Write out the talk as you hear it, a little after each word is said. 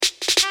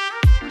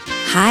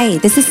Hi,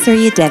 this is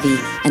Surya Devi,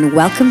 and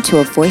welcome to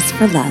A Voice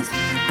for Love.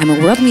 I'm a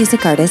world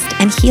music artist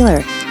and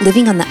healer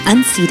living on the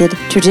unceded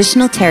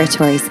traditional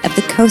territories of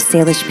the Coast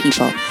Salish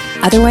people,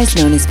 otherwise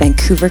known as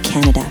Vancouver,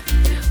 Canada.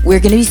 We're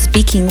going to be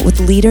speaking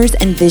with leaders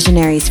and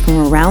visionaries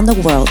from around the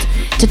world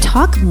to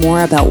talk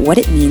more about what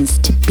it means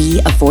to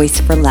be a voice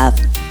for love.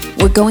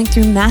 We're going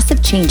through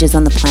massive changes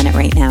on the planet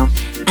right now,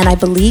 and I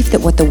believe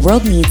that what the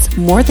world needs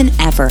more than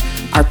ever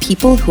are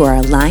people who are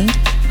aligned,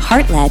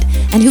 heart-led,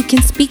 and who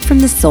can speak from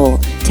the soul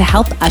to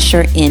help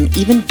usher in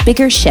even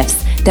bigger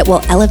shifts that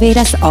will elevate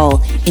us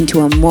all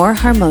into a more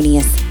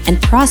harmonious and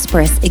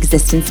prosperous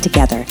existence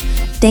together.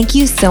 Thank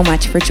you so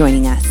much for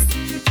joining us.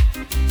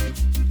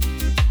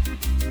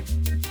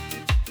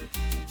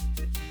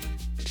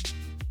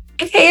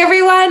 Hey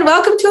everyone,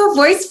 welcome to A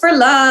Voice for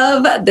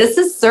Love. This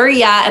is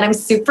Surya, and I'm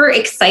super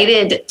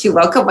excited to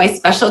welcome my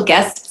special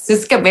guest,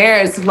 Suzka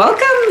Bears.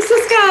 Welcome,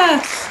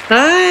 Suzka.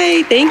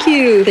 Hi, thank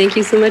you. Thank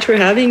you so much for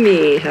having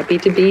me. Happy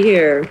to be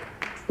here.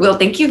 Well,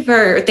 thank you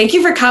for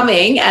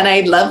coming, and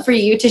I'd love for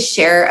you to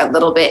share a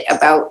little bit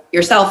about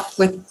yourself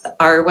with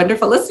our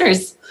wonderful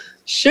listeners.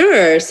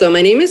 Sure. So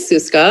my name is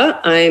Suzka.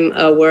 I'm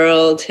a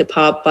world hip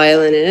hop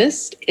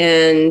violinist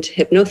and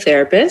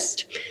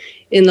hypnotherapist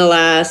in the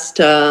last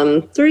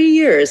 3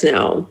 years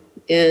now.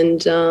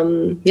 And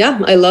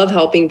I love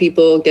helping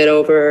people get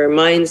over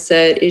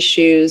mindset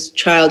issues,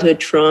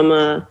 childhood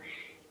trauma,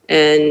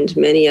 and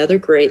many other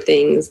great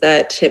things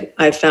that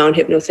I found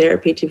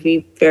hypnotherapy to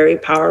be very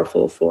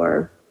powerful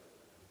for.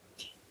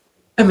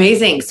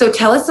 Amazing. So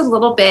tell us a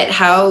little bit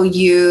how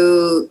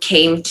you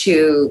came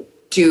to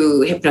do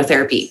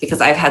hypnotherapy,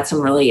 because I've had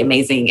some really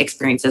amazing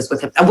experiences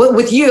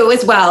with you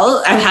as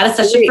well. I've had a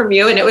session from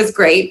you and it was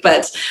great,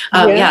 but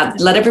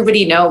let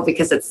everybody know,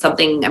 because it's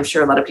something I'm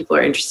sure a lot of people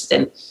are interested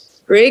in.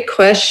 Great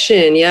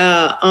question.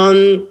 Yeah.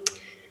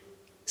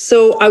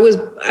 So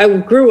I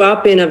grew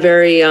up in a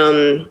very,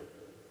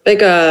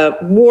 like a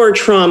war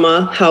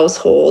trauma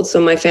household. So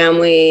my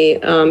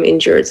family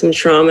endured some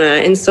trauma.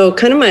 And so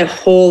kind of my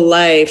whole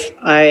life,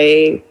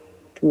 I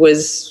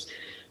was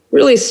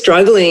really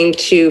struggling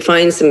to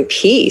find some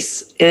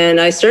peace.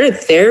 And I started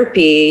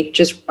therapy,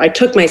 I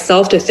took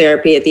myself to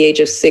therapy at the age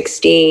of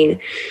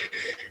 16.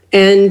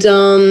 And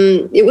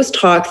it was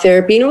talk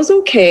therapy and it was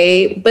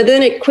okay. But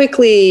then it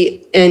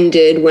quickly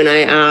ended when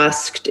I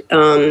asked,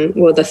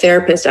 the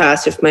therapist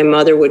asked if my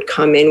mother would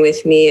come in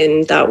with me.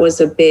 And that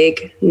was a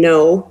big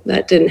no,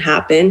 that didn't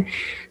happen.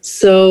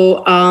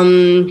 So,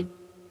 I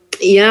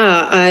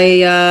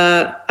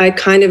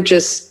kind of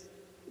just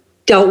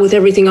dealt with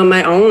everything on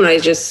my own. I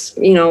just,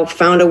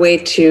 found a way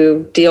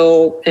to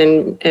deal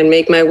and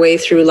make my way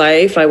through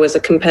life. I was a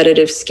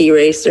competitive ski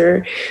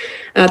racer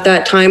at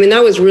that time. And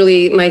that was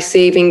really my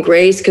saving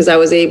grace, because I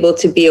was able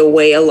to be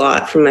away a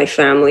lot from my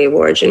family of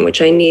origin,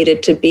 which I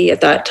needed to be at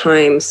that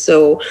time.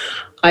 So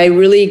I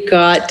really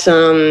got,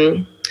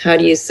 into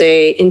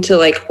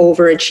like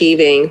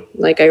overachieving.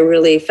 Like I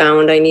really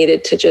found I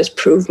needed to just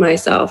prove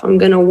myself. I'm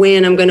going to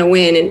win.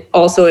 And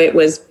also it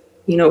was,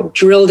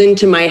 drilled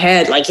into my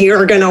head, like,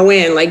 you're going to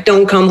win, like,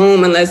 don't come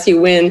home unless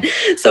you win.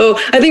 So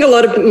I think a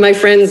lot of my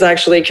friends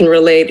actually can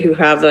relate who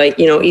have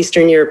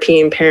Eastern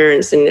European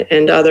parents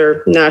and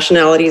other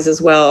nationalities as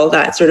well,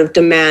 that sort of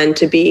demand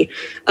to be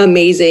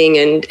amazing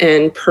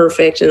and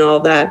perfect and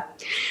all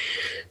that.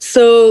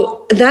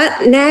 So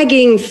that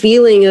nagging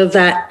feeling of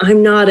that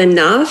I'm not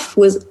enough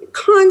was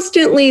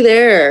constantly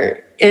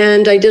there.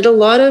 And I did a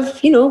lot of,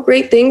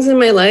 great things in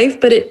my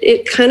life, but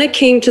it kind of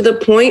came to the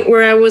point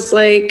where I was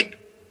like,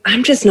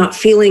 I'm just not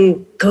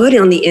feeling good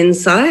on the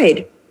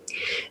inside.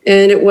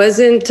 And it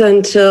wasn't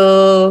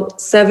until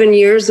 7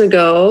 years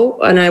ago,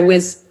 and I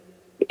was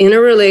in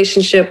a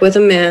relationship with a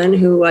man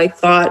who I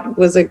thought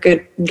was a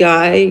good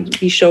guy.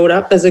 He showed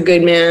up as a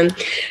good man.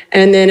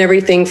 And then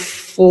everything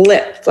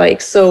flipped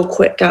like so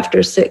quick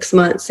after 6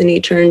 months, and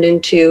he turned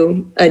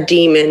into a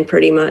demon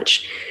pretty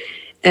much.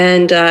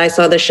 And I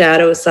saw the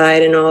shadow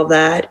side and all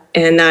that.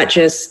 And that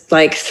just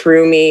like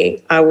threw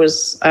me. I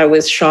was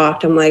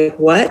shocked. I'm like,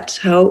 what?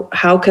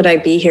 How could I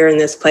be here in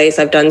this place?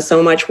 I've done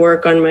so much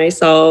work on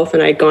myself,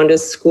 and I'd gone to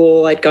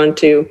school. I'd gone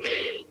to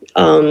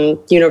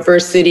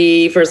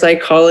university for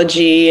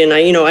psychology. And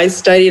I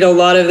studied a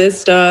lot of this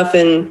stuff.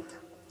 And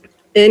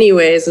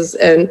anyways,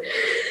 and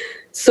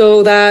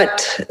so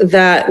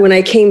that when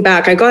I came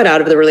back, I got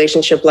out of the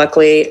relationship,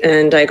 luckily,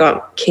 and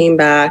came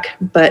back.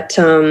 But,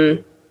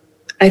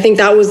 I think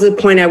that was the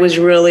point I was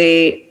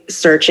really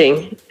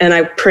searching, and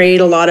I prayed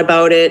a lot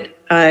about it.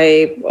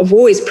 I've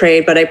always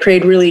prayed, but I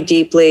prayed really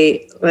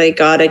deeply. Like,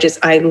 God,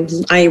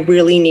 I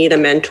really need a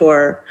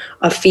mentor,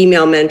 a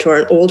female mentor,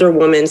 an older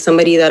woman,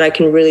 somebody that I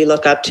can really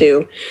look up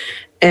to.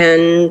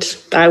 And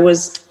I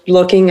was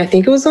looking, I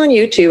think it was on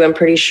YouTube, I'm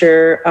pretty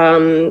sure.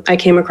 I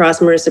came across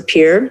Marissa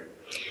Peer,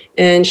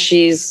 and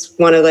she's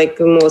one of like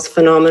the most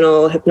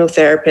phenomenal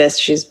hypnotherapists.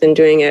 She's been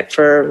doing it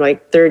for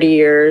like 30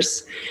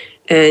 years.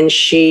 And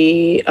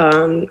she,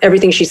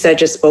 everything she said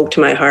just spoke to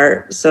my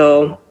heart.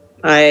 So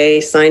I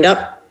signed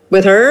up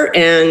with her,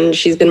 and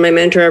she's been my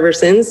mentor ever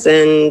since.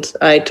 And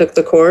I took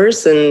the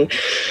course, and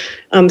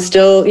I'm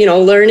still,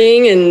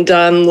 learning and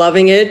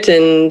loving it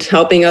and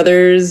helping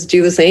others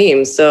do the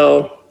same.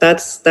 So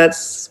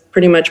that's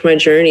pretty much my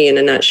journey in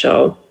a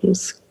nutshell.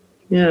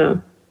 Yeah.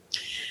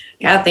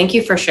 Yeah. Thank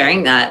you for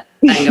sharing that.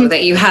 I know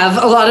that you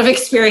have a lot of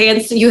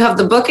experience. You have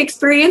the book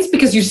experience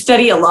because you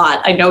study a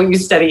lot. I know you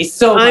study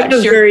so much. I'm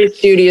a very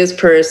studious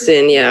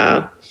person.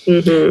 Yeah.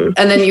 Mm-hmm.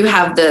 And then you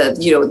have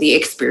the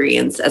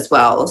experience as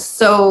well.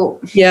 So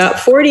yeah,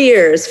 40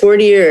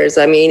 years.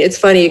 I mean, it's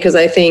funny because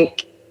I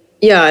think,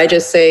 I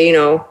just say,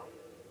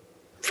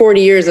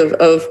 40 years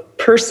of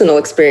personal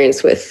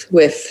experience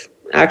with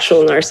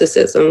actual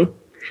narcissism.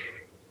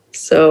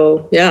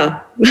 So,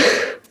 yeah.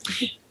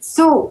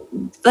 So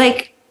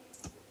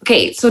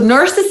so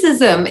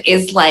narcissism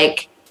is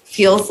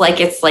feels like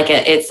it's like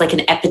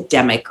an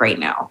epidemic right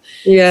now.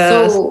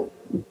 Yeah. So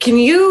can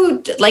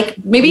you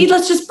maybe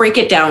let's just break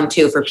it down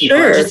too for people,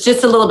 sure.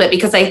 just a little bit,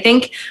 because I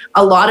think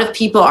a lot of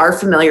people are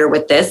familiar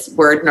with this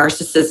word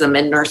narcissism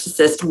and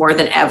narcissist more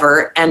than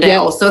ever. And I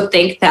also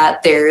think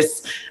that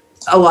there's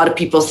a lot of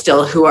people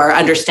still who are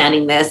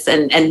understanding this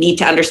and need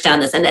to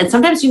understand this. And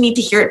sometimes you need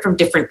to hear it from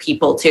different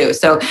people too.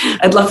 So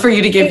I'd love for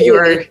you to give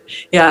your,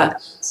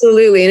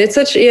 Absolutely. And it's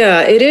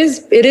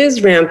it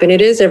is rampant.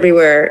 It is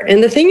everywhere.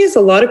 And the thing is,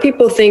 a lot of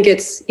people think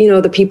it's,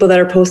 the people that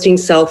are posting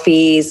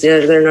selfies,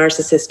 they're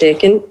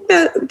narcissistic. And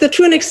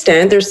to an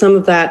extent, there's some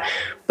of that,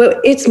 but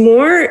it's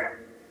more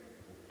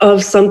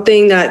of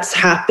something that's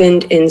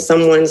happened in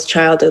someone's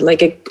childhood.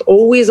 Like it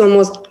always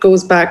almost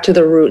goes back to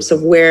the roots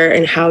of where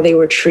and how they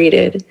were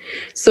treated.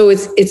 So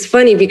it's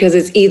funny because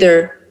it's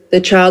either the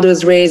child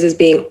was raised as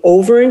being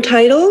over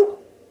entitled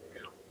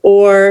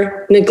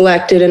or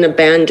neglected and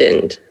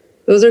abandoned.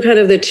 Those are kind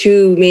of the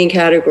two main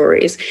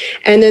categories.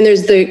 And then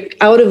there's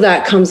out of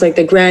that comes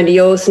the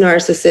grandiose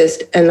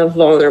narcissist and the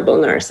vulnerable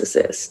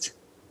narcissist,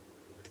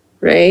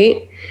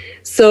 right?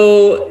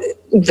 So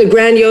the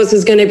grandiose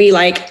is going to be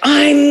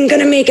I'm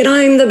going to make it,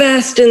 I'm the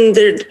best. And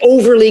they're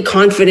overly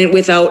confident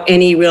without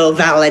any real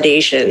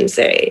validation,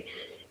 say.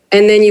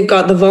 And then you've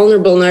got the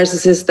vulnerable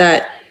narcissist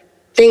that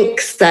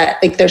thinks that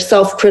they're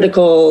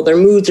self-critical, their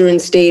moods are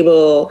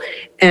unstable.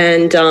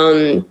 And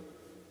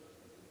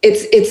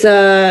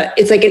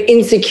it's like an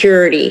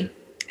insecurity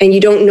and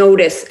you don't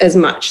notice as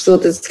much. So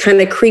this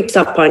kind of creeps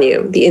up on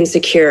you, the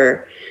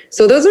insecure.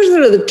 So those are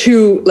sort of the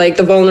two,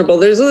 the vulnerable.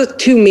 There's the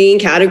two main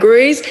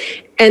categories.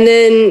 And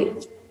then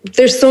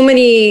there's so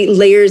many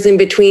layers in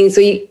between.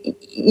 So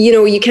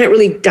you can't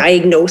really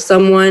diagnose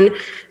someone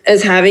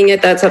as having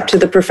it. That's up to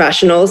the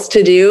professionals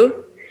to do.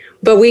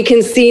 But we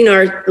can see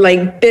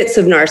bits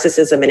of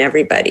narcissism in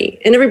everybody.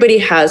 And everybody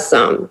has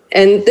some.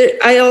 And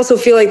I also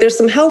feel like there's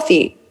some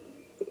healthy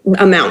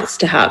amounts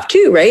to have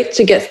too, right?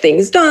 To get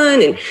things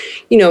done and,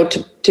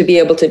 to be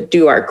able to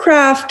do our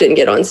craft and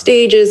get on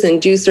stages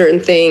and do certain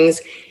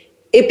things.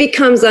 It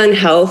becomes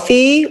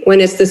unhealthy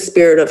when it's the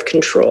spirit of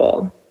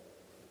control.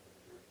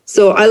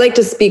 So I like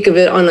to speak of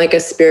it on a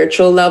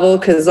spiritual level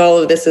because all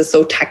of this is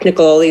so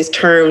technical, all these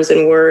terms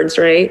and words,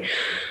 right?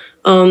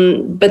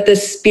 But the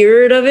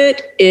spirit of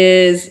it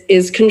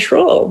is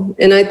control.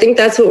 And I think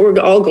that's what we're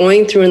all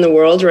going through in the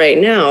world right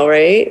now,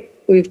 right?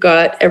 We've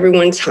got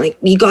everyone telling,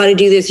 you got to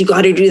do this, you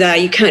got to do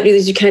that, you can't do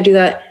this, you can't do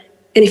that.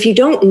 And if you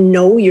don't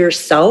know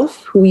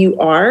yourself, who you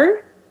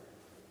are,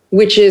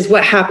 which is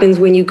what happens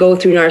when you go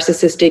through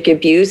narcissistic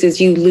abuse,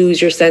 is you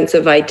lose your sense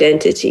of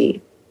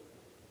identity.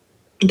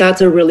 That's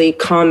a really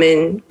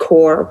common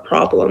core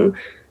problem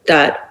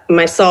that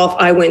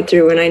I went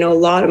through, and I know a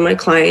lot of my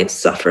clients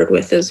suffered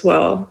with as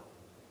well.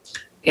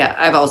 Yeah,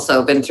 I've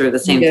also been through the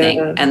same thing,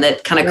 and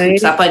that kind of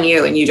creeps up on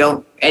you, and you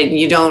don't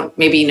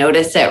maybe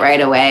notice it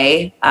right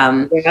away.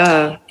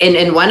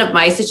 In one of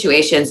my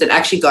situations, it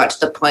actually got to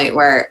the point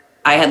where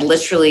I had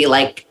literally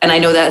and I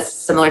know that a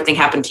similar thing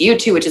happened to you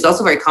too, which is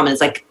also very common.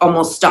 It's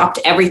almost stopped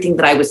everything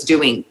that I was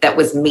doing that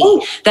was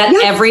me,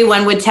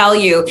 everyone would tell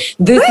you,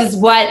 this is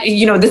what,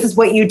 this is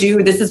what you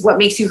do. This is what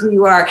makes you who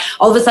you are.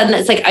 All of a sudden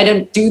it's I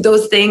didn't do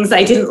those things.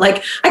 I didn't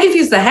I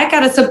confused the heck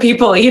out of some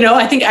people.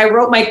 I think I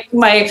wrote my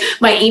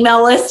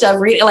email list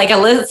of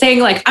a list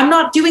saying I'm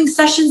not doing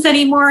sessions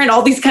anymore and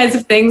all these kinds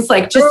of things.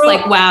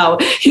 Wow,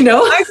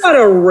 I got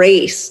a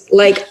race.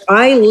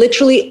 I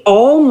literally,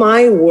 all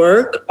my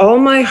work, all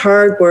my hard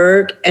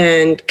work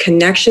and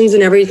connections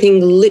and everything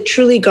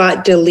literally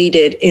got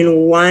deleted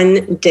in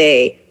one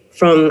day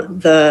from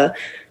the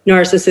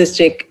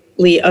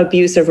narcissistically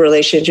abusive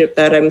relationship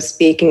that I'm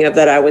speaking of,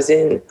 that I was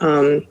in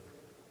 7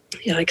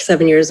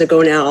 years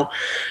ago now.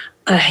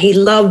 He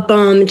love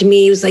bombed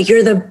me. He was like,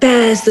 you're the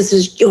best.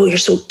 You're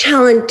so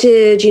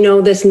talented,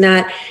 this and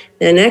that.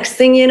 The next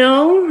thing you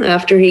know,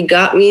 after he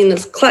got me in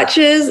his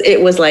clutches,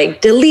 it was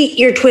delete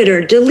your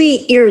Twitter,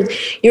 delete your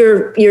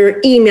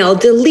email,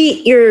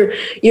 delete your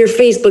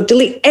Facebook,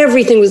 delete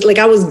everything. Was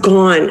I was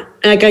gone.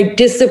 I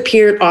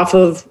disappeared off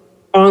of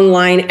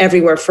online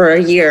everywhere for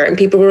a year. And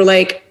people were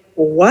like,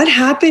 what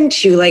happened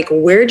to you?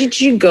 Where did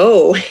you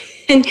go?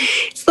 And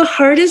it's the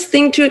hardest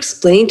thing to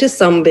explain to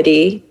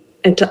somebody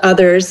and to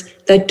others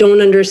that don't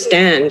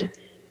understand.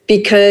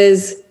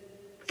 Because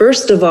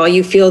first of all,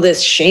 you feel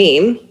this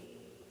shame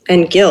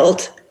and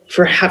guilt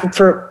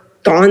for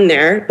going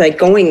there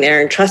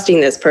and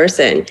trusting this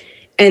person.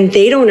 And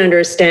they don't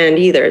understand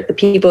either, the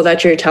people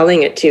that you're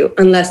telling it to,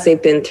 unless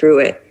they've been through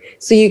it.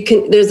 So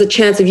there's a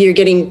chance of you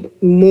getting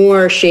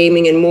more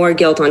shaming and more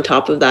guilt on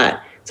top of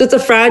that. So it's a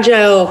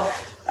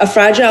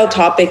fragile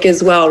topic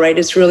as well, right?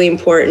 It's really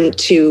important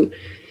to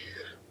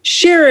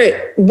share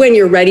it when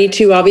you're ready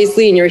to,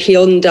 obviously, and you're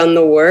healed and done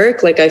the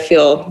work. Like I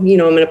feel, I'm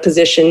in a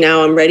position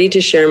now, I'm ready to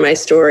share my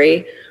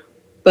story.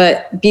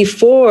 But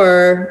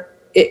before,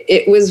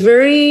 it was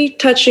very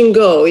touch and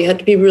go. You had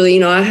to be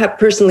really, I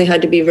personally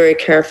had to be very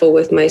careful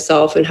with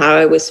myself and how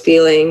I was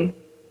feeling.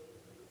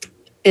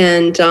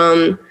 And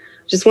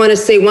just want to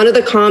say one of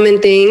the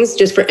common things,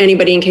 just for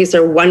anybody in case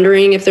they're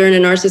wondering if they're in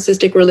a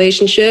narcissistic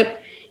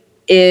relationship,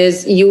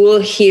 is you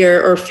will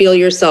hear or feel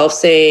yourself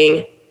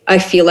saying, I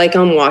feel like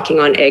I'm walking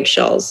on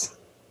eggshells.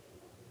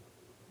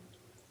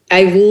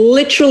 I've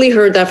literally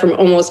heard that from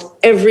almost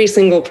every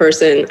single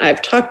person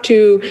I've talked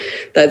to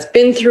that's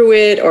been through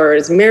it or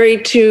is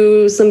married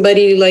to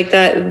somebody like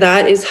that.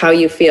 That is how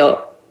you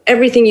feel.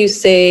 Everything you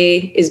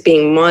say is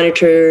being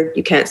monitored.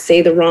 You can't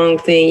say the wrong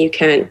thing. You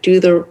can't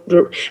do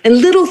and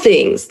little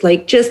things,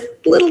 like just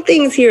little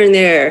things here and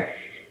there.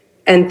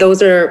 And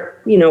those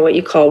are, what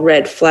you call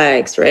red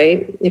flags,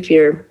 right? If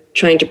you're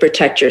trying to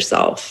protect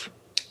yourself.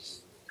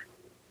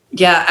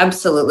 Yeah,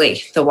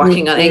 absolutely. The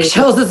walking on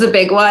eggshells is a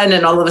big one.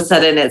 And all of a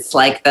sudden it's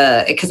like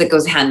because it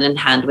goes hand in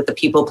hand with the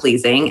people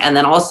pleasing. And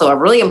then also a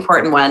really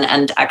important one.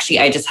 And actually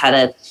I just had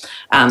a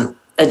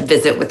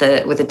visit with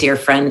a dear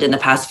friend in the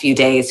past few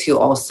days who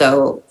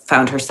also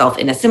found herself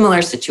in a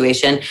similar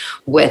situation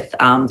with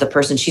the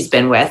person she's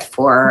been with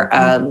for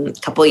a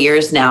couple of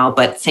years now,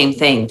 but same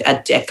thing,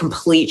 a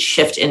complete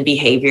shift in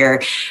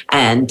behavior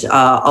and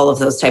all of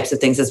those types of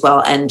things as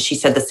well. And she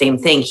said the same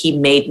thing. He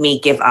made me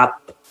give up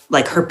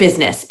like her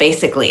business,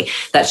 basically,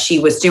 that she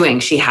was doing.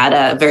 She had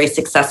a very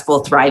successful,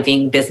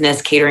 thriving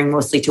business catering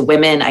mostly to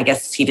women. I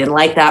guess he didn't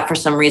like that for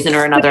some reason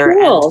or another.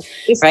 Control.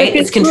 Right?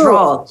 It's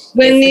control.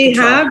 When they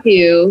have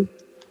you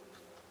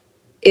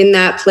in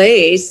that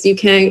place, you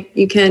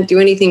can't do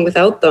anything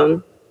without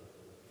them.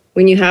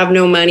 When you have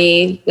no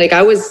money, like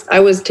I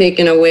was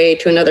taken away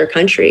to another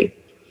country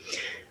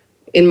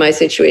in my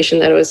situation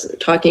that I was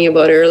talking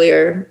about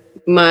earlier.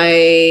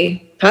 My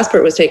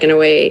passport was taken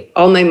away.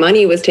 All my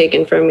money was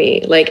taken from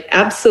me, like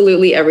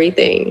absolutely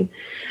everything.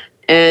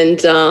 And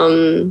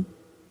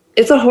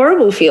it's a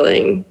horrible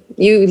feeling.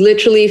 You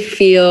literally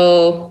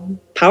feel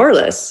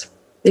powerless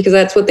because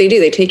that's what they do.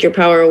 They take your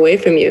power away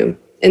from you.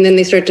 And then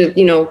they start to,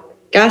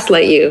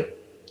 gaslight you,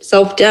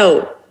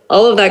 self-doubt,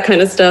 all of that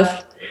kind of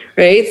stuff.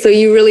 Right. So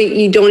you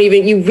really don't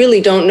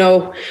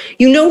know,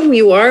 who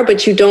you are,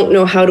 but you don't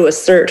know how to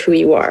assert who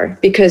you are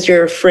because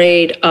you're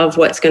afraid of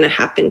what's going to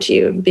happen to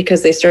you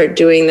because they start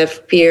doing the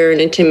fear and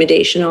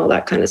intimidation, all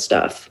that kind of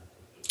stuff.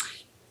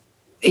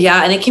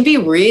 Yeah. And it can be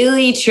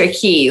really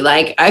tricky.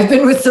 Like I've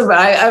been with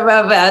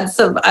I've had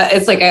some,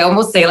 it's like, I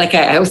almost say like,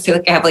 I always say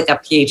like I have like a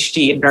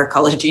PhD in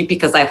narcology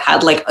because I've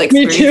had like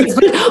experiences.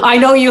 I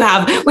know you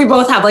have, we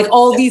both have like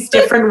all these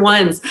different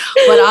ones,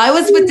 but I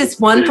was with this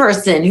one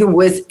person who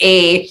was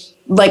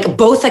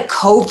both a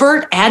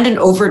covert and an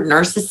overt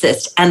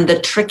narcissist. And the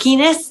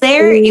trickiness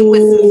there, it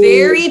was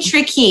very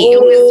tricky.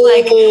 It was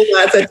like,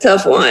 that's a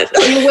tough one.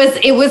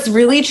 It was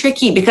really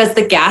tricky because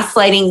the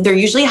gaslighting, they're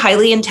usually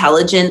highly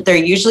intelligent. They're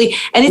usually,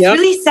 and it's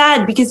really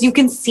sad because you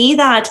can see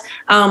that,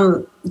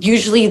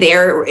 usually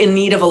they're in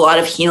need of a lot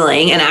of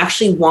healing and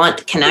actually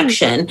want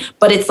connection,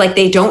 but it's like,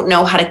 they don't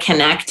know how to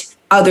connect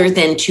other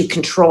than to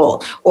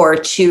control or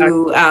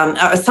to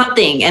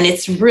something. And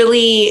it's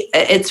really,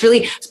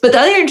 but the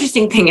other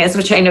interesting thing is,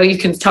 which I know you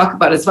can talk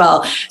about as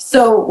well.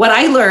 So what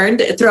I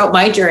learned throughout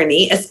my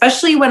journey,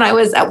 especially when I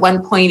was at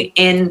one point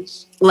in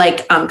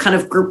kind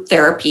of group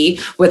therapy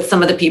with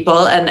some of the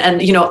people, and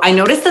I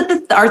noticed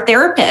that our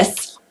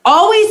therapists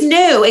always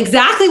knew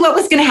exactly what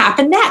was going to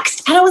happen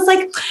next. And I was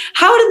like,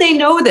 how do they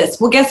know this?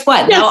 Well, guess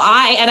what? Now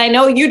I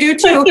know you do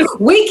too,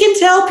 we can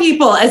tell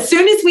people as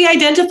soon as we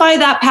identify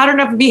that pattern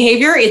of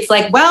behavior, it's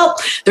like, well,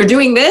 they're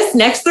doing this,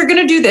 next they're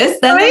going to do this.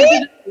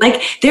 Then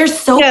they're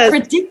so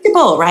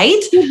predictable,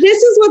 right?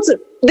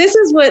 This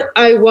is what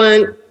I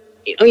want,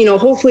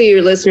 hopefully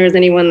your listeners,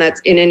 anyone that's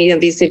in any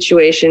of these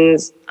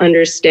situations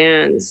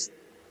understands.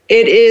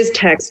 It is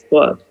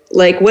textbook.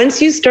 Like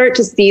once you start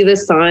to see the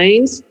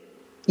signs,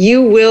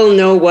 you will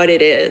know what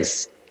it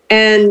is.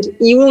 And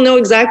you will know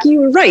exactly,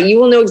 you're right, you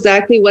will know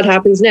exactly what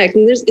happens next.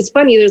 And it's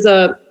funny, there's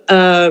a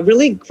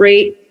really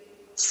great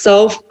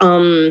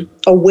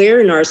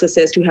self-aware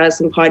narcissist who has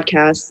some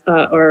podcasts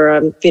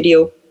or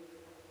video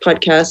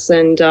podcasts.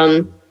 And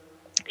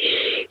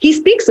he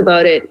speaks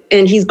about it.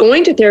 And he's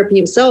going to therapy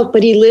himself,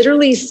 but he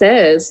literally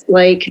says,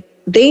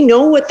 they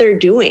know what they're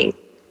doing.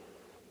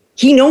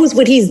 He knows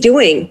what he's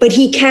doing, but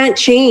he can't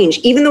change.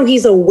 Even though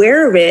he's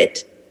aware of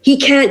it, he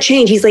can't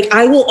change. He's like,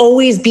 I will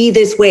always be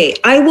this way.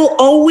 I will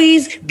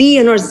always be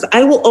a narcissist.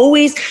 I will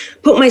always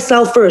put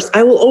myself first.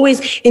 I will always,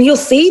 and he'll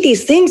say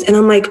these things. And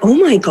I'm like, oh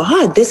my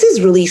God, this is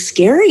really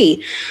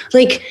scary.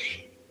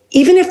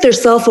 even if they're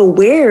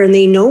self-aware and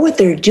they know what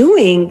they're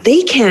doing,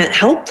 they can't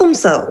help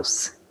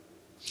themselves.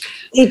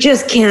 They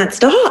just can't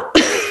stop.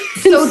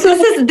 So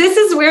this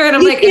is where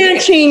I'm like, you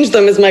can't change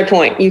them is my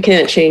point. You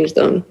can't change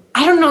them.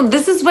 I don't know.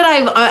 This is what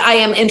I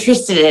am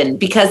interested in,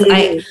 because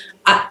I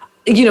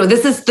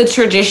this is the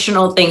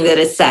traditional thing that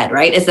is said,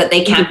 right? Is that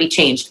they can't be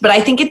changed. But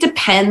I think it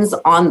depends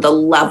on the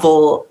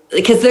level,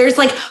 because there's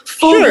like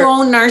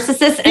full-blown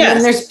narcissists, and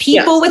then there's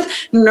people with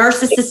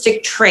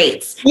narcissistic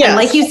traits. And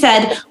like you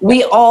said,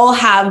 we all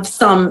have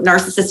some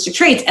narcissistic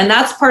traits, and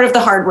that's part of the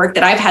hard work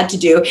that I've had to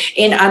do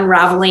in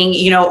unraveling,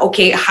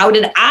 okay, how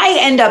did I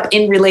end up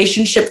in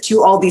relationship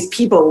to all these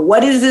people?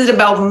 What is it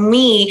about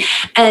me?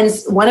 And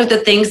one of the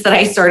things that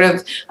I sort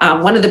of,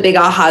 one of the big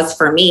ahas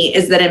for me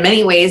is that in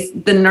many ways,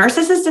 the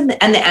narcissist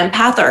and the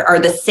empath are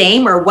the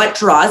same, or what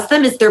draws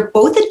them is they're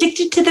both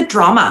addicted to the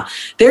drama.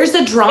 There's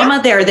a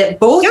drama there that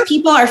both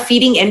people are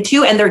feeding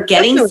into, and they're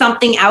getting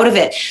something out of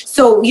it.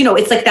 So,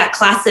 it's like that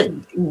classic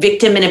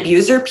victim and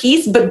abuser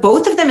piece, but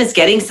both of them is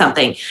getting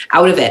something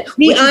out of it.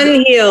 The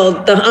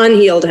unhealed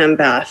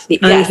empath. The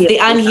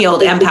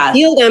unhealed empath. The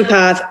healed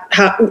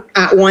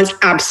empath wants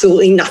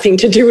absolutely nothing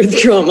to do with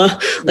drama.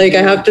 Like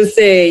I have to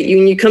say,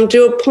 when you come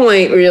to a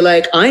point where you're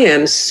like, I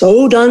am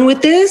so done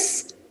with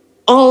this,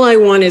 all I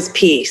want is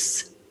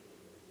peace.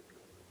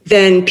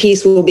 Then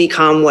peace will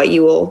become what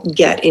you will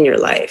get in your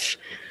life.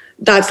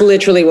 That's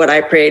literally what I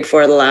prayed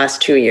for the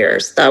last 2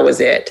 years. That was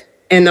it.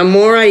 And the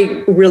more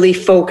I really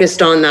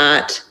focused on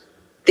that,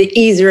 the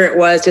easier it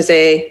was to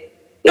say,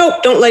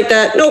 nope, don't like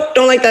that. Nope,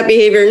 don't like that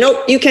behavior.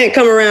 Nope, you can't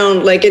come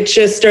around. Like it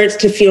just starts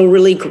to feel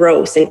really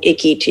gross and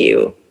icky to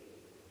you,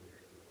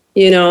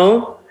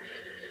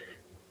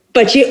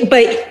 But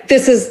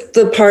this is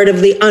the part of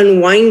the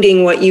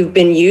unwinding what you've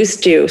been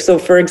used to. So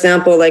for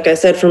example, like I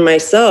said, for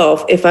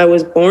myself, if I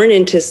was born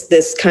into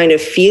this kind of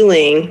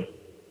feeling,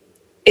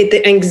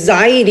 the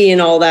anxiety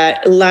and all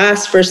that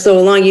lasts for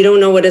so long, you don't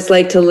know what it's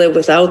like to live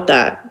without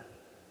that.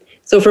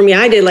 So for me,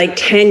 I did like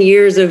 10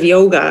 years of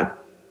yoga,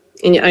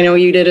 and I know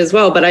you did as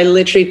well, but I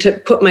literally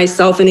put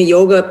myself in a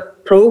yoga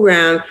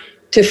program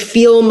to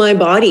feel my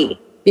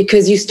body,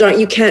 because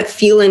you can't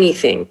feel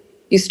anything.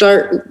 You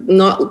start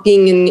not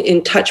being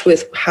in touch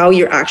with how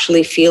you're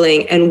actually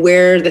feeling and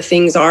where the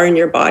things are in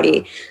your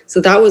body. So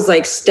that was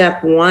like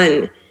step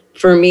one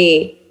for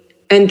me.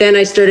 And then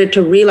I started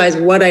to realize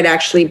what I'd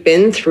actually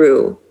been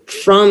through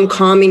from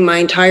calming my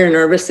entire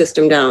nervous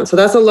system down. So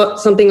that's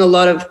something a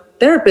lot of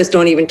therapists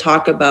don't even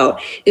talk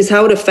about, is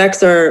how it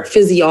affects our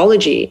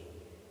physiology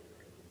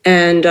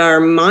and our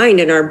mind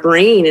and our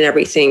brain and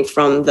everything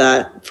from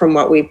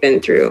what we've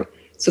been through.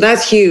 So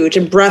that's huge.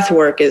 And breath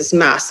work is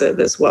massive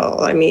as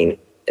well. I mean,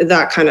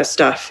 that kind of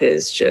stuff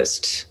is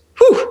just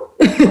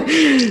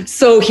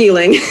so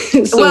healing.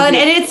 And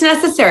it's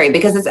necessary,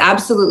 because it's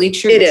absolutely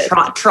true. It is.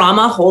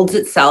 Trauma holds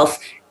itself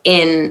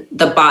in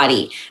the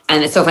body.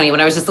 And it's so funny, when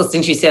I was just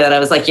listening to you say that, I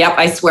was like, yep,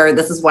 I swear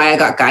this is why I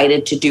got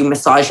guided to do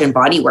massage and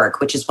body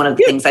work, which is one of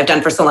the things I've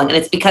done for so long. And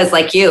it's because,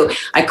 like you,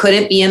 I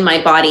couldn't be in my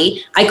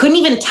body. I couldn't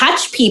even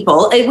touch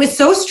people. It was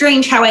so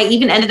strange how I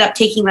even ended up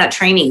taking that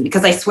training,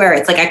 because I swear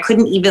it's like I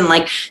couldn't even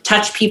like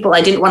touch people. I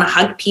didn't want to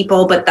hug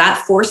people, but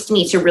that forced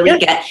me to really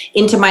get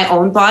into my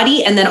own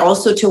body, and then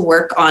also to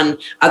work on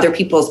other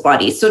people's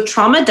bodies. So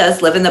trauma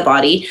does live in the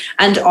body.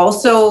 And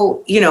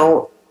also,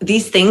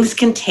 these things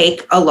can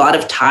take a lot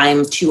of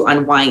time to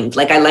unwind.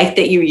 Like, I like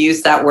that you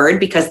use that word,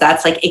 because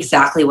that's like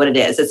exactly what it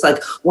is. It's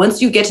like,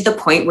 once you get to the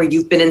point where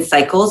you've been in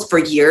cycles for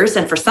years,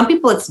 and for some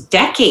people it's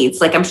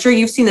decades. Like, I'm sure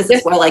you've seen this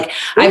as well. Like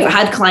I've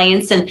had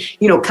clients and,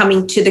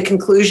 coming to the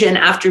conclusion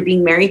after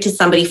being married to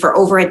somebody for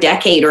over a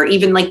decade, or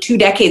even like 2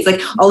 decades,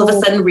 like all of a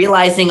sudden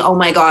realizing, oh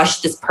my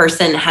gosh, this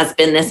person has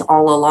been this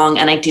all along.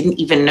 And I didn't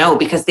even know,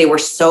 because they were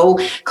so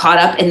caught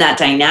up in that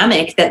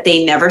dynamic that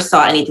they never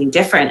saw anything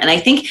different. And I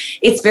think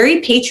it's very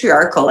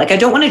patriarchal. Like, I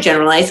don't want to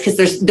generalize, because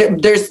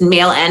there's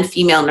male and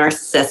female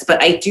narcissists,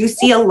 but I do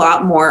see a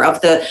lot more of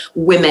the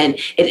women.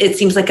 It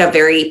seems like a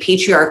very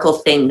patriarchal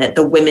thing, that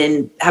the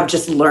women have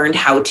just learned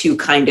how to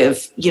kind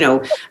of,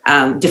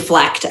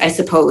 deflect, I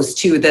suppose,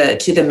 to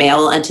the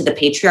male and to the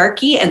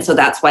patriarchy. And so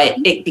that's why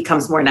it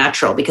becomes more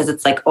natural, because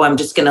it's like, oh, I'm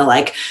just going to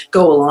like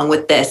go along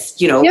with this,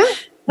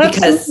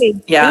 because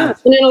and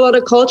in a lot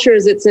of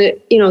cultures, it's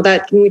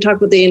that when we talk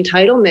about the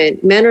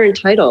entitlement, men are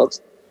entitled.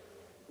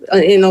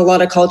 In a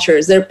lot of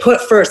cultures, they're put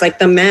first, like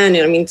the man.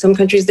 I mean, some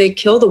countries, they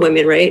kill the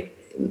women, right?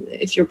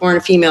 If you're born a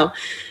female.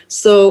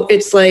 So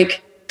it's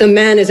like the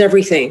man is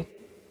everything.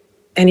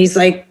 And he's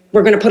like,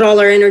 we're going to put all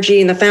our energy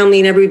in the family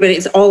and everybody.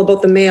 It's all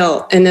about the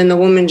male. And then the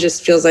woman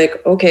just feels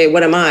like, okay,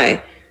 what am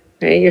I?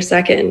 Right? You're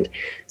second.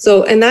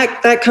 So, and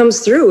that comes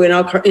through in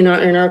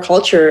our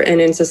culture and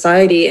in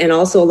society. And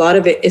also a lot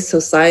of it is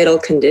societal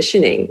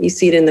conditioning. You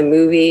see it in the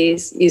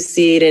movies, you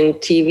see it in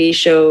TV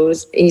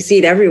shows, and you see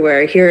it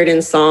everywhere, hear it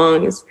in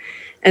songs.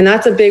 And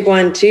that's a big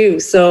one too.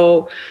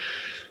 So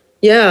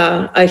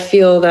yeah, I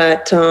feel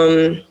that,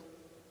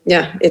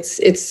 it's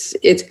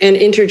an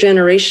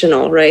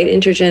intergenerational, right?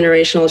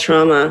 Intergenerational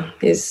trauma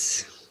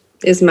is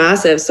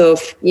massive. So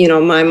if,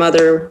 my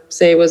mother,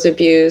 say, was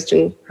abused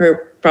and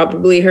her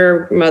probably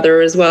her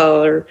mother as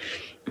well, or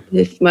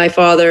if my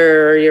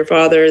father or your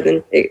father,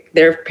 then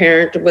their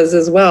parent was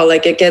as well.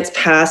 Like, it gets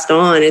passed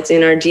on. It's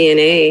in our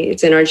DNA.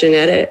 It's in our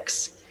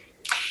genetics.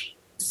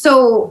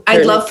 So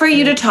I'd love for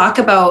you to talk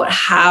about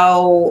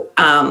how,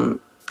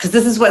 because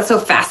this is what's so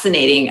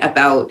fascinating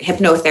about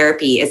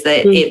hypnotherapy, is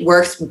that it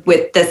works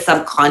with the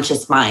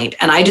subconscious mind.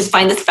 And I just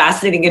find this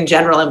fascinating in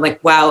general. I'm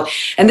like, wow.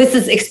 And this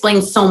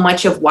explains so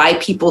much of why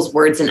people's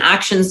words and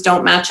actions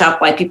don't match up,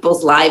 why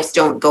people's lives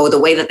don't go the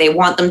way that they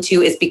want them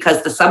to, is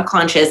because the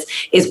subconscious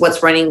is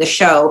what's running the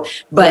show.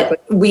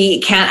 But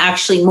we can't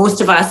actually, most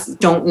of us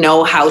don't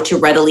know how to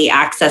readily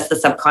access the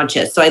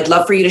subconscious. So I'd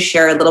love for you to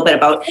share a little bit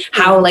about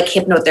how like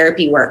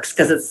hypnotherapy works,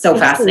 because it's so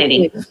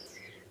fascinating.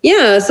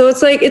 Yeah. So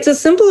it's like, it's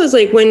as simple as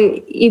like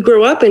when you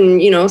grow up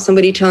and,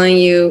 somebody telling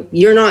you,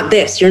 you're not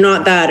this, you're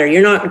not that, or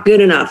you're not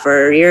good enough,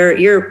 or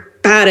you're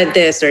bad at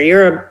this, or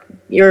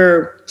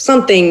you're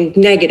something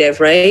negative,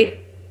 right?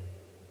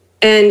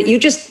 And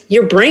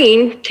your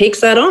brain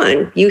takes that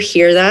on. You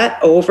hear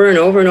that over and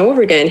over and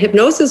over again.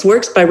 Hypnosis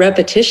works by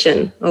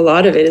repetition. A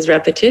lot of it is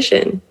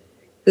repetition.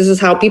 This is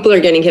how people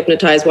are getting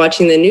hypnotized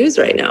watching the news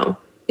right now.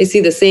 They see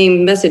the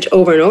same message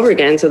over and over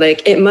again. So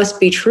like, it must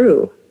be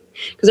true.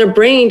 Because our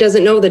brain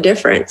doesn't know the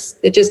difference.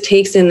 It just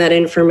takes in that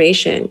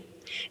information.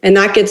 And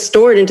that gets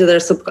stored into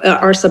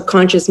our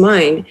subconscious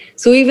mind.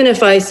 So even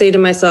if I say to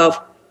myself,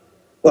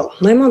 well,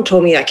 my mom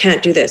told me I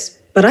can't do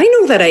this, but I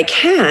know that I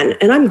can,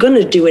 and I'm going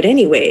to do it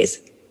anyways.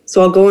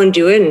 So I'll go and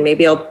do it, and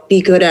maybe I'll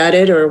be good at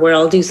it, or where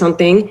I'll do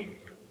something.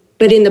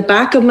 But in the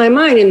back of my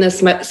mind, in the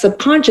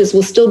subconscious,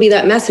 will still be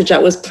that message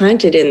that was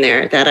planted in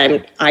there that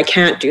I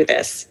can't do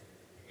this.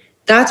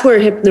 That's where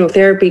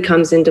hypnotherapy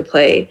comes into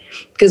play.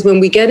 Because when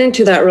we get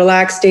into that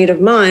relaxed state of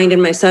mind in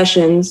my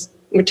sessions,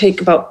 which take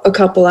about a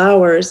couple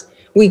hours,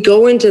 we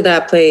go into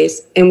that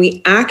place and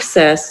we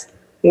access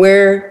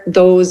where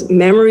those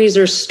memories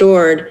are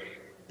stored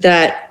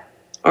that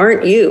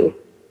aren't you.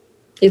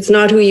 It's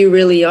not who you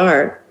really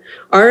are.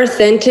 Our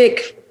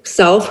authentic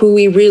self, who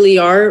we really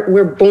are,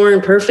 we're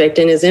born perfect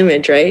in his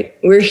image, right?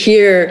 We're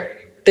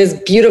here, this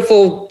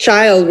beautiful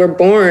child, we're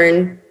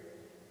born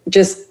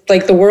just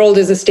like the world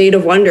is a state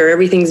of wonder.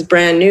 Everything's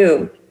brand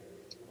new.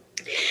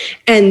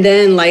 And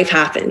then life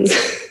happens.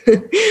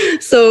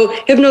 So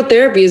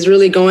hypnotherapy is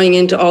really going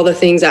into all the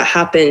things that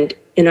happened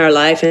in our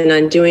life and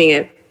undoing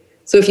it.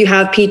 So if you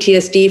have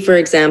PTSD, for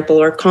example,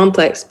 or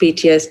complex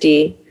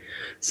PTSD,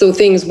 so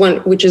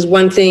which is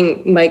one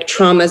thing, like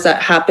traumas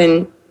that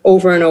happen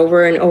over and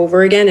over and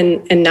over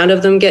again, and none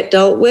of them get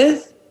dealt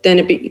with,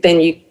 then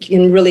you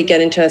can really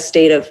get into a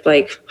state of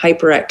like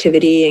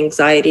hyperactivity,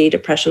 anxiety,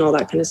 depression, all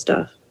that kind of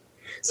stuff.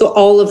 So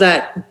all of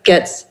that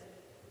gets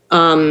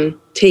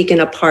taken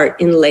apart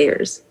in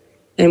layers,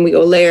 and we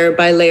go layer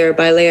by layer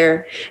by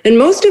layer. And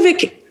most of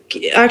it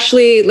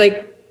actually,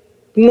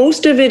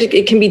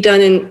 it can be done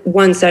in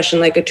one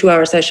session, like a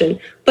 2-hour session.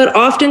 But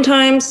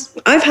oftentimes,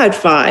 I've had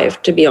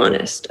 5, to be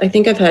honest. I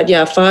think I've had,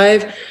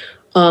 5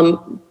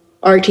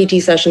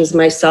 RTT sessions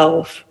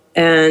myself,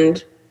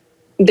 and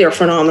they're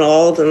phenomenal.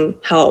 All of them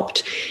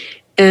helped.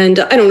 And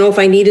I don't know if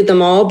I needed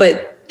them all,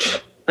 but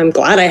I'm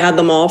glad I had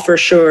them all for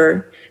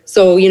sure.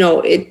 So,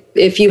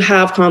 if you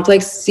have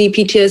complex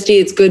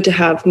CPTSD, it's good to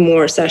have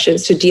more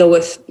sessions to deal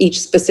with each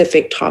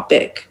specific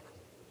topic.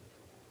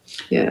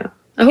 Yeah.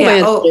 I hope I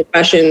answered your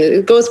question.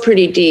 It goes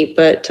pretty deep,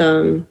 but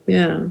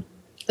yeah.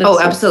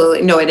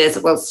 Absolutely. No, it is.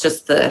 Well, it's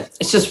just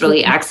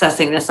really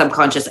accessing the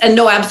subconscious. And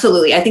no,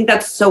 absolutely. I think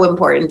that's so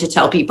important to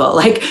tell people,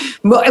 like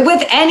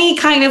with any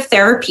kind of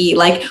therapy,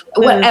 like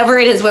whatever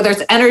it is, whether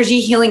it's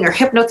energy healing or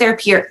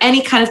hypnotherapy or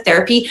any kind of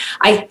therapy,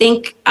 I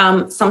think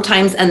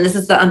sometimes, and this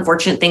is the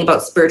unfortunate thing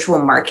about spiritual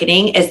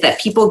marketing, is that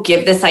people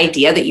give this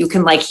idea that you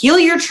can like heal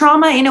your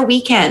trauma in a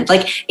weekend.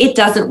 Like it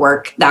doesn't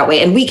work that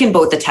way. And we can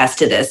both attest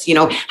to this,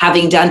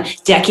 having done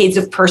decades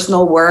of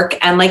personal work,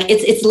 and like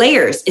it's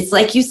layers. It's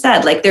like you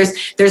said, like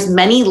there's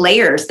many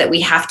layers that we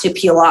have to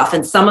peel off.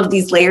 And some of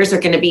these layers are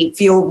going to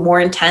feel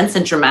more intense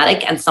and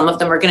dramatic, and some of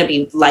them are going to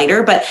be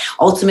lighter. But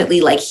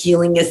ultimately, like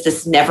healing is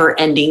this never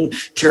ending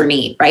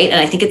journey, right?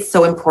 And I think it's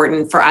so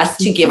important for us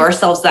to give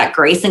ourselves that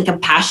grace and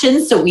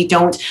compassion, so we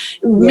don't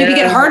maybe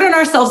get hard on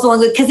ourselves along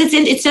with, because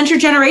it's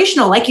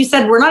intergenerational. Like you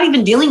said, we're not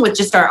even dealing with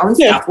just our own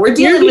stuff. We're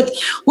dealing with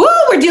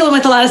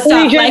a lot of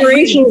stuff. 3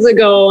 generations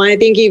ago, I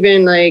think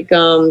even like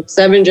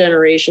 7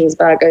 generations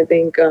back, I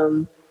think,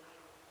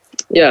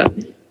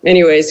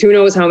 anyways, who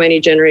knows how many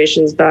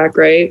generations back,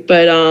 right?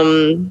 But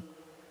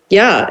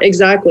yeah,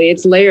 exactly.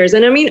 It's layers.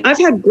 And I mean, I've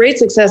had great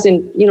success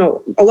in,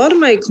 a lot of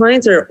my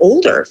clients are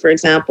older, for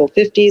example,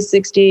 50s,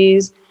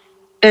 60s.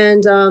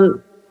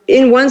 And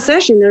in one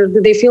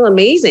session, they feel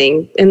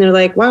amazing. And they're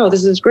like, wow,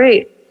 this is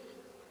great.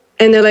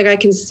 And they're like, I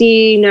can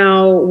see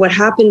now what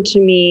happened to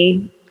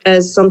me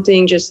as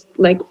something just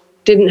like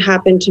didn't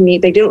happen to me.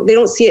 They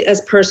don't see it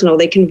as personal.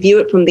 They can view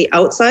it from the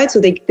outside. So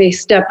they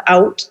step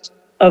out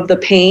of the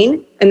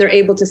pain, and they're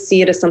able to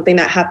see it as something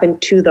that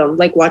happened to them,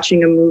 like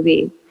watching a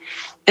movie.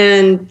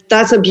 And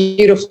that's a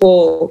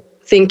beautiful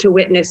thing to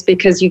witness,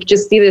 because you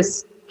just see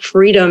this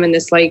freedom and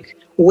this like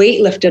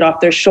weight lifted off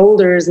their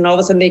shoulders, and all of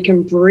a sudden they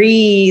can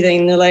breathe,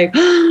 and they're like,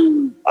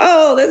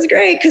 oh, that's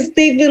great, because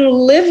they've been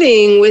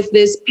living with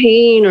this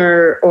pain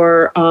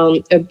or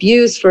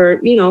abuse for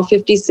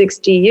 50,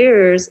 60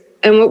 years.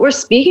 And what we're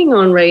speaking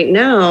on right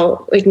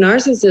now, like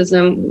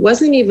narcissism,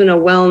 wasn't even a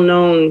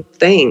well-known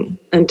thing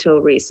until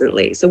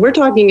recently. So we're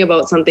talking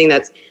about something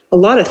that's a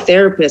lot of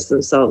therapists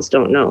themselves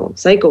don't know.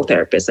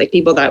 Psychotherapists, like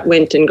people that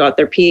went and got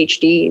their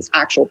PhDs,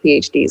 actual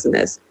PhDs in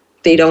this,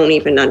 they don't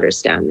even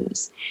understand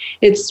this.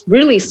 It's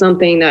really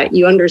something that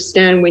you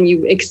understand when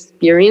you've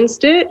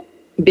experienced it,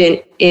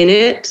 been in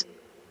it,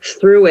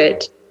 through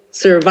it,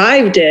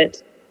 survived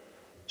it,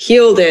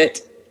 healed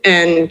it,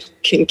 and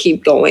can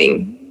keep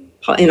going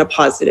in a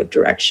positive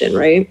direction,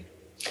 right?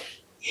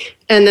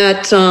 And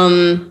that,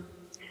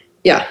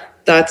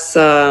 that's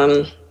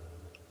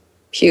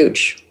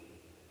huge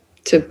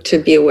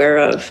to be aware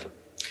of.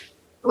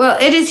 Well,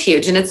 it is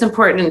huge. And it's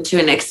important to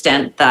an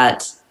extent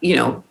that,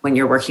 when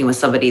you're working with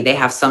somebody, they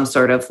have some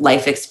sort of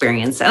life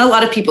experience. And a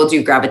lot of people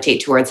do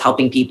gravitate towards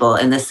helping people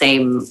in the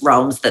same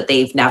realms that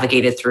they've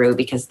navigated through,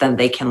 because then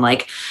they can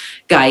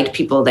guide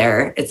people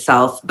there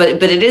itself.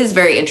 But it is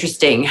very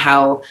interesting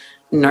how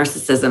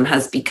narcissism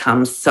has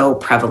become so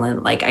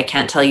prevalent. I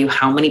can't tell you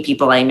how many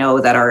people I know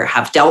that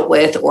have dealt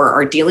with or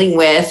are dealing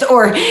with,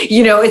 or,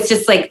 it's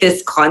just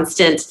this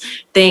constant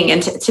thing.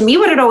 And to me,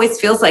 what it always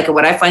feels like, and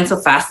what I find so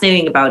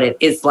fascinating about it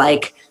is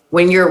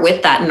when you're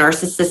with that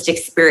narcissistic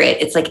spirit,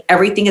 it's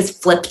everything is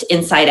flipped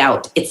inside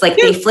out. It's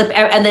they flip,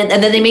 and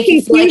then they make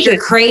you feel like you're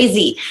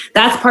crazy.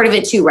 That's part of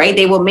it too, right?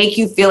 They will make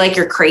you feel like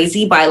you're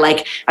crazy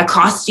by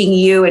accosting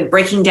you and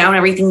breaking down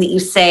everything that you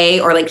say,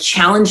 or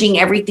challenging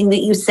everything that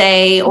you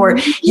say, or,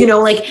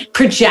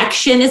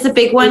 projection is a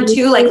big one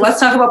too.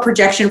 Let's talk about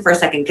projection for a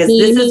second, because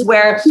this is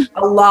where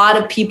a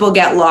lot of people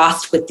get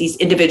lost with these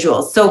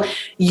individuals. So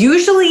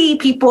usually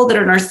people that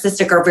are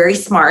narcissistic are very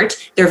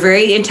smart. They're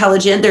very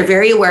intelligent. They're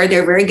very aware.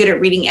 They're very good at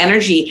reading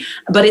energy,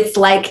 but it's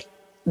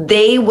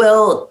they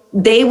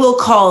will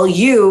call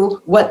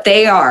you what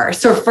they are.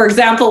 So for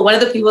example, one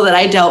of the people that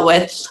I dealt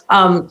with,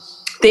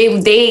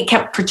 they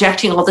kept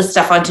projecting all this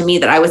stuff onto me,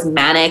 that I was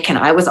manic and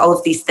I was all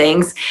of these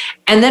things.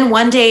 And then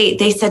one day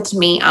they said to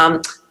me,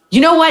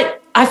 you know what?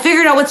 I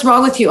figured out what's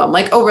wrong with you. I'm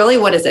like, oh, really?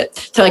 What is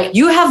it? So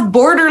you have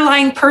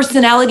borderline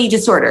personality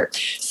disorder.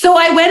 So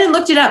I went and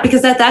looked it up,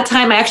 because at that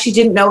time I actually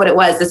didn't know what it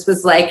was. This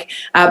was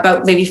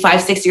about maybe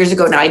 5-6 years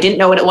ago now. I didn't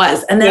know what it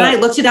was. And then I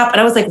looked it up and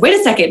I was like, wait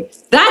a second,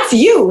 that's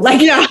you.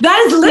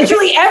 That is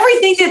literally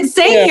everything it's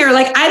saying here.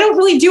 I don't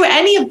really do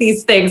any of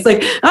these things.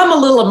 I'm a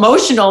little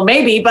emotional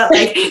maybe, but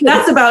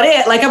that's about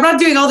it. I'm not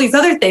doing all these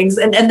other things.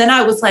 And then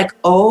I was like,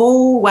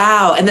 oh,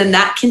 wow. And then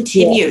that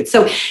continued.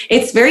 So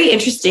it's very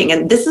interesting.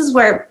 And this is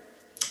where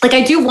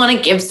I do want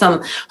to give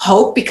some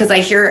hope, because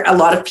I hear a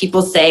lot of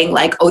people saying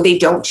oh, they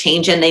don't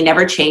change and they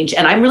never change.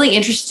 And I'm really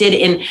interested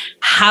in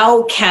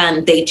how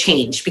can they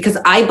change, because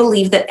I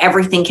believe that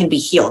everything can be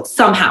healed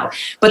somehow.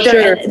 But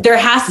there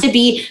has to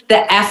be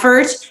the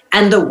effort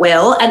and the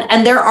will. And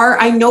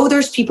I know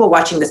there's people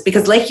watching this,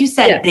 because like you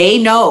said,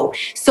 they know.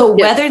 So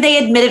whether they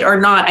admit it or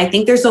not, I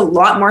think there's a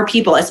lot more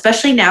people,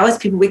 especially now as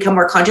people become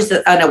more conscious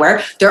and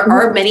unaware, there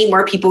are many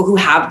more people who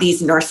have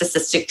these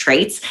narcissistic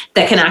traits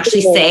that can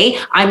actually say,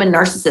 I'm a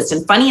narcissist.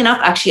 And funny enough,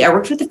 actually, I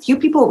worked with a few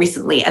people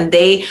recently, and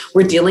they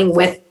were dealing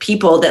with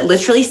people that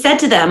literally said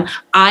to them,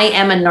 I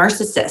am a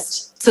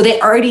narcissist. So they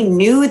already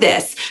knew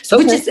this,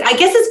 which is, I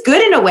guess, is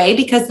good in a way,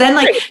 because then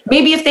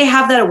maybe if they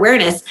have that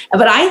awareness.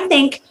 But I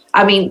think,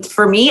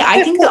 for me,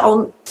 I think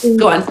go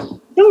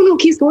on. No,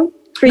 keep going.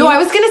 No, I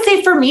was going to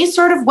say, for me,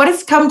 sort of what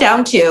it's come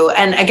down to.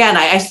 And again,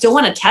 I still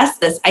want to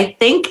test this. I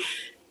think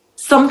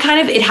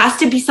it has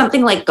to be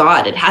something like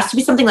God. It has to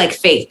be something like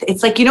faith.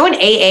 It's in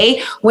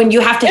AA, when you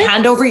have to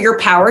hand over your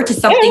power to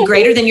something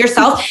greater than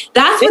yourself,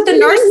 that's what the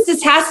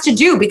narcissist has to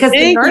do, because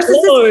the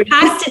narcissist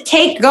has to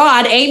take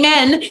God.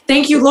 Amen.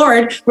 Thank you,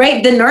 Lord.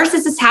 Right? The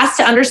narcissist has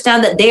to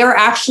understand that they are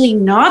actually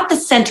not the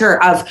center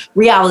of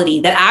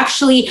reality, that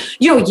actually,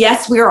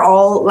 yes, we are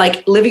all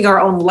living our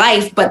own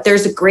life, but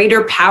there's a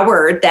greater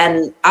power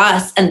than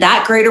us. And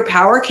that greater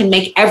power can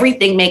make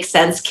everything make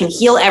sense, can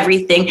heal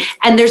everything.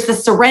 And there's the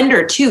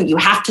surrender too. You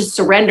have to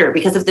surrender,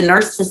 because if the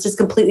narcissist is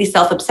completely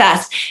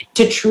self-obsessed,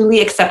 to truly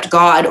accept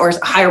God or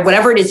higher,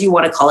 whatever it is you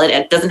want to call it,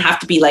 it doesn't have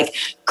to be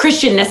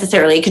Christian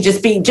necessarily. It could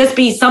just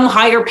be some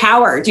higher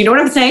power. Do you know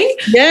what I'm saying?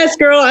 Yes,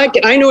 girl.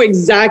 I know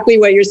exactly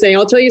what you're saying.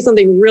 I'll tell you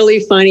something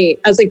really funny.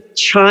 As a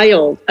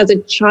child,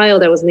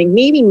 I was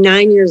maybe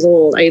 9 years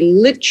old. I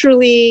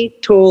literally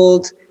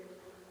told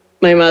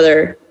my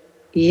mother,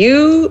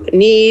 you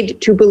need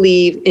to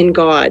believe in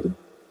God.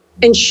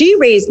 And she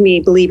raised me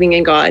believing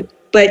in God,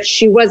 but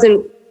she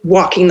wasn't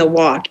walking the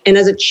walk. And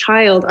as a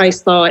child, I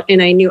saw it,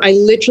 and I knew. I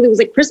literally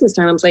was Christmas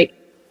time. I was like,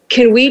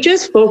 can we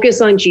just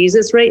focus on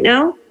Jesus right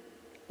now?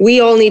 We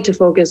all need to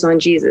focus on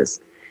Jesus.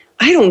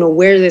 I don't know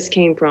where this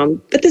came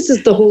from, but this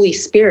is the Holy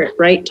Spirit,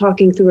 right?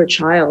 Talking through a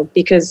child,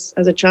 because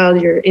as a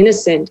child, you're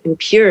innocent and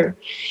pure.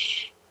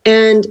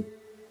 And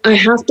I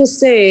have to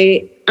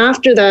say,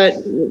 after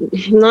that,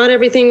 not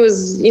everything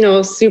was,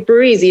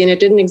 super easy, and it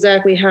didn't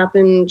exactly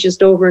happen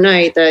just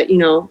overnight that,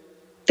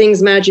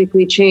 things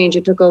magically change.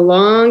 It took a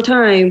long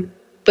time,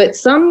 but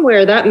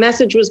somewhere that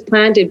message was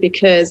planted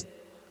because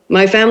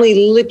my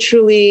family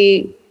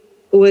literally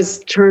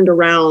was turned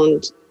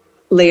around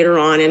later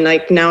on. And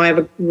like now I have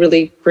a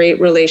really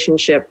great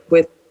relationship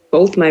with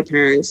both my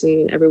parents,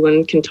 and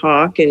everyone can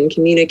talk and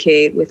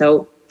communicate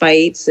without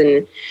fights.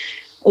 And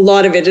a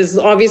lot of it is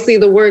obviously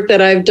the work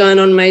that I've done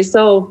on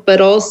myself,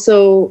 but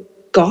also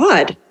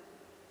God.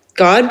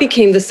 God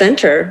became the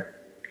center.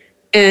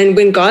 And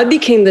when God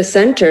became the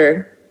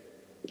center,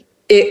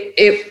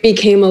 it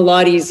became a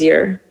lot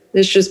easier.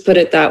 Let's just put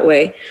it that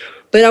way.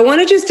 But I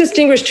want to just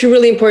distinguish two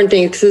really important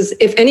things, because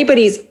if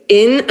anybody's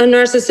in a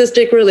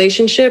narcissistic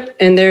relationship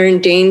and they're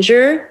in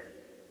danger,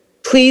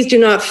 please do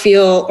not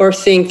feel or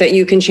think that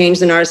you can change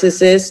the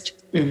narcissist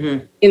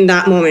in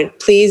that moment.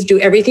 Please do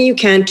everything you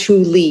can to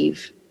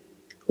leave.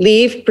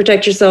 Leave,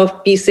 protect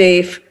yourself, be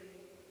safe,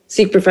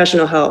 seek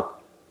professional help.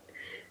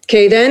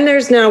 Okay, then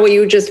there's now what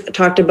you just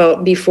talked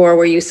about before,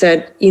 where you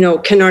said,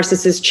 can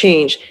narcissists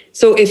change?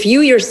 So if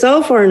you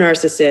yourself are a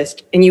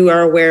narcissist and you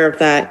are aware of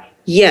that,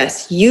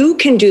 yes, you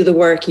can do the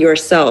work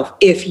yourself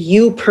if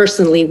you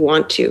personally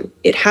want to.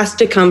 It has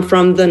to come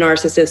from the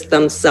narcissist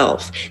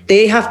themselves.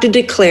 They have to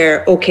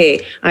declare,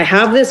 okay, I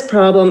have this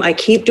problem. I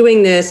keep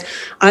doing this.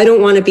 I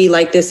don't want to be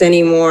like this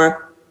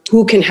anymore.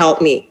 Who can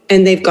help me?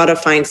 And they've got to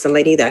find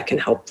somebody that can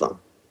help them,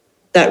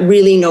 that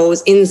really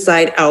knows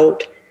inside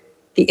out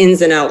the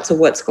ins and outs of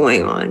what's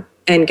going on,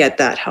 and get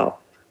that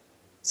help.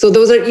 So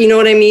those are, you know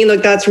what I mean?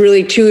 Like that's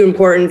really two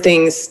important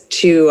things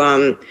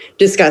to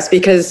discuss,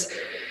 because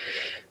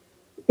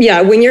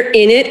when you're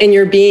in it and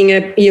you're being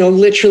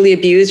literally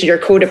abused, you're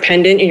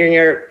codependent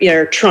and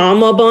you're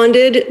trauma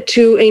bonded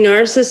to a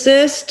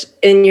narcissist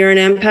and you're an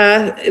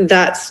empath,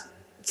 that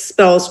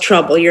spells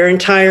trouble. Your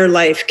entire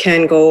life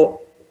can go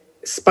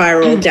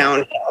spiral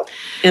downhill.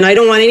 And I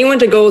don't want anyone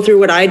to go through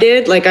what I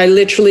did. Like I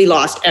literally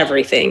lost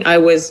everything. I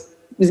was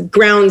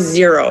ground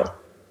zero.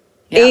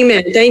 Yeah.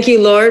 Amen. Thank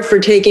you, Lord, for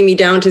taking me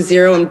down to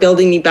zero and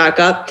building me back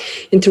up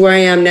into where I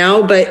am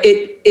now. But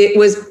it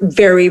was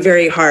very,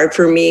 very hard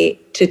for me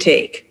to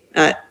take,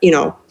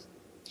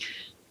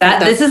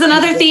 This is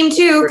another theme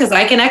too, because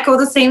I can echo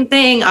the same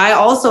thing. I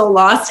also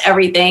lost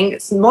everything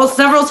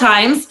several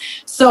times.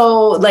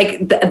 So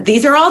like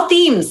these are all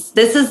themes.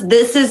 This is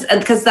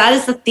because that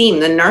is the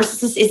theme. The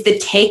narcissist is the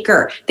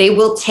taker. They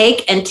will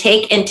take and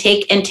take and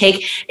take and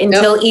take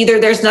until either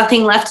there's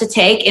nothing left to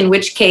take, in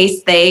which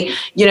case they,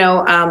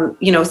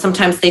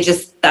 sometimes they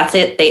just, that's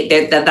it.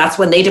 That's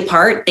when they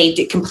depart. They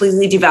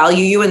completely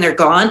devalue you and they're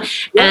gone.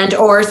 Yeah. And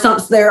or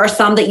there are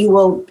some that you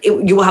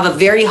will have a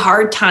very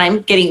hard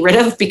time getting rid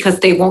of because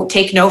they won't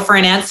take no for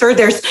an answer.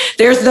 There's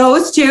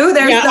those too.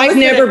 I've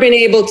never been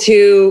able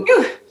to.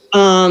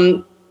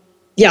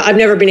 I've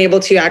never been able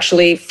to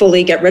actually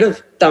fully get rid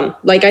of them.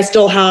 Like I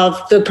still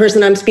have, the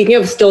person I'm speaking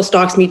of still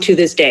stalks me to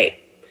this day.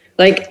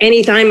 Like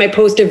anytime I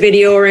post a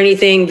video or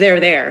anything, they're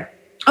there.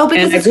 Oh,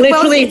 because and I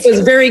literally was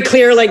very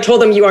clear, like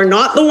told them, you are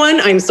not the one.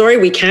 I'm sorry,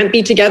 we can't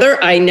be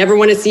together. I never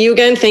want to see you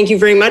again. Thank you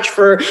very much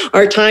for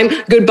our time.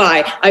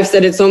 Goodbye. I've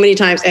said it so many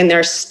times and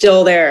they're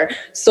still there.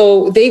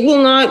 So they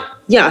will not,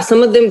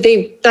 some of them,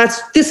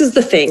 this is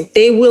the thing.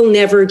 They will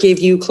never give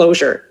you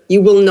closure.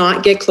 You will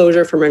not get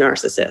closure from a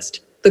narcissist.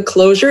 The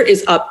closure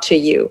is up to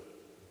you.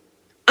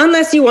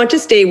 Unless you want to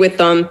stay with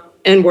them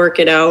and work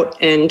it out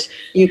and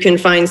you can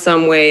find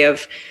some way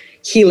of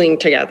healing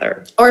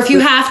together. Or if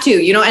you have to,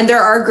 and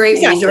there are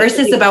great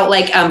resources about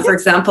like, for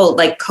example,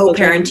 like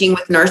co-parenting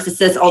with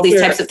narcissists, all these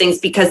types of things,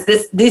 because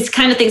these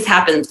kind of things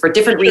happen for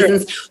different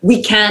reasons.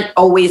 We can't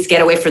always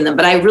get away from them.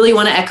 But I really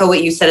want to echo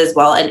what you said as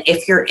well. And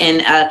if you're in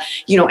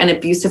an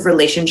abusive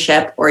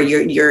relationship or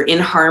you're in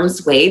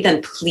harm's way,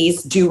 then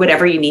please do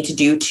whatever you need to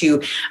do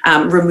to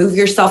remove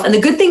yourself. And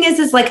the good thing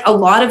is like a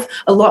lot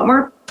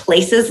more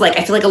places, like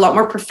I feel like a lot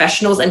more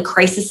professionals and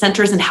crisis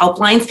centers and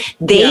helplines,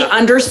 they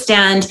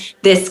understand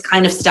this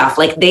kind of stuff.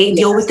 Like they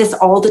deal with this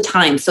all the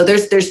time. So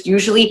there's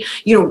usually,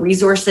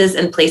 resources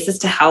and places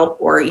to help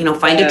or,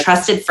 find a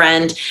trusted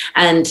friend.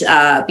 And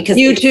because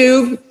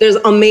YouTube, there's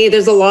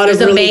a lot of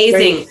really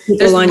amazing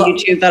people on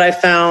YouTube that I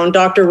found.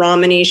 Dr.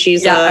 Ramani,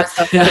 she's a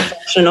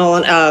professional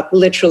and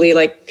literally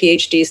like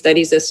PhD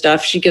studies this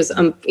stuff. She gives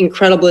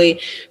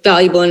incredibly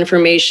valuable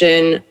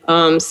information.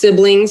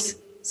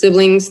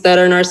 Siblings that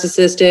are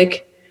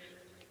narcissistic,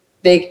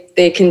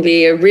 they can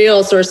be a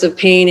real source of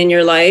pain in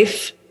your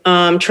life.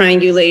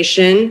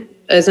 Triangulation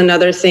is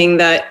another thing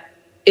that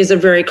is a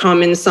very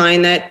common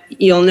sign that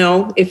you'll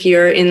know if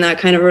you're in that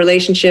kind of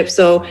relationship.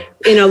 So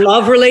in a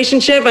love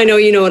relationship, I know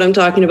you know what I'm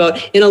talking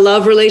about. In a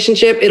love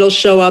relationship, it'll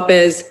show up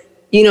as,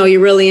 you're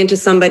really into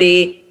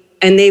somebody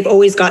and they've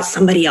always got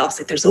somebody else.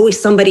 Like there's always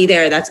somebody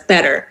there that's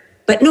better.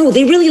 But no,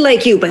 they really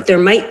like you, but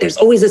there's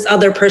always this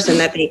other person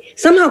that they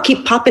somehow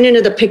keep popping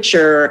into the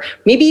picture, or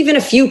maybe even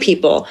a few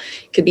people.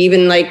 Could be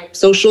even like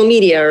social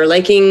media or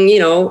liking,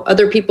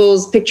 other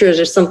people's pictures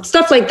or some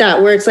stuff like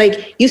that, where it's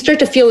like you start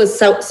to feel this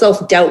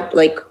self-doubt,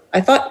 like,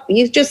 I thought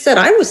you just said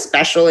I was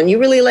special and you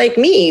really like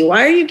me.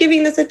 Why are you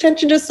giving this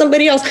attention to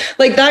somebody else?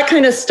 Like that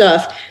kind of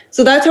stuff.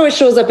 So that's how it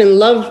shows up in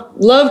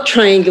love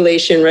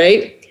triangulation,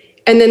 right?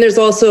 And then there's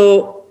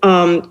also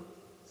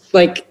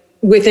like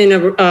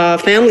within a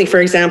family, for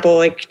example,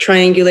 like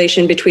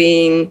triangulation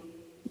between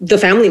the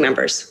family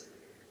members.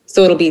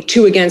 So it'll be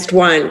 2 against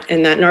 1,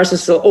 and that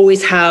narcissist will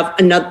always have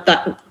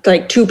another,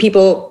 like 2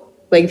 people,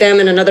 like them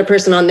and another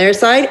person on their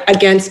side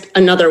against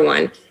another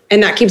one,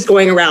 and that keeps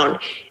going around.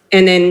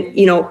 And then,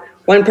 you know,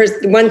 one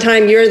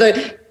time you're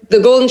the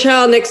golden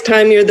child, next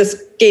time you're the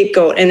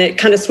scapegoat, and it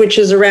kind of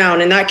switches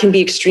around, and that can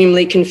be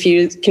extremely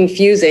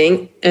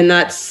confusing. And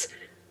that's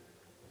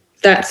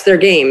their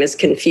game, is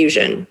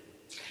confusion.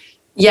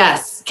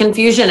 Yes,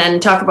 confusion. And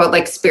talk about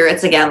like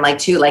spirits again, like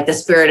too, like the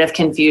spirit of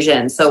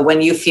confusion. So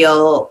when you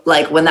feel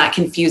like when that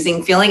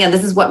confusing feeling, and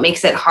this is what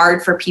makes it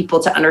hard for people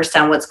to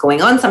understand what's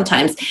going on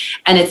sometimes.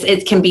 And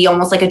it can be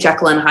almost like a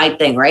Jekyll and Hyde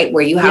thing, right?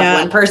 Where you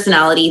have one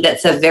personality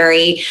that's a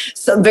very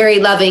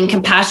loving,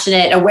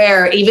 compassionate,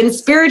 aware, even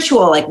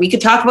spiritual. Like we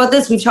could talk about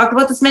this. We've talked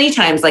about this many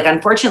times. Like,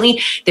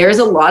 unfortunately, there's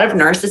a lot of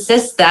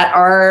narcissists that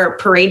are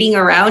parading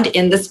around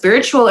in the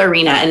spiritual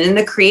arena and in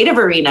the creative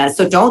arena.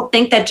 So don't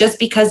think that just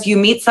because you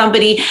meet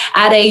somebody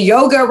at a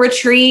yoga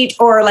retreat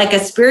or like a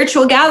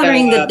spiritual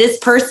gathering that this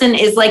person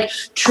is like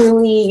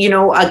truly, you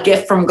know, a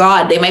gift from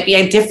God. They might be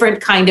a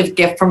different kind of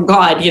gift from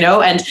God, you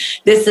know, and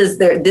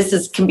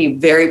this can be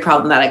very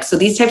problematic. So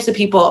these types of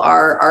people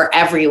are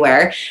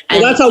everywhere.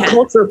 And that's how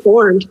cults are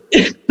formed.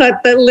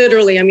 that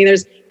literally, I mean,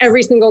 there's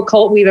every single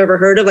cult we've ever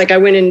heard of. Like I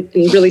went and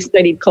really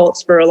studied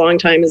cults for a long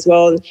time as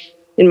well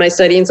in my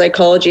study in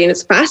psychology, and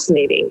it's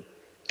fascinating.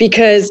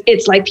 Because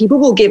it's like people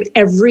will give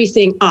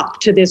everything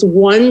up to this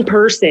one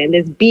person,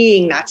 this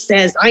being that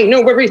says, I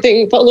know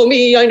everything, follow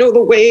me, I know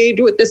the way,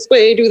 do it this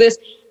way, do this.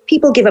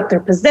 People give up their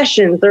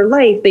possessions, their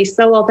life, they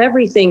sell off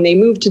everything, they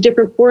move to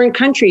different foreign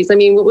countries. I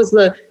mean, what was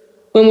the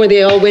one where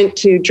they all went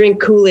to drink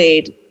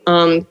Kool-Aid?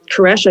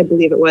 Koresh, I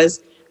believe it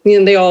was.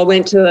 And they all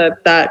went to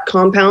that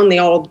compound, they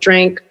all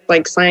drank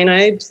like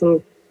cyanide,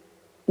 some,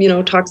 you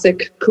know,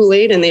 toxic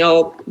Kool-Aid, and they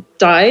all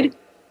died.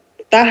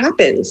 That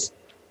happens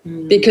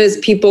because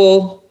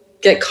people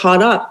get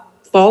caught up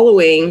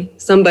following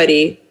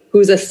somebody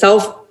who's a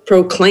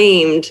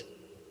self-proclaimed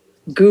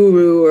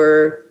guru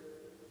or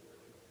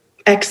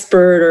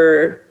expert,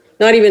 or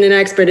not even an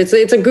expert. It's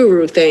a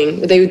guru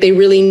thing. They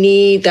really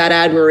need that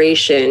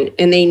admiration,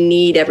 and they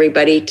need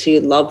everybody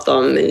to love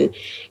them and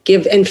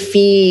give and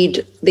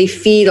feed. They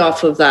feed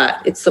off of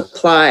that. It's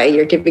supply.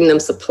 You're giving them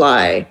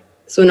supply.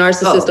 So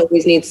narcissists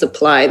always need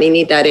supply. They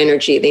need that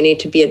energy. They need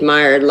to be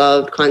admired,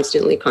 loved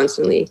constantly.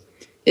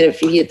 And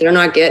if they're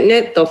not getting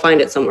it, they'll find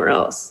it somewhere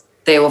else.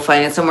 They will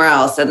find it somewhere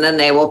else. And then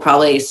they will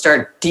probably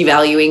start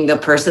devaluing the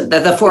person,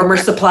 the former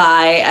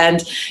supply.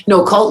 And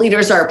cult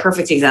leaders are a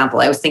perfect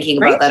example. I was thinking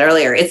about that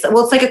earlier. It's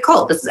like a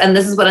cult. This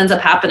is what ends up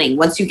happening.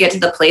 Once you get to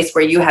the place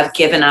where you have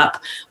given up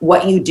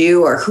what you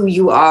do or who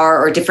you are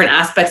or different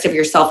aspects of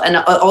yourself. And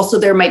also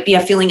there might be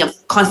a feeling of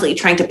constantly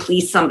trying to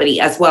please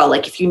somebody as well.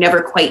 Like if you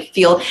never quite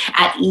feel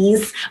at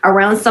ease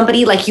around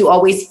somebody, like you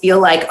always feel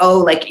like,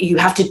 like you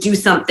have to do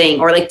something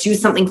or like do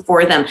something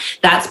for them.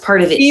 That's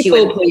part of it too.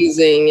 People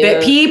pleasing.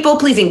 Yeah. People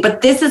pleasing.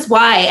 But this is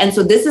why. And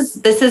so this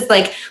is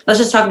like, let's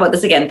just talk about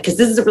this again, because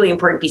this is a really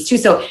important piece too.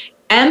 So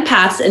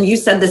empaths, and you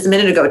said this a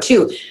minute ago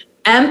too,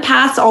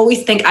 empaths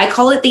always think, I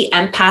call it the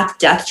empath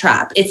death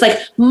trap. It's like,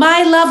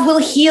 my love will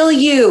heal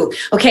you.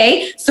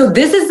 Okay. So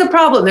this is the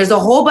problem. There's a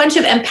whole bunch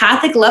of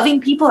empathic, loving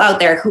people out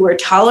there who are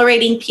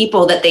tolerating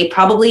people that they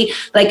probably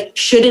like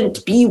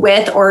shouldn't be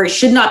with or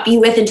should not be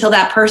with until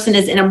that person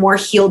is in a more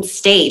healed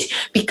state.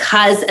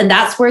 And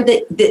that's where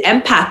the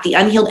empath, the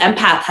unhealed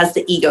empath has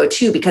the ego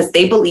too, because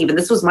they believe, and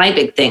this was my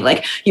big thing,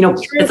 like,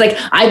 it's like,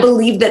 I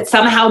believe that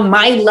somehow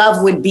my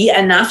love would be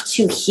enough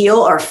to heal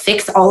or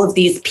fix all of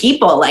these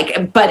people.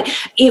 Like, but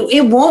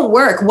it won't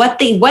work. What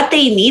they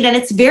need, and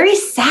it's very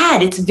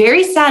sad. It's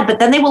very sad. But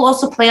then they will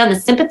also play on the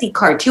sympathy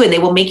card too, and they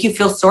will make you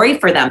feel sorry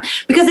for them,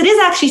 because it is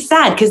actually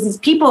sad, because these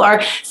people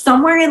are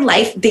somewhere in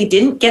life, they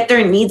didn't get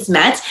their needs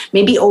met,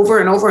 maybe over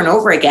and over and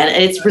over again.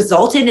 And it's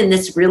resulted in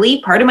this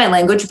really, pardon my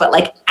language, but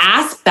like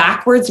ass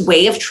backwards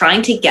way of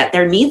trying to get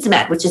their needs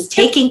met, which is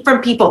taking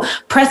from people,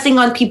 pressing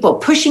on people,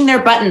 pushing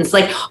their buttons,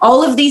 like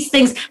all of these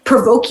things,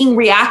 provoking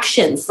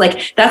reactions.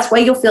 Like that's why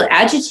you'll feel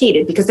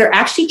agitated, because they're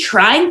actually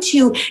trying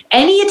to,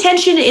 any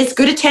attention is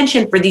good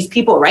attention for these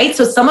people, right?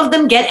 So some of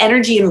them get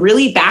energy in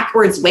really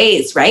backwards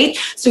ways, right?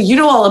 So you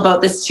know all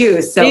about this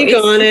too. So speak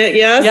on it.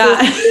 Yes.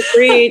 Yeah.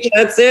 Preach.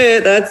 That's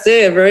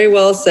it. Very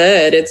well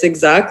said. It's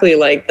exactly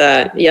like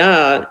that.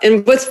 Yeah.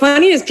 And what's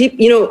funny is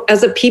people,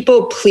 as a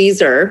people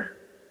pleaser,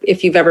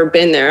 if you've ever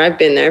been there, I've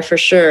been there for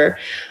sure.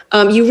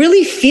 You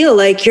really feel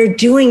like you're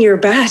doing your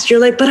best. You're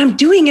like, but I'm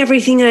doing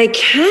everything I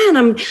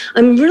can.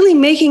 I'm really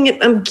making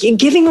it. I'm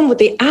giving them what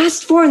they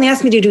asked for, and they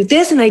asked me to do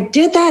this, and I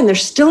did that, and they're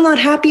still not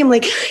happy. I'm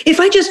like, if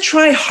I just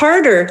try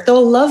harder,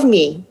 they'll love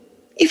me.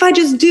 If I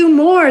just do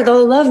more,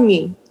 they'll love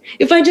me.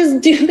 If I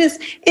just do this,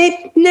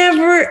 it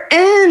never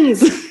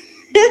ends.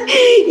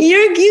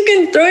 you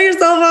can throw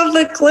yourself off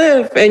the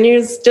cliff and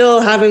you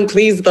still haven't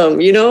pleased them,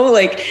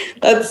 like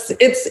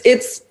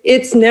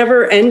it's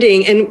never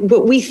ending. And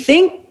but we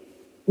think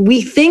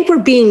we're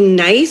being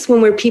nice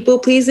when we're people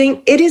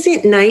pleasing. It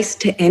isn't nice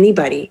to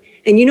anybody.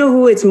 And you know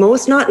who it's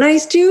most not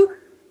nice to?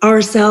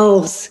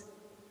 Ourselves.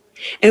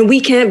 And we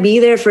can't be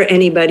there for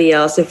anybody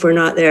else if we're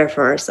not there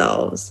for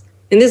ourselves.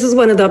 And this is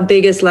one of the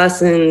biggest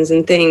lessons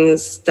and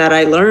things that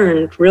I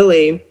learned,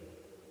 really,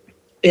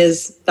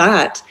 is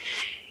that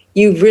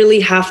you really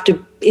have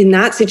to, in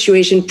that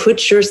situation,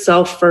 put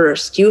yourself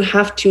first. You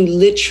have to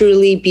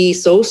literally be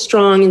so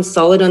strong and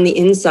solid on the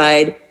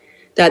inside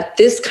that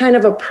this kind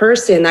of a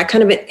person, that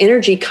kind of an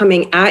energy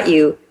coming at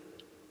you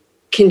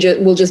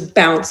will just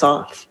bounce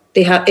off.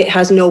 It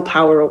has no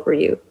power over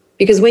you.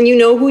 Because when you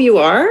know who you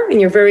are and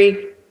you're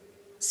very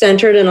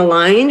centered and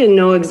aligned and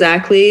know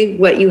exactly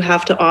what you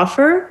have to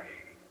offer,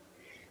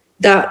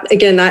 that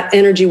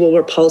energy will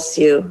repulse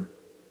you.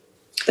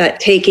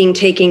 That taking,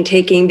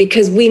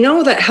 because we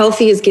know that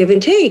healthy is give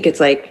and take. It's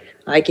like,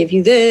 I give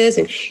you this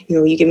and,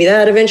 you give me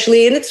that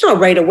eventually. And it's not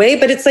right away,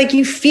 but it's like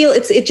you feel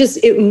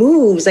it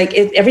moves. Like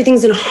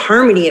everything's in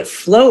harmony. It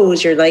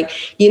flows. You're like,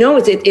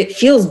 it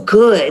feels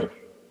good.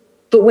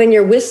 But when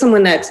you're with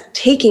someone that's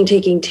taking,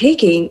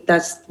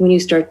 that's when you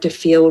start to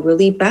feel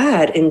really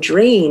bad and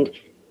drained.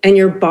 And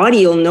your body,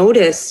 you'll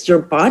notice, your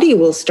body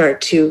will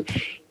start to,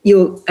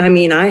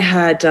 I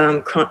had,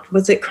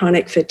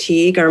 chronic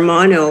fatigue or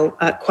mono,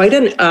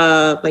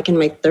 like in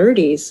my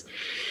 30s,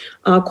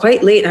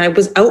 quite late. And I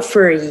was out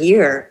for a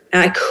year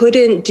and I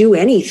couldn't do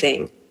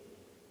anything.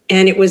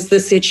 And it was the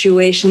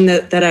situation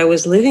that I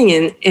was living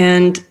in.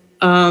 And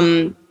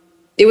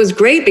it was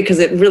great because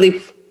it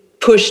really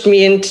pushed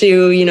me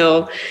into,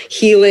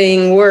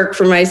 healing work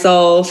for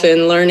myself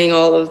and learning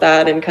all of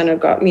that and kind of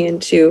got me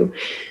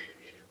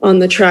on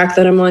the track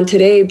that I'm on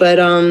today. But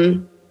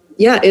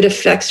it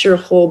affects your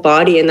whole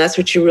body. And that's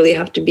what you really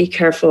have to be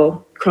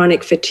careful.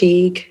 Chronic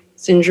fatigue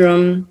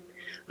syndrome.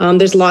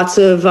 There's lots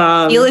of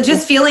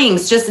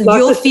feelings.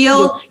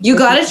 You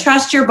got to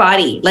trust your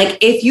body. Like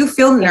if you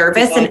feel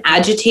nervous and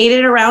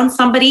agitated around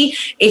somebody,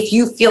 if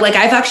you feel like,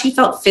 I've actually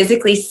felt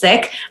physically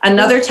sick.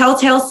 Another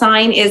telltale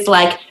sign is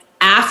like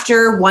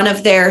after one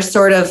of their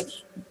sort of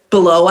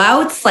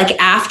blowouts, like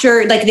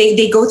after, like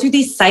they go through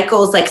these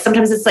cycles, like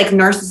sometimes it's like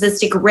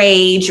narcissistic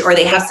rage or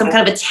they have some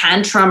kind of a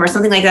tantrum or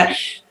something like that.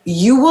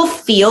 You will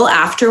feel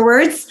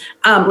afterwards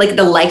like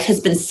the life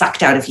has been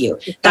sucked out of you.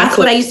 That's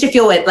what I used to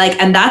feel with,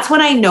 and that's when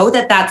I know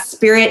that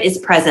spirit is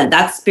present,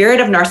 that spirit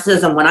of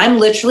narcissism. When I'm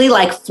literally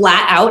like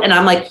flat out and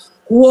I'm like,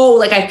 whoa,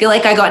 like I feel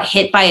like I got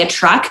hit by a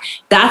truck.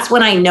 That's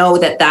when I know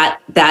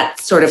that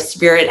sort of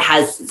spirit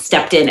has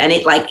stepped in and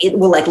it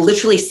will like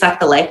literally suck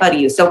the life out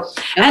of you. So,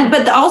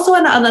 but also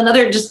on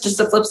another, just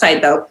the flip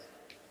side though,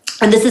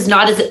 and this is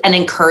not as an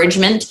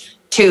encouragement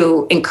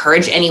to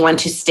encourage anyone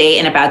to stay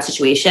in a bad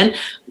situation,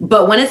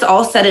 but when it's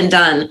all said and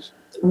done,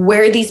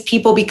 where these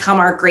people become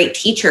our great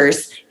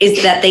teachers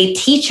is that they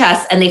teach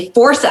us and they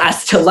force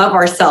us to love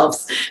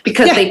ourselves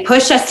because they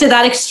push us to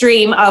that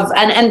extreme of,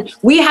 and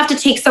we have to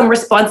take some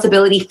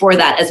responsibility for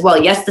that as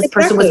well. Yes, this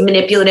person was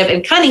manipulative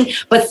and cunning,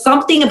 but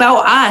something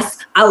about us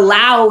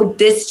allowed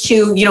this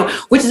to,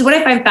 which is what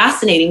I find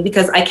fascinating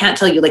because I can't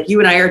tell you, like you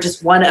and I are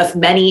just one of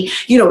many,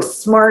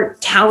 smart,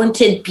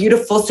 talented,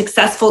 beautiful,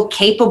 successful,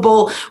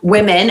 capable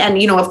women.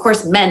 And, of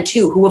course, men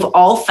too, who have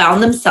all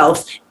found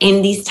themselves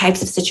in these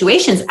types of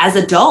situations as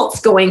adults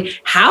going,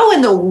 how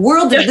in the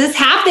world did this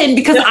happen?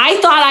 Because I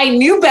thought I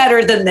knew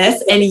better than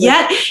this. And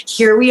yet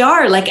here we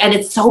are, and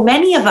it's so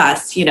many of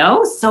us,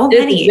 so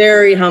many. It's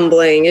very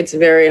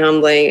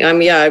humbling.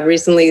 I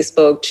recently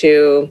spoke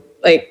to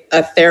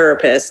a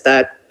therapist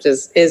that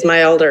just is my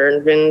elder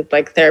and been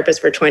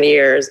therapist for 20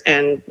 years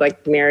and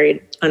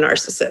married a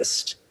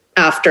narcissist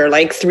after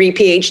 3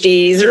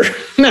 PhDs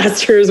or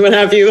masters, what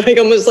have you,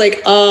 almost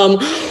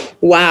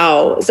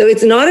wow. So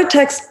it's not a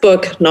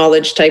textbook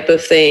knowledge type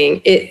of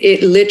thing.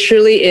 It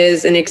literally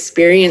is an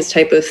experience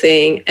type of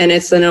thing. And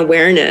it's an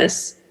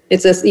awareness.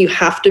 You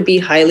have to be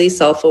highly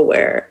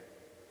self-aware.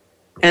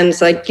 And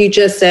it's like you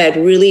just said,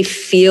 really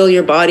feel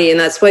your body. And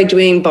that's why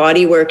doing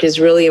body work is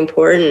really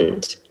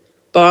important.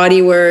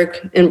 Body work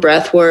and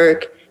breath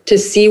work to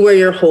see where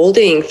you're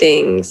holding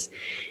things.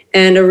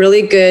 And a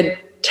really good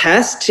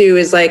test too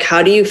is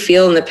how do you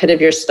feel in the pit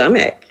of your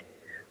stomach?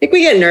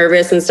 We get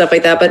nervous and stuff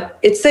like that, but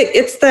it's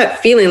that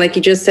feeling, like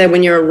you just said,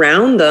 when you're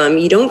around them,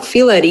 you don't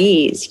feel at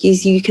ease.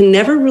 You can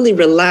never really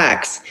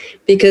relax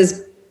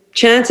because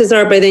chances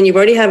are by then you've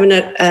already had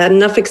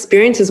enough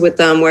experiences with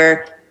them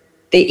where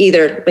they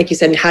either, like you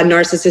said, had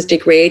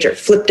narcissistic rage or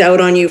flipped out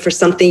on you for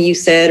something you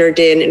said or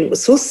did, and it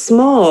was so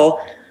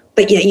small,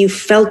 but yet you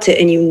felt it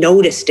and you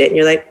noticed it and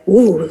you're like,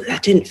 ooh,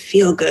 that didn't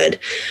feel good.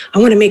 I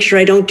want to make sure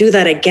I don't do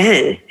that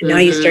again. And now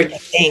you start to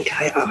think,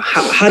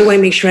 how do I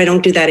make sure I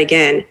don't do that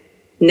again?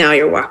 Now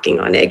you're walking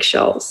on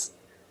eggshells.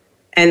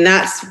 And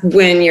that's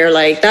when you're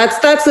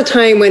that's the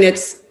time when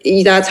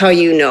that's how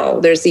you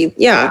know. There's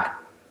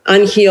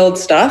unhealed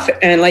stuff.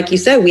 And like you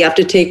said, we have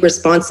to take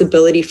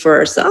responsibility for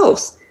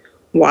ourselves.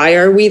 Why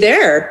are we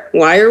there?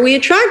 Why are we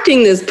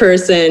attracting this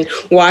person?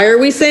 Why are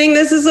we saying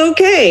this is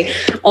okay?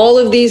 All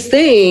of these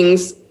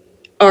things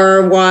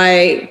are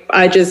why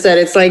I just said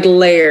it's like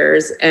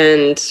layers.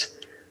 And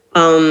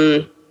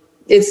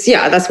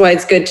that's why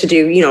it's good to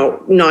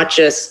do, not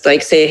just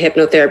like say a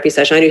hypnotherapy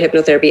session. I do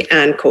hypnotherapy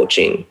and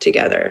coaching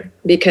together,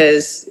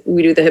 because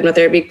we do the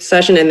hypnotherapy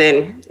session and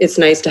then it's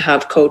nice to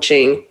have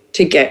coaching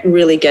to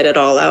really get it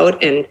all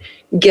out and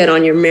get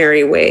on your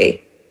merry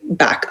way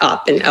back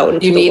up and out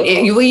into the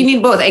world. You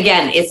need both.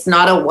 Again, it's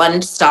not a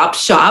one-stop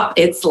shop.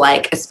 It's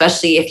like,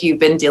 especially if you've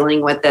been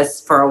dealing with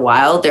this for a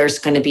while, there's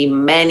going to be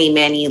many,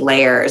 many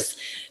layers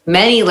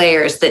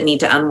that need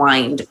to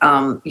unwind.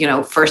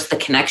 First the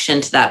connection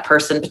to that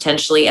person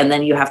potentially, and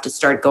then you have to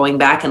start going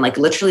back and like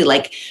literally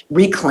like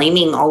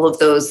reclaiming all of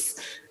those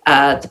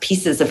the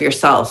pieces of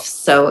yourself.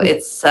 So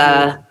it's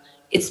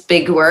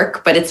big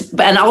work,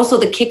 and also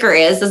the kicker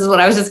is, this is what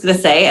I was just going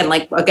to say. And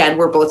like, again,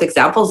 we're both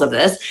examples of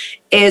this,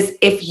 is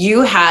if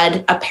you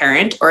had a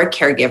parent or a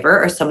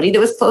caregiver or somebody that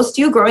was close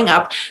to you growing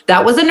up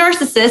that was a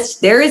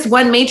narcissist, there is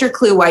one major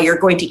clue why you're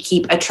going to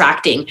keep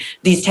attracting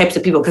these types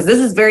of people. Because this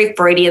is very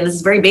Freudian. This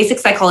is very basic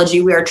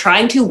psychology. We are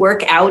trying to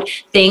work out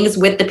things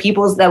with the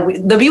people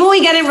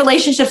we get in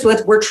relationships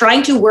with. We're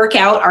trying to work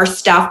out our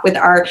stuff with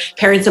our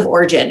parents of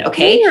origin.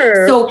 Okay.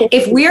 Sure. So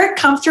if we're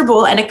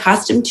comfortable and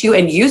accustomed to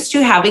and used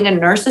to having a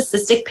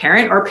narcissistic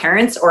parent or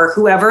parents or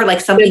whoever,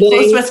 like somebody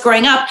close to us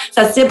growing up,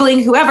 so a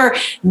sibling, whoever,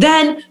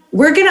 then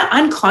we're going to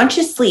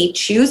unconsciously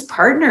choose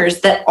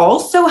partners that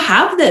also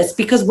have this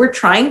because we're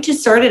trying to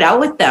sort it out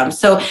with them.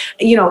 So,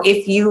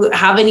 if you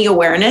have any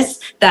awareness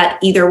that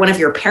either one of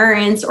your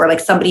parents or like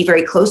somebody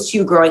very close to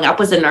you growing up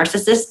was a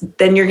narcissist,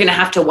 then you're going to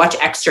have to watch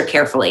extra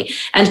carefully.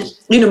 And,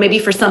 maybe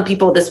for some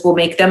people, this will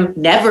make them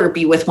never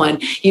be with one,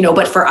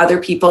 but for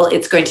other people,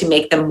 it's going to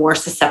make them more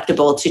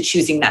susceptible to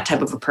choosing that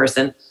type of a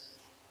person.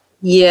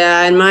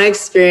 Yeah. In my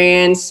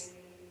experience,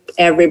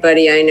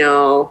 everybody I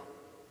know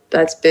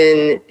that's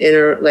been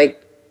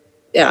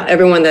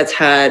everyone that's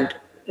had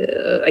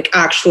like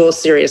actual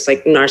serious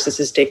like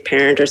narcissistic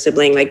parent or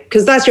sibling, like,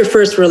 because that's your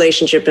first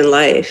relationship in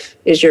life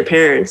is your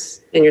parents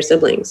and your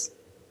siblings,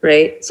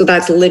 right? So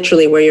that's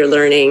literally where you're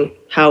learning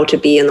how to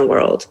be in the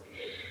world,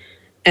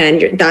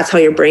 and that's how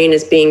your brain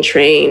is being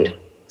trained.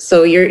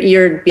 So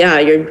you're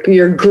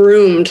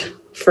groomed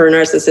for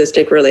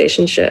narcissistic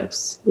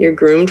relationships. You're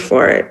groomed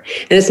for it,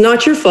 and it's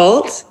not your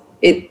fault.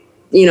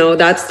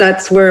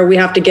 That's where we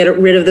have to get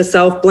rid of the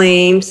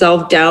self-blame,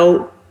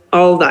 self-doubt,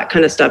 all that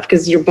kind of stuff,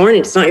 because you're born,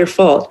 it's not your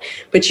fault,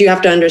 but you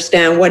have to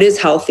understand what is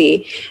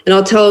healthy. And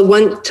I'll tell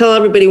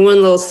everybody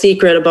one little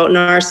secret about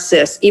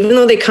narcissists. Even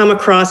though they come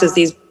across as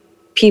these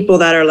people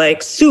that are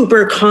like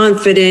super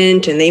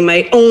confident and they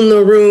might own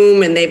the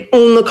room and they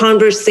own the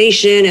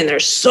conversation and they're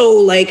so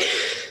like,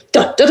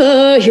 da, da,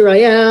 da, here I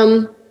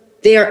am.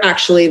 They are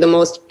actually the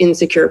most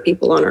insecure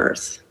people on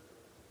earth.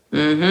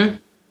 Mm-hmm.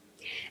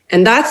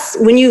 And that's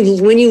when you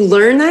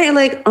learn that, you're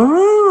like,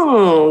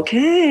 oh,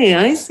 okay,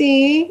 I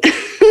see.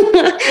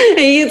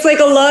 It's like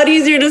a lot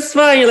easier to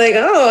spot. You're like,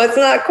 oh, it's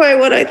not quite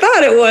what I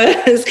thought it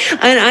was.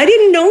 And I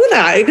didn't know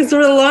that, because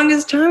for the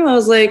longest time I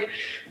was like,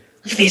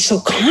 they're so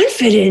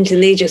confident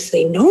and they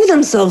know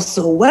themselves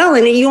so well.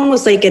 And you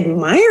almost like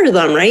admire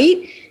them,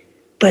 right?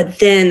 But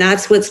then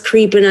that's what's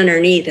creeping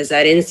underneath is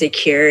that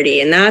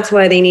insecurity. And that's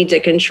why they need to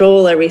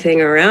control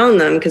everything around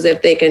them. Because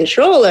if they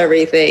control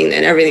everything,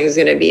 then everything's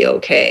going to be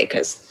okay,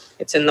 because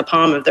it's in the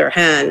palm of their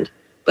hand.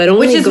 But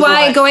only which is God,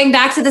 why going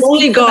back to this,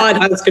 only God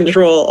has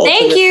control.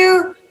 Ultimately. Thank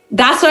you.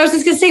 That's what I was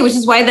just going to say, which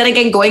is why then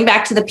again, going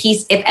back to the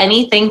piece, if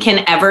anything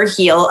can ever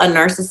heal a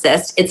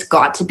narcissist, it's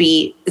got to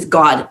be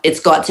God.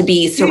 It's got to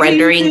be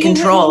surrendering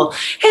control.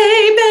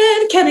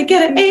 Amen. Can I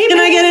get an amen? Can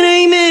I get an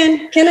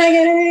amen? Can I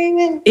get an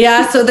amen?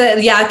 Yeah. So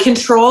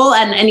control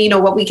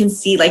and what we can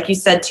see, like you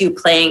said too,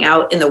 playing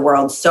out in the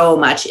world so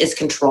much is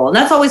control. And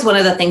that's always one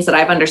of the things that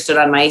I've understood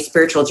on my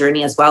spiritual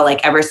journey as well.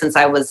 Like ever since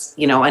I was,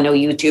 I know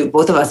you two,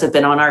 both of us have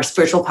been on our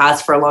spiritual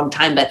paths for a long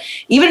time, but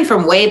even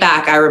from way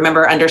back, I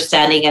remember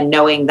understanding and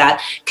knowing that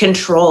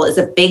control is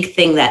a big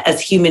thing, that as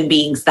human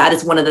beings, that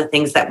is one of the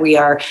things that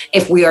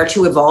if we are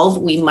to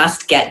evolve, we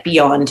must get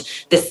beyond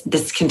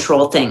this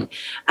control thing.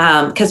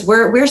 Because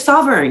we're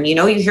sovereign,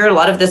 you hear a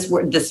lot of this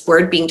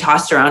word being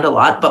tossed around a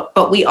lot,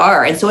 but we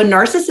are. And so a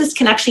narcissist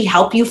can actually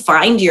help you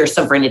find your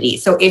sovereignty.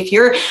 So if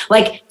you're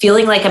like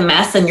feeling like a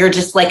mess and you're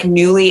just like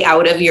newly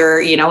out of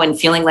your, and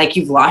feeling like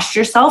you've lost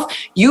yourself,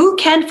 you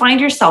can find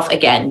yourself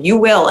again. You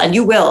will. And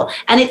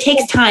it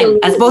takes time,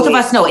 as both of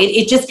us know.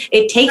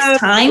 It takes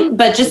time,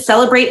 but just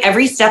celebrate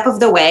every step of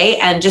the way,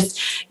 and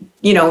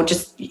it'll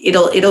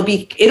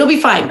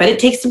be fine, but it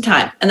takes some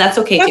time, and that's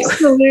okay too.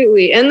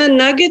 Absolutely. And the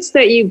nuggets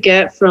that you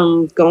get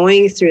from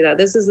going through that,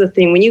 this is the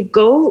thing,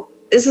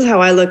 this is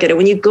how I look at it.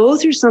 When you go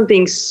through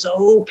something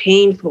so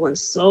painful and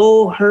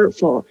so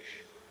hurtful,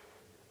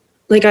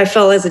 like I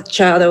felt as a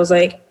child, I was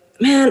like,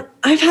 man,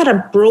 I've had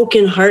a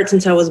broken heart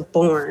since I was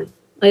born.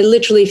 I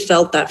literally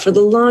felt that for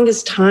the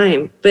longest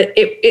time, but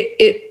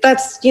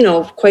that's,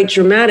 quite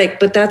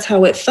dramatic, but that's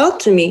how it felt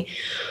to me.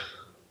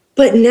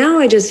 But now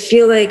I just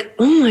feel like,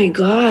 oh my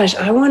gosh,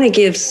 I want to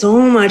give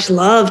so much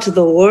love to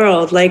the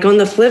world. Like on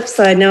the flip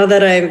side, now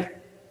that I've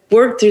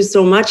worked through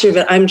so much of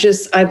it, I've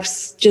just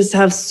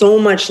have so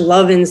much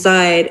love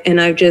inside, and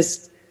I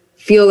just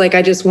feel like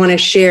I just want to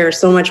share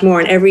so much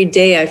more. And every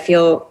day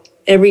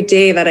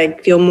that I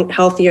feel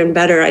healthier and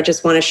better, I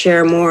just want to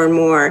share more and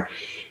more.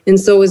 And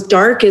so as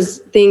dark as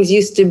things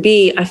used to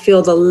be, I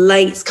feel the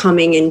light's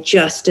coming in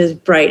just as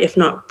bright, if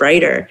not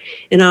brighter.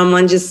 And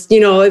I'm just,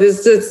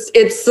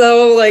 it's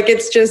so like,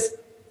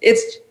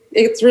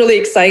 it's really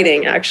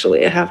exciting,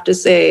 actually, I have to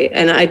say.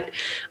 And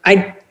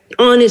I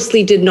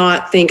honestly did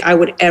not think I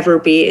would ever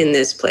be in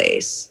this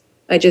place.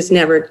 I just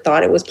never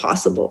thought it was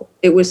possible.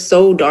 It was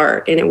so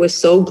dark and it was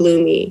so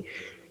gloomy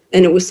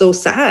and it was so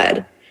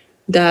sad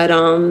that,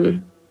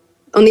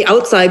 on the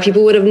outside,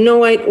 people would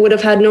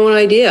have had no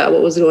idea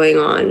what was going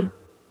on.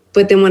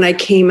 But then when I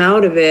came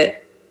out of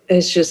it,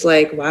 it's just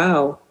like,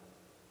 wow,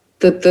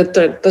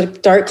 the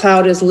dark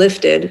cloud is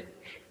lifted.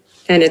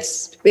 And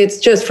it's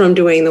just from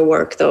doing the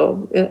work,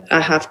 though.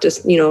 I have to,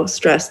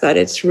 stress that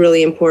it's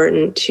really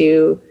important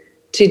to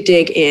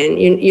dig in.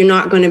 You're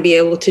not going to be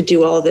able to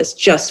do all this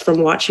just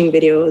from watching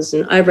videos.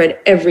 And I've read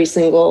every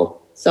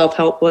single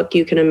self-help book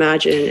you can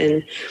imagine,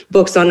 and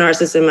books on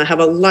narcissism. I have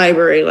a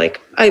library,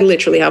 I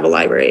literally have a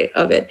library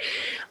of it.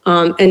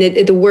 And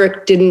the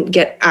work didn't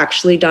get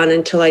actually done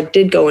until I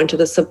did go into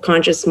the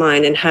subconscious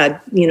mind and had,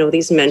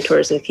 these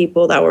mentors and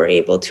people that were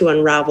able to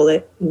unravel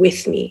it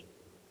with me.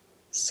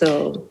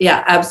 So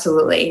yeah,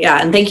 absolutely.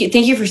 Yeah. And thank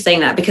you for saying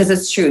that, because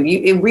it's true.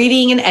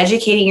 Reading and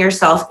educating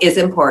yourself is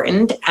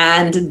important,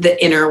 and the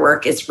inner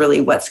work is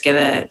really what's going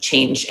to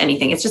change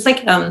anything. It's just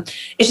like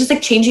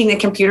changing the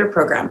computer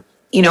program.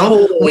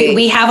 Totally.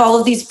 We have all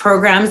of these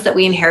programs that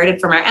we inherited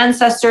from our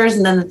ancestors,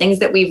 and then the things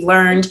that we've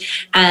learned,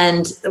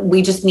 and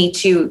we just need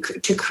to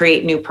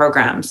create new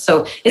programs.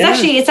 So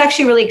it's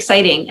actually really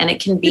exciting, and it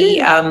can be,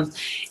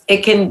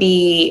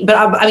 but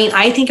I mean,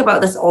 I think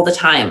about this all the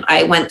time.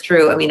 I've been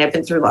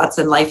through lots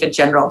in life in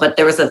general, but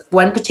there was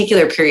one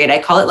particular period, I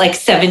call it like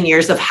 7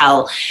 years of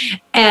hell.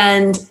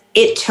 And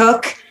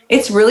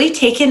it's really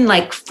taken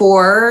like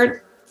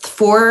 4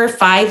 or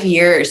 5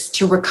 years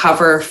to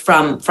recover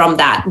from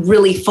that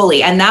really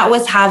fully. And that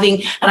was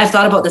and I've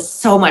thought about this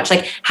so much,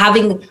 like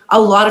having a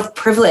lot of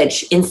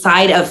privilege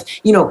inside of,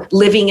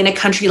 living in a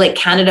country like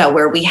Canada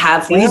where we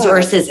have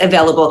resources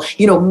available,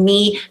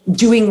 me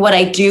doing what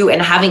I do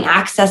and having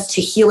access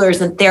to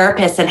healers and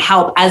therapists and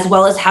help, as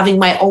well as having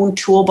my own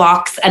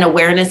toolbox and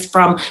awareness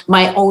from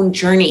my own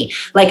journey,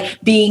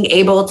 like being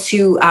able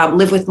to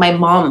live with my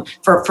mom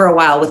for a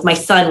while with my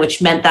son,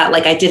 which meant that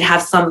like I did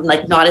have some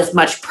like not as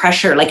much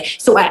pressure.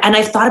 And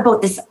I've thought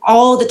about this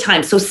all the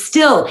time. So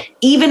still,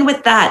 even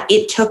with that,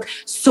 it took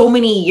so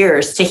many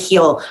years to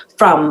heal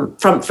from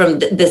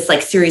this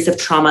like series of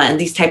trauma and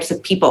these types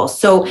of people.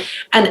 So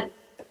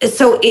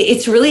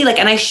it's really like,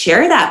 and I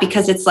share that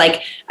because it's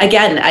like,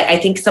 again, I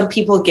think some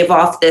people give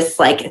off this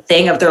like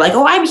thing of, they're like,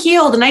 oh, I'm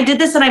healed and I did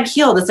this and I'm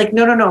healed. It's like,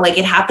 no, like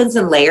it happens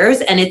in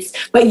layers,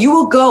 but you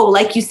will go,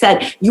 like you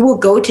said, you will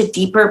go to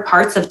deeper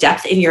parts of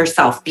depth in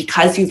yourself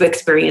because you've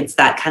experienced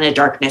that kind of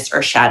darkness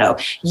or shadow.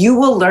 You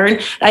will learn.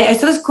 I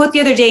saw this quote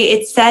the other day.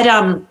 It said,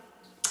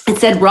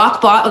 rock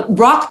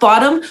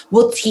bottom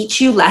will teach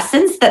you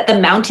lessons that the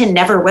mountain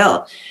never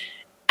will.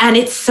 And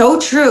it's so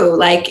true.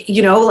 Like,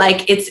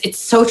 it's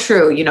so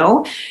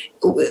true,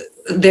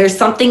 there's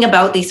something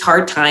about these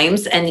hard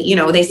times. And,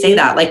 they say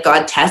that like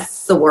God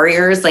tests the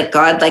warriors, like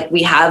God, like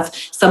we have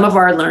some of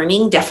our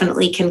learning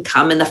definitely can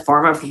come in the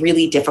form of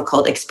really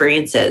difficult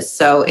experiences.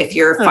 So if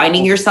you're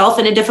finding yourself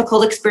in a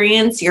difficult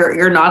experience,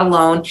 you're not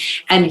alone,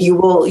 and you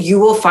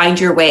will find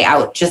your way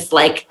out. Just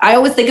like, I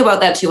always think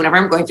about that too. Whenever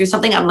I'm going through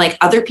something, I'm like,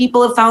 other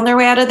people have found their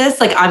way out of this.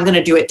 Like, I'm going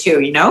to do it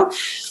too,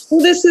 Well,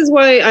 this is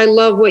why I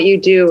love what you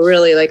do,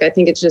 really. Like, I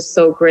think it's just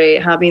so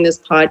great having this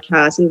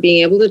podcast and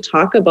being able to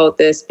talk about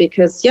this,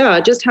 because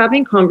just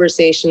having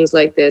conversations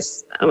like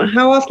this,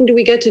 how often do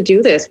we get to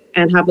do this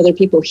and have other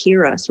people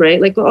hear us,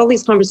 right? Like, all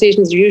these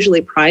conversations are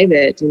usually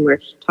private and we're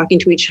talking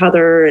to each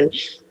other and,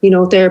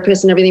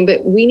 therapists and everything,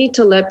 but we need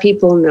to let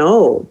people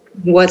know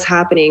what's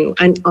happening.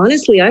 And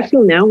honestly, I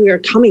feel now we are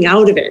coming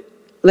out of it.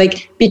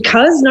 Like,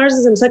 because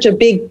narcissism is such a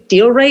big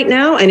deal right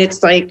now, and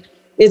it's like,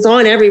 it's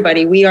on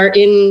everybody. We are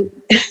in,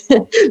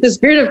 the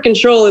spirit of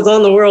control is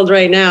on the world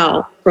right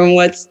now from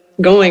what's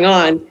going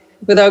on,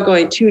 without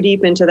going too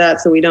deep into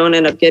that so we don't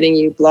end up getting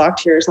you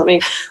blocked here or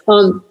something.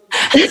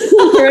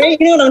 Right?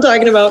 You know what I'm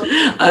talking about?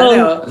 I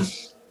know.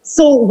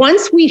 So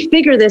once we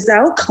figure this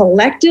out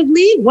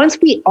collectively, once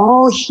we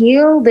all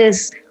heal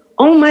this,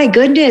 oh my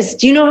goodness,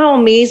 do you know how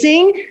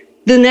amazing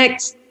the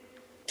next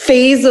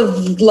phase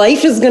of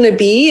life is going to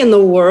be in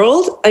the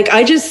world? Like,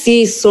 I just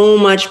see so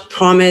much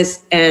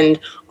promise and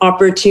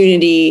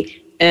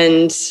opportunity,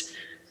 and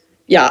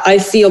I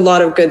see a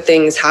lot of good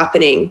things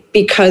happening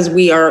because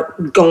we are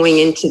going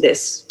into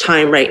this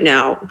time right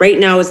now. Right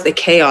now is the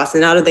chaos,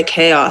 and out of the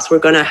chaos, we're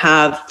going to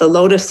have the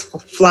lotus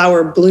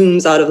flower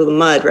blooms out of the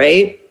mud,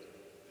 right?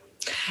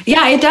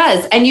 Yeah, it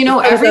does. And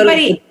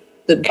everybody,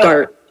 the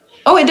dark.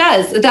 Oh, it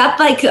does. That,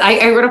 like,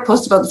 I wrote a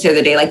post about this the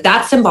other day. Like,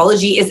 that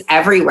symbology is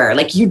everywhere.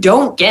 Like, you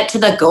don't get to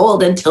the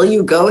gold until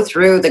you go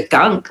through the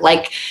gunk.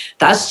 Like,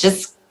 that's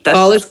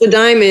polish the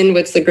diamond.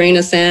 What's the grain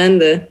of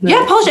sand?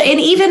 Polish it. And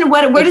even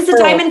where does the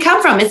diamond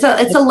come from? It's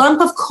a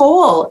lump of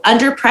coal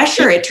under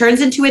pressure. It turns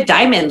into a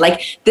diamond.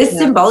 Like, this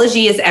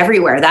symbology is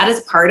everywhere. That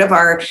is part of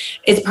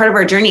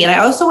our journey. And I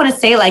also want to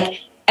say,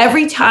 like,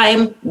 every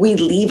time we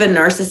leave a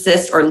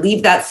narcissist or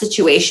leave that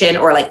situation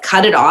or like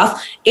cut it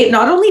off, it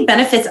not only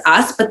benefits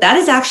us, but that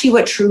is actually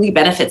what truly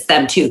benefits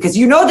them too. Because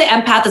the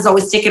empath is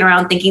always sticking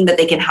around thinking that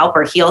they can help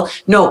or heal.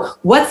 No,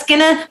 what's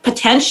going to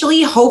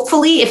potentially,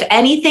 hopefully, if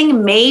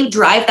anything, may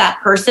drive that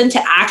person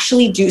to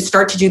actually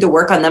start to do the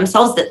work on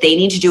themselves that they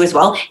need to do as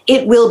well.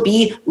 It will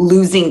be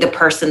losing the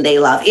person they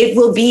love. It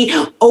will be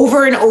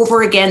over and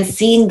over again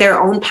seeing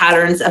their own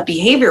patterns of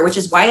behavior, which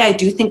is why I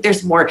do think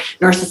there's more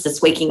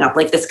narcissists waking up,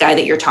 like this guy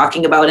that you're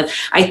talking about. And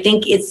I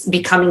think it's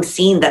becoming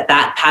seen that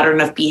pattern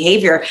of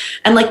behavior,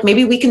 and like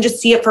maybe we can just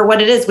see it for what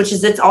it is, which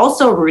is it's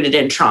also rooted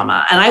in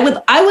trauma. And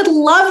I would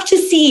love to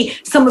see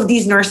some of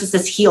these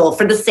narcissists heal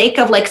for the sake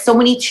of like so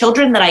many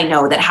children that I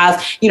know that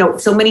have,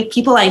 so many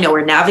people I know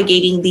are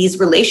navigating these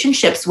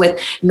relationships with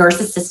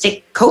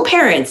narcissistic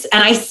co-parents.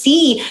 And I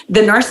see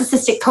the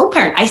narcissistic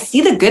co-parent, I see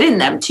the good in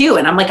them too.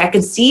 And I'm like, I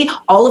can see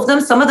all of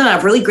them. Some of them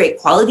have really great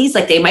qualities.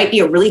 Like they might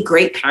be a really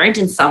great parent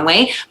in some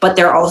way, but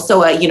they're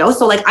also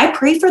so like I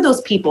pray for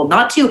those people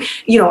not to,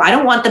 I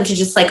don't want them to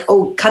just like,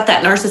 cut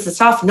that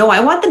narcissist off. No, I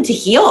want them to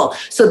heal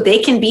so they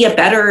can be a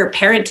better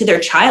parent to their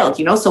child,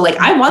 So like,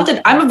 I want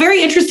them, I'm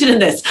very interested in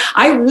this.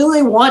 I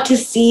really want to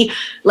see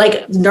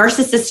like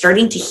narcissists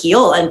starting to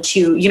heal and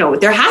to,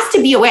 there has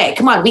to be a way.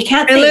 Come on, we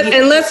can't.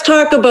 And let's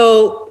talk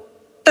about,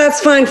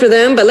 that's fine for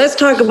them, but let's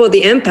talk about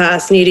the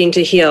empaths needing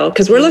to heal.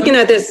 Because we're looking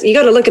at this, you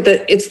got to look at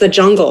it's the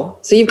jungle.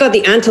 So you've got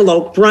the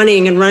antelope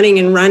running and running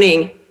and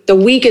running. The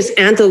weakest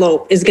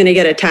antelope is going to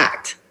get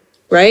attacked.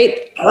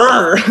 Right?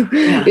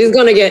 Yeah. He's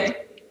going to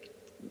get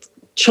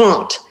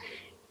chomped.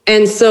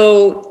 And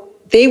so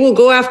they will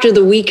go after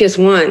the weakest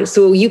one.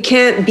 So you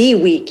can't be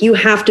weak. You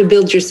have to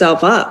build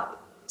yourself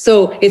up.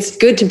 So it's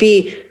good to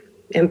be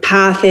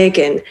empathic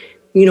and,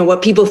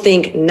 what people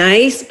think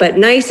nice, but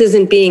nice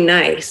isn't being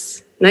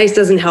nice. Nice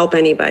doesn't help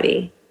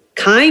anybody.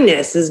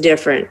 Kindness is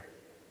different.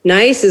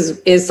 Nice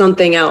is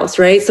something else,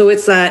 right? So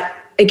it's that,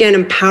 again,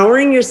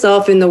 empowering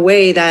yourself in the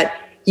way that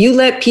you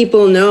let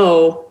people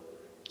know,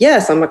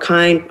 yes, I'm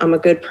a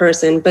good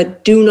person,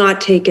 but do not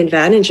take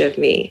advantage of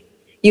me.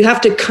 You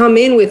have to come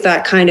in with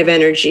that kind of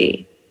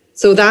energy.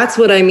 So that's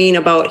what I mean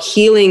about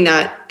healing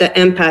the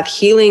empath,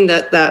 healing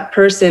that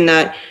person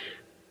that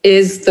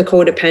is the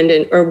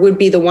codependent or would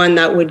be the one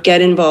that would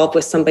get involved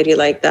with somebody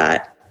like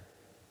that.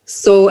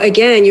 So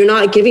again, you're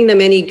not giving them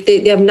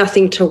they have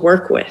nothing to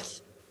work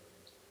with.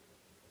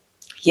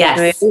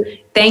 Yes. Right?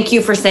 Thank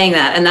you for saying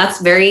that. And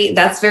that's very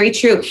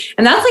true.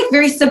 And that's like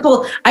very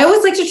simple. I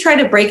always like to try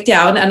to break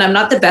down, and I'm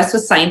not the best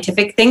with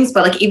scientific things,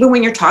 but like even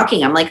when you're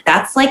talking, I'm like,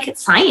 that's like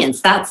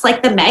science. That's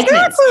like the magnets.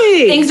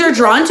 Exactly. Things are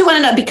drawn to one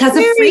another because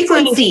of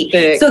frequency.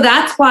 Scientific. So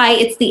that's why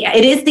it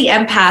is the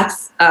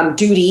empath's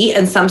duty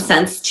in some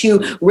sense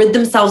to rid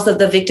themselves of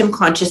the victim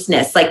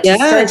consciousness. Like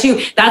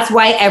that's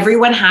why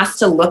everyone has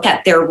to look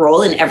at their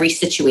role in every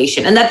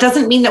situation. And that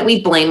doesn't mean that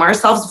we blame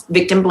ourselves,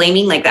 victim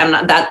blaming, like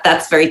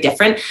that's very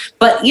different.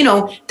 But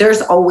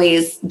there's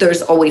always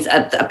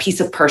a piece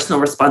of personal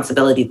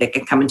responsibility that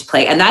can come into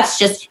play. And that's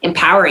just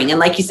empowering. And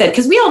like you said,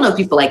 because we all know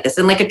people like this,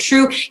 and like a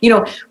true,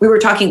 we were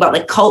talking about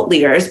like cult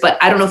leaders, but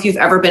I don't know if you've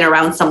ever been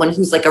around someone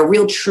who's like a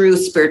real true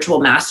spiritual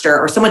master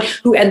or someone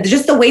who, and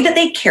just the way that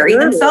they carry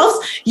themselves,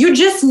 you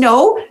just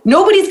know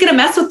nobody's going to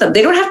mess with them.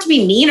 They don't have to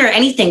be mean or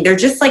anything. They're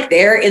just like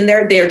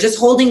they're just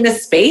holding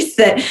this space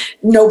that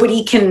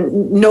nobody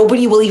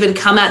will even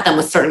come at them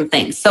with certain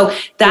things. So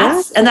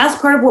that's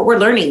part of what we're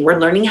learning. We're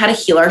learning how to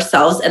heal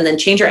ourselves and then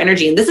change our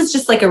energy. And this is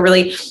just like a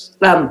really,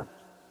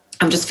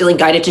 I'm just feeling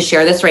guided to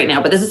share this right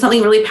now, but this is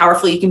something really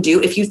powerful you can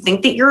do if you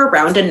think that you're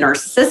around a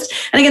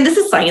narcissist. And again, this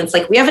is science.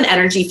 Like we have an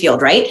energy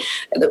field, right?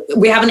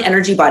 We have an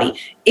energy body.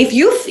 If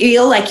you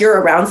feel like you're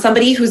around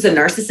somebody who's a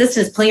narcissist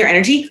and is pulling your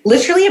energy,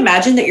 literally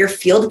imagine that your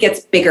field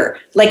gets bigger.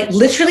 Like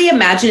literally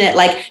imagine it,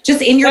 like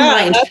just in your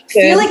mind,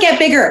 feel it get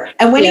bigger.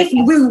 And when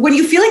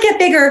you feel it get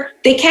bigger,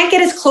 they can't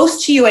get as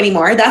close to you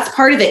anymore. That's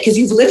part of it because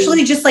you've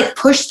literally just like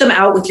pushed them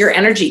out with your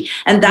energy.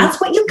 And that's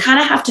what you kind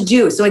of have to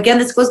do. So again,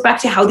 this goes back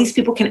to how these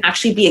people can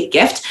actually be a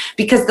gift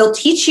because they'll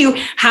teach you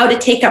how to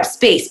take up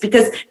space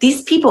because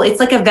these people, it's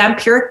like a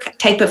vampiric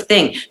type of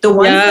thing. The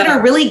ones that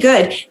are really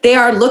good, they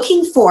are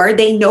looking for,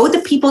 they know the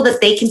people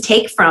that they can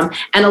take from.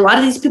 And a lot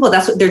of these people,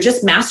 that's what they're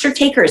just master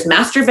takers,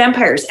 master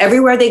vampires.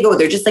 Everywhere they go,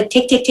 they're just like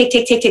take.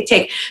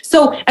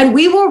 So, and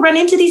we will run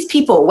into these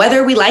people,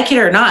 whether we like it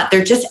or not,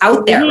 they're just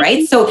out there,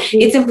 right? So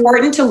it's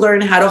important to learn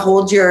how to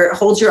hold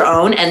your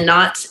own and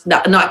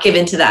not give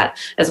into that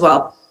as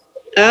well.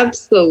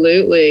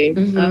 Absolutely.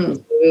 Mm-hmm.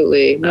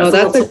 Absolutely. No,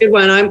 that's a good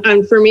one.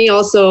 I'm for me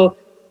also,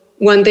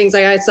 one thing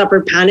I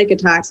suffered panic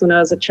attacks when I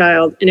was a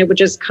child and it would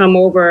just come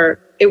over.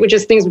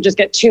 Things would just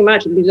get too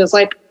much and be just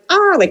like,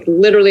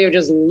 literally I would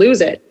just lose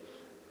it.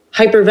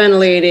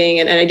 hyperventilating,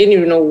 and I didn't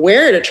even know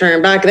where to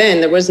turn. Back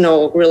then, there was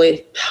no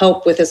really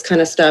help with this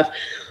kind of stuff.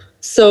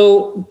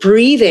 So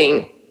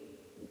breathing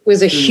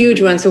was a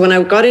huge one. So when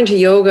I got into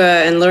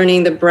yoga and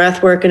learning the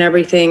breath work and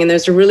everything, and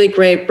there's a really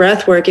great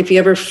breath work, if you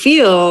ever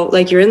feel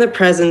like you're in the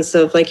presence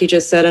of, like you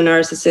just said, a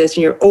narcissist,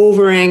 and you're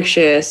over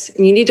anxious,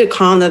 and you need to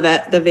calm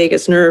the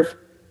vagus nerve.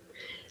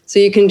 So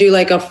you can do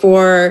like a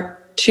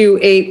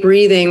 4-2-8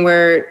 breathing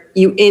where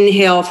you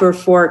inhale for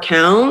 4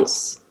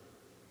 counts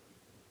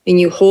and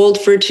you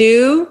hold for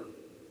 2,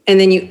 and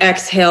then you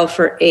exhale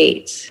for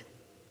 8.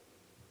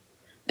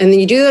 And then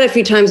you do that a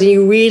few times and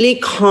you really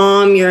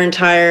calm your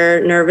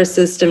entire nervous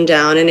system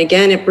down. And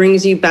again, it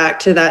brings you back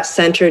to that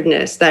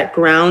centeredness, that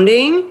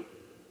grounding,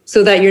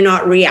 so that you're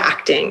not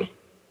reacting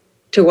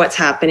to what's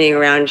happening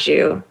around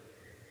you.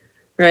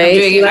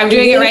 Right? I'm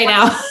doing it right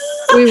now.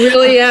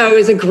 It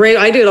was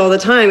I do it all the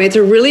time. It's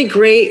a really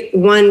great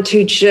one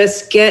to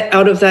just get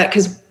out of that,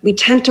 because we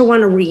tend to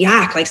want to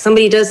react. Like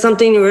somebody does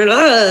something,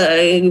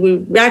 we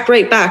react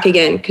right back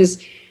again.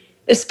 Because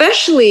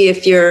especially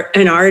if you're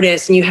an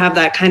artist and you have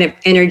that kind of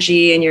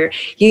energy and you're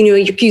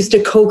used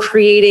to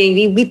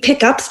co-creating, we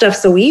pick up stuff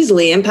so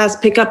easily. Empaths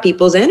pick up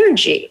people's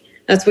energy.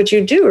 That's what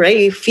you do, right?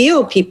 You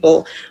feel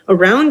people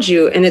around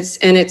you, and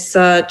it's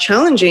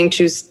challenging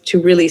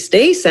to really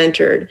stay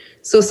centered.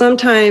 So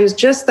sometimes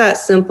just that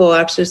simple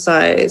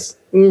exercise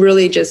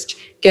really just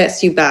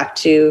gets you back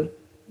to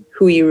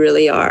who you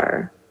really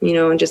are,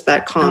 and just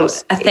that calm.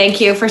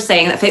 Thank you for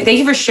saying that. Thank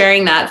you for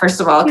sharing that,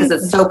 first of all, because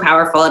it's so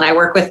powerful. And I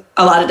work with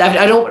a lot of,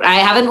 I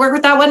haven't worked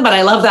with that one, but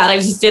I love that. I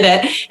just did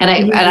it. And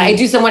I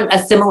do someone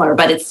similar,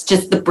 but it's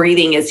just the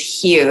breathing is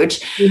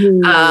huge.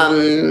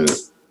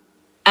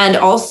 And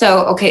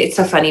also, okay, it's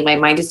so funny. My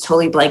mind is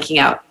totally blanking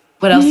out.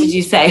 What else did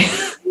you say?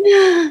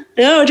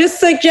 No,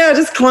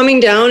 just calming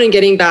down and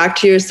getting back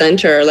to your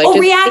center.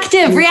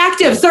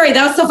 Reactive. Sorry,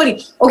 that was so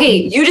funny.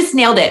 Okay, you just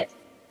nailed it.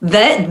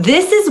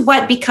 This is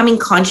what becoming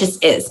conscious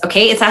is,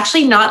 okay? It's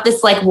actually not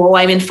this like, whoa,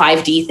 I'm in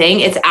 5D thing.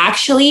 It's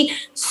actually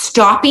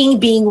stopping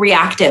being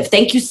reactive.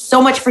 Thank you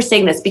so much for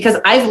saying this, because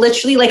I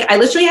literally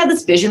had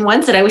this vision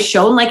once that I was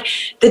shown like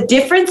the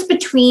difference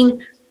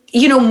between,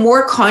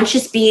 more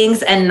conscious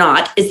beings and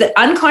not is that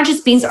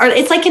unconscious beings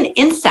it's like an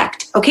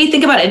insect. Okay.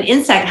 Think about it. An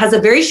insect has a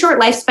very short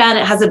lifespan.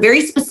 It has a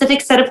very specific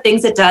set of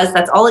things it does.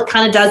 That's all it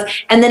kind of does.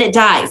 And then it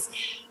dies.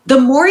 The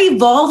more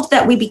evolved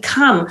that we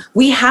become,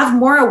 we have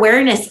more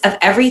awareness of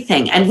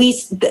everything. And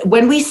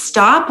when we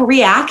stop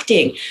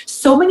reacting,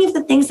 so many of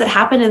the things that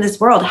happen in this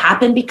world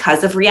happen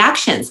because of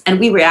reactions,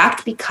 and we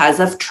react because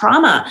of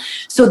trauma.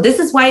 So this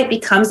is why it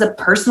becomes a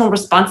personal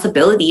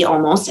responsibility,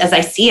 almost as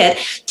I see it,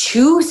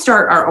 to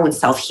start our own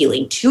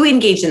self-healing, to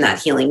engage in that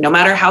healing, no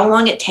matter how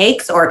long it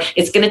takes, or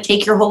it's going to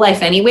take your whole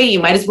life anyway. You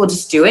might as well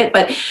just do it.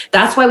 But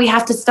that's why we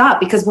have to stop,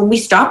 because when we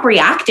stop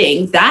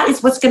reacting, that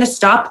is what's going to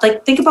stop.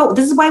 Like, think about,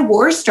 this is why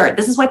wars start.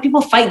 This is why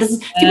people fight. People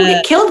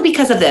get killed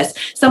because of this.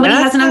 Somebody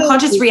has an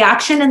unconscious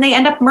reaction and they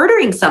end up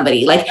murdering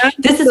somebody. Like,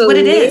 this is what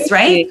it is,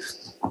 right?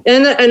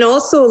 And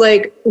also,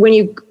 like, when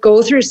you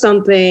go through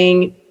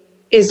something,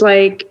 is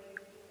like,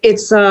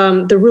 it's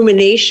the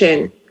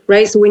rumination,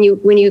 right? So when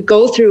you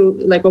go through,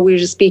 like what we were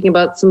just speaking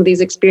about, some of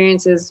these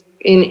experiences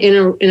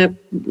in a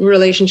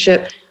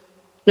relationship,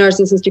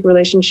 narcissistic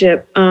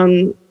relationship,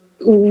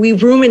 we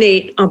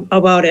ruminate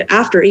about it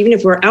after, even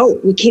if we're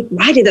out. We keep,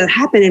 why did that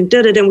happen? And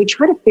and we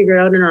try to figure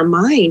it out in our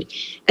mind.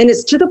 And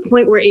it's to the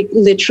point where it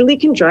literally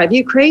can drive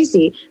you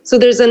crazy. So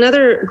there's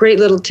another great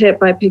little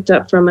tip I picked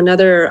up from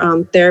another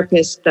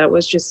therapist that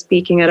was just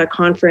speaking at a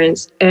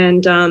conference.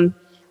 And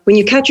when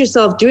you catch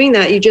yourself doing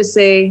that, you just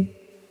say,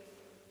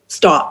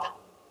 stop.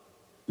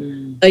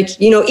 Like,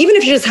 even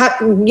if you just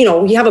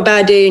you have a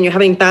bad day and you're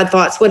having bad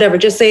thoughts, whatever,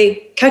 just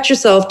say, catch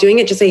yourself doing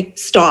it. Just say,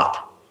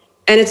 stop.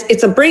 And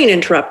it's a brain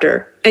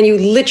interrupter, and you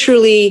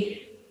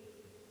literally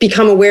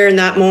become aware in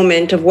that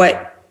moment of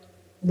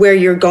where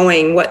you're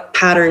going, what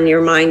pattern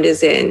your mind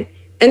is in.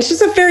 And it's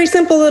just a very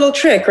simple little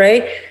trick,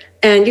 right?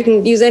 And you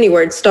can use any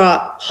word,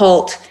 stop,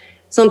 halt,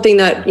 something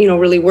that,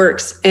 really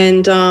works.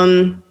 And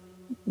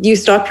you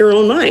stop your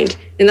own mind.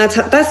 And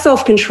that's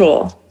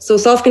self-control. So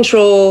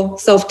self-control,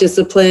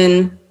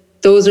 self-discipline,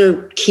 those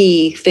are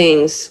key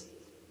things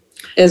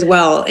as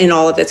well in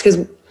all of this,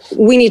 because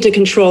we need to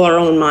control our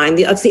own mind.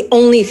 That's the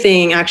only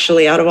thing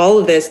actually out of all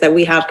of this that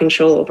we have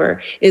control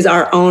over, is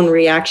our own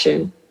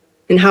reaction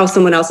and how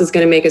someone else is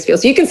going to make us feel.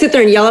 So you can sit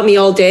there and yell at me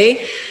all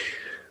day,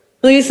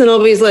 Elise, and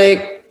I'll be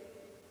like,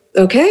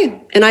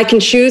 okay. And I can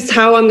choose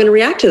how I'm going to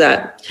react to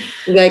that.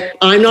 Like,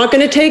 I'm not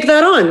going to take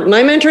that on.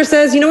 My mentor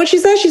says, you know what she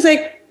says? She's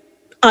like,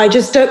 I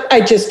just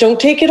don't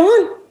take it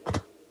on.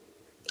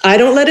 I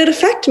don't let it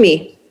affect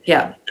me.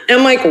 Yeah. And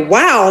I'm like,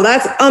 wow,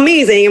 that's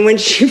amazing. And when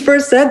she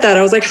first said that,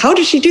 I was like, how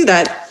did she do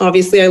that?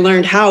 Obviously, I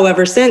learned how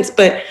ever since,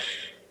 but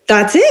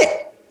that's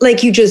it.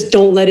 Like, you just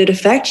don't let it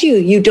affect you.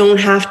 You don't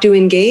have to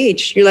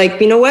engage. You're like,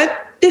 you know what?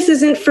 This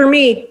isn't for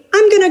me.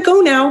 I'm going to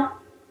go now.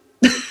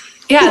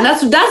 Yeah, and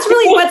that's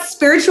really what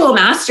spiritual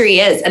mastery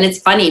is. And it's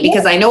funny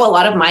because I know a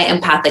lot of my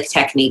empathic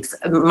techniques,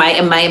 my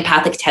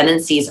empathic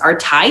tendencies are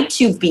tied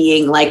to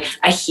being like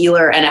a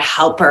healer and a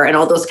helper and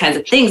all those kinds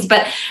of things.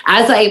 But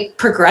as I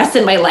progress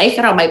in my life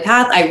and on my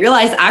path, I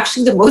realize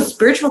actually the most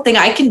spiritual thing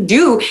I can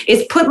do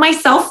is put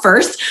myself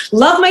first,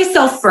 love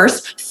myself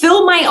first,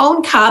 fill my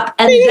own cup,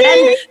 and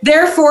then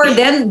therefore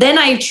then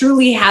I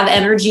truly have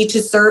energy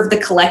to serve the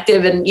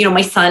collective and, you know,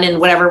 my son and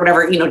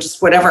whatever, you know,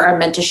 just whatever I'm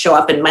meant to show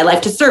up in my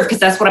life to serve, because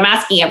that's what I'm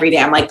asking every day.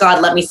 I'm like,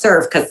 God, let me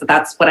serve, because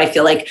that's what I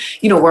feel like,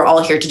 you know, we're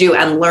all here to do,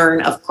 and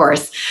learn, of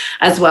course,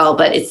 as well.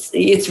 But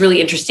it's really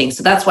interesting.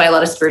 So that's why a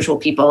lot of spiritual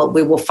people,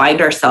 we will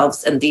find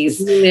ourselves in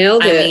these.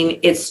 Nailed it. I mean,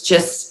 it's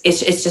just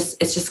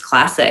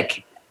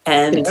classic.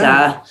 And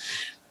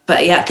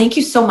but yeah, thank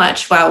you so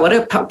much. Wow, what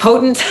a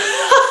potent.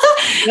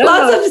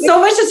 So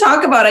much to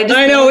talk about.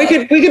 I know we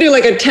could do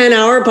like a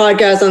 10-hour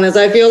podcast on this.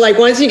 I feel like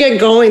once you get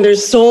going,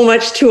 there's so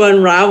much to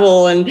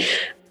unravel. And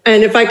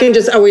if I can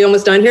are we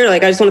almost done here?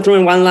 Like, I just want to throw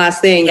in one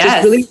last thing.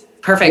 Yes, just really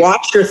perfect.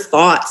 Watch your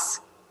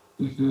thoughts.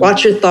 Mm-hmm.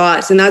 Watch your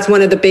thoughts. And that's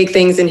one of the big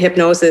things in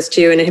hypnosis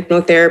too, and in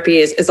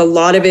hypnotherapy is a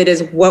lot of it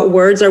is, what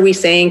words are we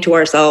saying to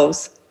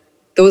ourselves?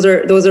 Those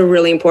are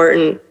really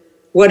important.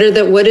 What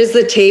is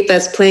the tape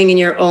that's playing in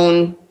your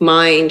own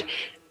mind?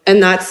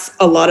 And that's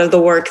a lot of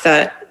the work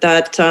that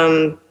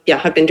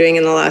I've been doing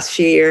in the last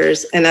few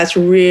years. And that's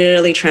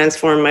really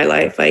transformed my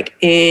life, like,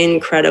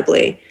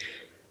 incredibly.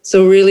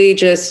 So really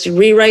just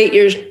rewrite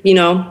your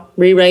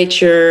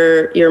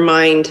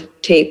mind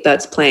tape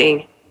that's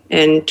playing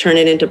and turn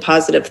it into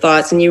positive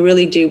thoughts. And you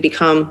really do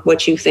become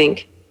what you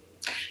think.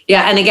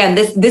 Yeah. And again,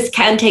 this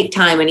can take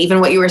time. And even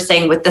what you were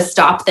saying with the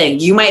stop thing,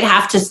 you might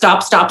have to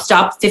stop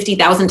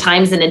 50,000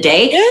 times in a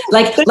day. Yeah,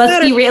 like,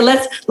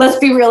 let's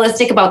be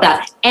realistic about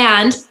that.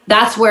 And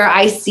that's where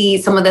I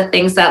see some of the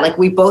things that like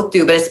we both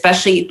do, but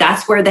especially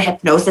that's where the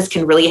hypnosis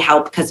can really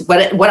help. Because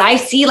what I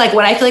see, like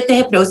what I feel like the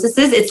hypnosis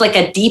is, it's like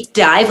a deep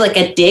dive, like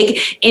a dig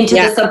into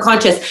the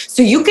subconscious.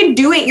 So you can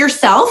do it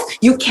yourself.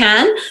 You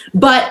can,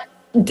 but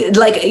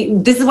like,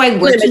 this is why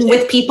working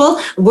with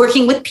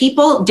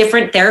people,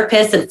 different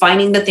therapists, and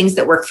finding the things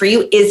that work for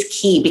you is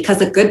key, because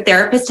a good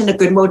therapist and a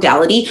good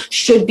modality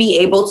should be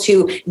able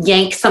to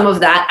yank some of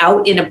that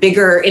out in a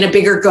bigger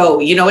go.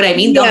 You know what I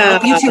mean? They'll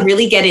help you to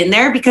really get in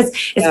there, because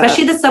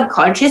especially the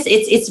subconscious,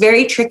 it's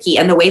very tricky.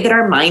 And the way that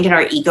our mind and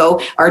our ego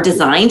are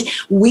designed,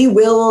 we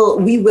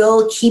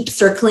will keep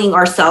circling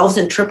ourselves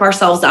and trip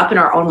ourselves up in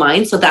our own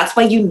mind. So that's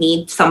why you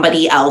need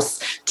somebody else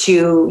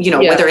to,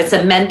 whether it's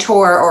a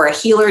mentor or a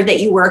healer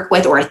that you work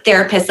with, or a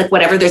therapist, like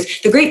whatever.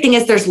 The great thing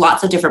is there's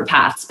lots of different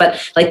paths,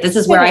 but like, this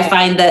is where I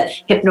find that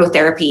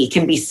hypnotherapy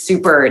can be this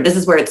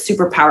is where it's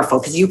super powerful,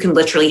 because you can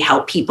literally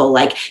help people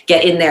like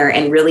get in there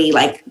and really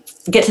like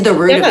get to the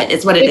root of it.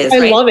 It's what it is.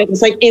 I love it.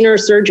 It's like inner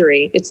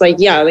surgery. It's like,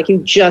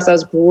 that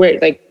was great.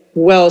 Like,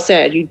 well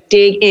said. You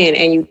dig in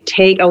and you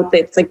take out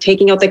it's like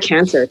taking out the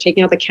cancer,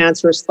 taking out the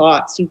cancerous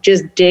thoughts. You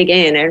just dig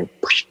in and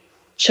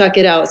chuck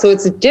it out. So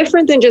it's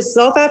different than just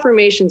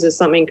self-affirmations. Is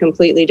something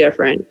completely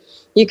different.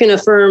 You can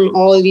affirm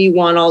all of you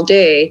want all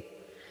day,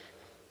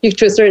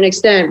 to a certain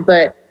extent,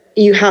 but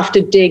you have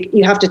to take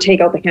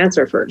out the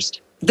cancer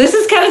first. This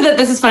is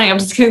this is funny. I'm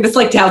just getting this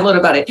like download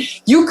about it.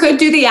 You could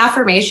do the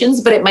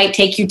affirmations, but it might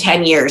take you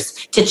 10 years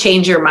to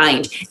change your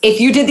mind. If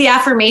you did the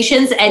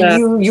affirmations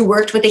and you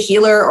worked with a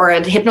healer or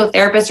a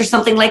hypnotherapist or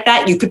something like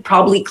that, you could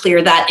probably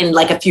clear that in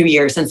like a few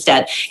years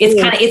instead.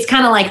 It's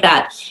kind of like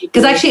that.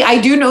 Because actually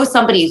I do know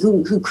somebody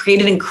who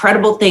created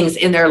incredible things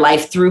in their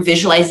life through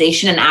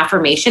visualization and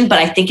affirmation, but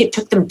I think it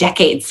took them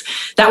decades.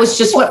 That was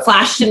just what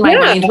flashed in my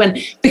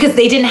mind because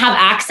they didn't have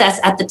access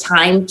at the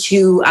time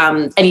to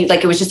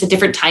it was just a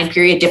different time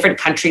period, different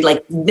country,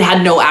 like they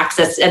had no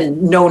access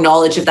and no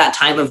knowledge of that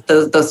time of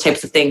those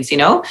types of things,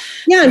 Yeah,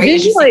 and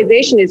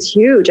visualization is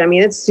huge. I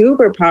mean, it's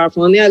super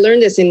powerful. I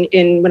learned this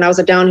in when I was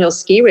a downhill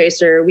ski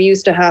racer. We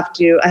used to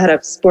I had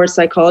a sports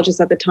psychologist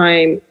at the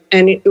time,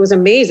 and it was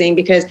amazing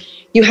because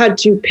you had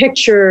to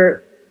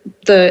picture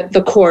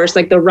the course,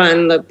 like the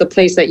run, the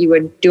place that you were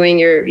doing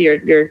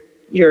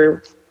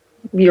your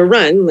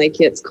run,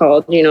 like it's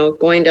called,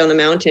 going down the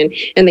mountain,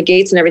 and the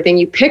gates and everything.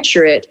 You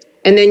picture it.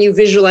 And then you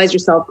visualize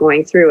yourself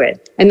going through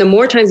it. And the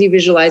more times you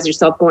visualize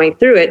yourself going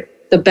through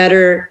it, the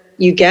better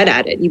you get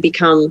at it. You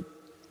become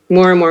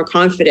more and more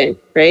confident,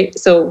 right?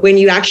 So when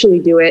you actually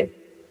do it,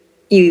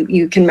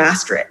 you can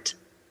master it.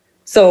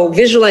 So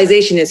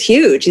visualization is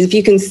huge. If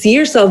you can see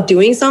yourself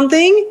doing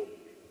something,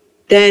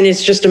 then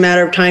it's just a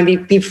matter of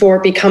time before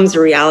it becomes a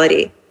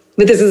reality.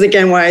 But this is,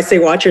 again, why I say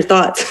watch your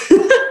thoughts.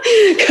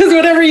 Because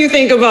whatever you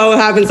think about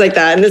happens like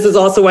that. And this is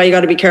also why you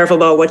got to be careful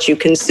about what you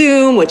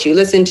consume, what you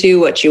listen to,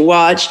 what you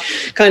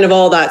watch, kind of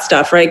all that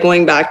stuff, right?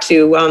 Going back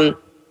to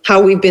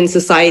how we've been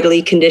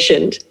societally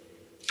conditioned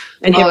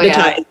and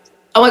hypnotized. Yeah.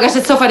 Oh my gosh,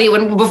 it's so funny.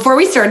 Before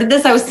we started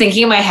this, I was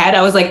thinking in my head,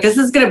 I was like, this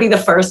is going to be the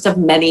first of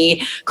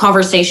many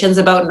conversations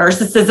about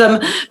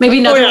narcissism. Maybe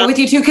another one with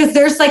you too, because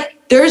there's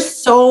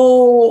there's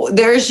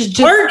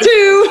just part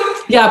 2.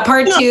 Yeah,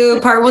 part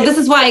 2. Well, this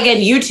is why, again,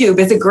 YouTube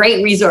is a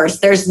great resource.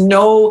 There's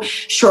no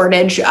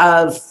shortage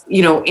of,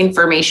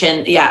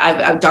 information.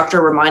 Yeah, I've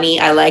Dr. Ramani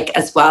I like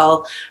as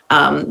well.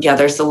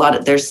 There's a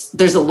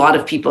lot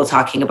of people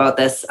talking about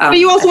this. But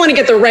you also want to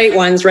get the right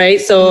ones,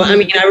 right? So, I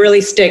mean, I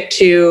really stick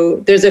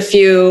to, there's a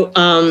few,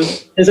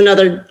 there's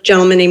another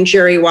gentleman named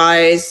Jerry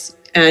Wise,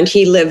 and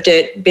he lived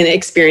it,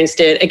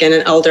 experienced it, again,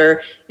 an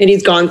elder, and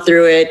he's gone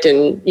through it.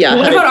 And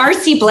what about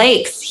R.C.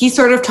 Blake's? He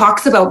sort of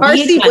talks about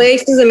R.C.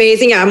 Blake's is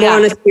amazing. Yeah, more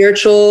on a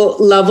spiritual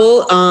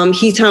level.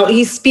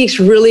 He speaks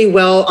really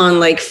well on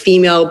like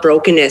female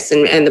brokenness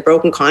and the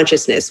broken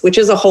consciousness, which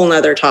is a whole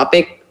nother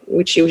topic,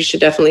 which we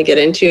should definitely get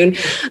into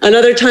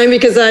another time,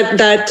 because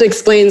that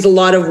explains a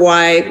lot of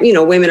why,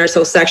 women are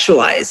so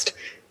sexualized.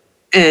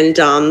 And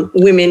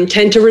women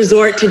tend to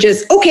resort to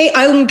just, okay,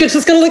 I'm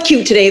just going to look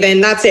cute today,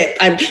 then that's it.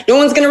 No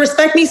one's going to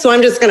respect me, so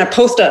I'm just going to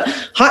post a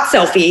hot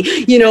selfie,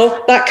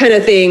 that kind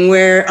of thing,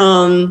 where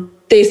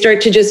they start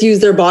to just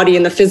use their body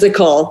and the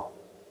physical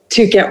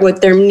to get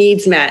what their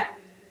needs met.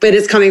 But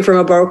it's coming from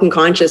a broken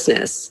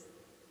consciousness.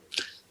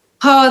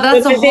 Oh,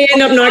 that's but they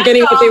end up not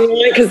getting what they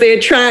want because they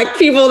attract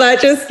people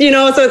that just,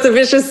 so it's a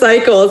vicious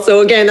cycle. So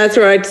again, that's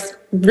where I just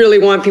really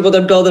want people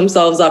to build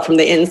themselves up from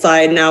the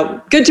inside.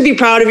 Now, good to be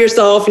proud of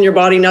yourself and your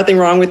body, nothing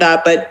wrong with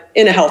that, but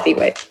in a healthy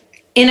way.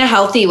 In a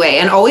healthy way.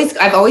 And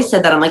I've always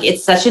said that. I'm like,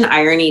 it's such an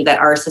irony that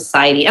our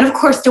society, and of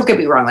course, don't get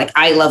me wrong, like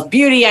I love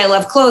beauty, I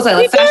love clothes, I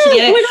love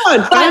fashion.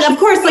 But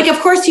of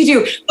course you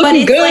do. But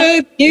it's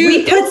good, like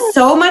we put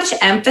so much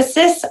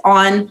emphasis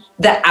on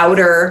the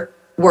outer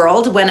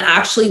world when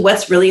actually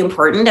what's really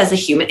important as a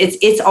human,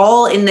 it's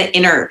all in the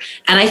inner.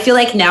 And I feel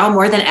like now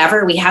more than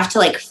ever, we have to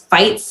like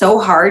fight so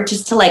hard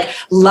just to like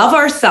love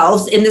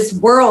ourselves in this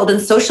world.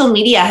 And social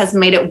media has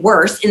made it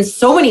worse in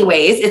so many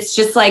ways. It's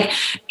just like,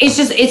 it's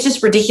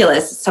just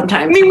ridiculous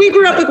sometimes. I mean, we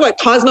grew up with what,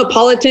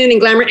 Cosmopolitan and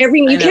Glamour,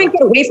 everything. You can't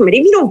get away from it.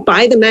 If you don't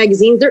buy the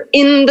magazines, they're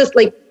in this,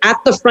 like at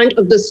the front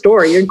of the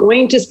store. You're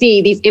going to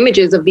see these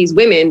images of these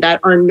women that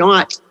are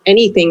not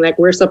anything like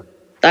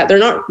that they're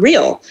not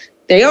real.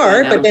 They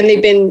are, but then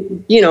they've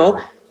been,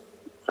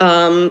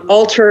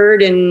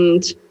 altered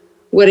and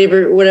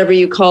whatever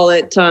you call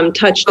it,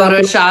 touched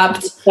photoshopped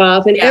up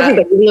stuff, and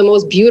everybody, even the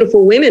most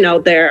beautiful women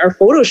out there are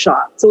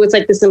photoshopped. So it's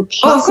like this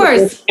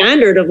impossible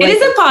standard of like, it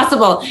is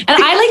impossible. And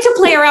I like to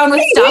play around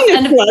with stuff,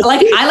 and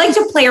like I like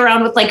to play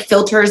around with like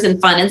filters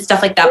and fun and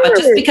stuff like that. But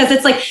just because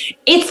it's like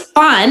it's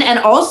fun, and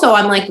also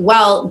I'm like,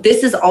 well,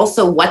 this is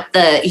also what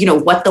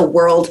the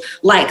world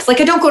likes.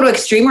 Like I don't go to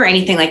extreme or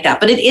anything like that,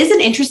 but it is an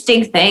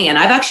interesting thing. And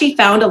I've actually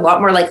found a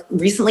lot more, like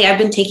recently I've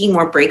been taking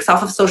more breaks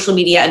off of social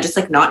media and just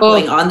like not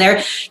going on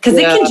there,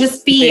 because it can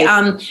just be,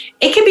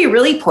 it can be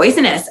really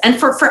poisonous. And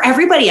for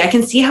everybody, I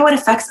can see how it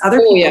affects other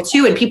people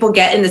too. And people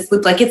get in this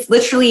loop. Like it's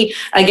literally,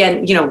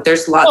 again,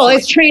 there's lots. Oh,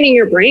 it's training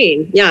your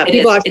brain. Yeah.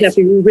 People actually have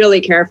to be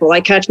really careful.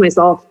 I catch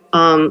myself.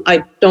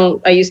 I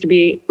used to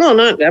be, well,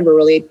 not ever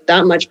really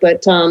that much,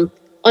 but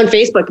on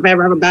Facebook, if I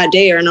ever have a bad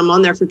day and I'm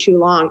on there for too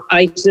long,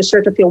 I just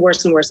start to feel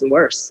worse and worse and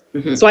worse.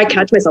 Mm-hmm. So I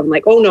catch myself. I'm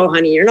like, oh no,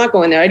 honey, you're not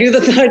going there. I do the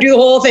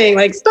whole thing,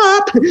 like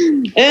stop.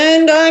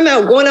 And I'm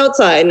going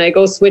outside and I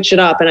go switch it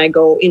up and I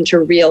go into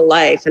real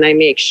life and I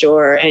make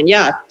sure. And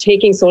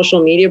taking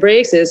social media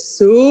breaks is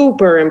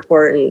super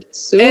important.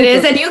 It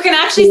is. And you can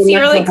actually see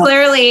really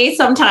clearly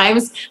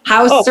sometimes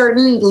how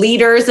certain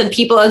leaders and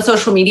people on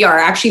social media are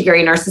actually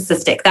very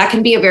narcissistic. That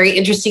can be a very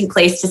interesting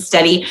place to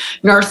study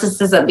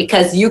narcissism,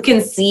 because you can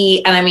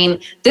see, and I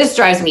mean, this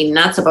drives me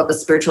nuts about the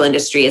spiritual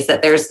industry, is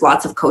that there's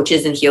lots of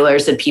coaches and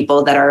healers and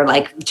people that are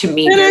like, to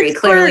me, very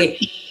clearly,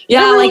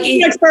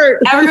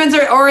 everyone's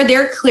or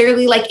they're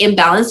clearly like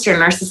imbalanced or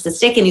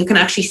narcissistic, and you can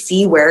actually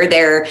see where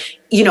they're,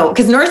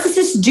 because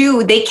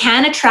narcissists they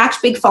can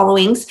attract big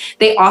followings.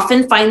 They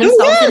often find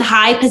themselves in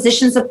high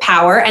positions of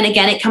power. And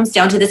again, it comes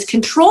down to this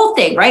control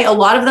thing, right? A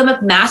lot of them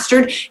have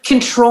mastered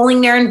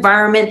controlling their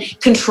environment,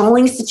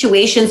 controlling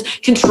situations,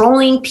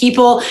 controlling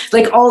people,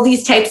 like all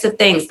these types of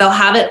things. They'll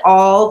have it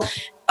all.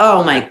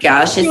 Oh my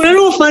gosh. You want to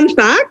know a fun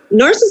fact?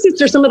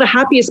 Narcissists are some of the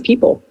happiest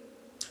people.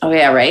 Oh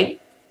yeah, right?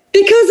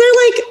 Because they're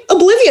like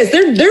oblivious.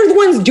 They're the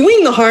ones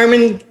doing the harm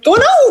and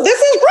going, oh, this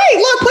is great,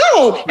 look,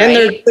 wow. Right. And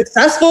they're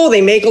successful. They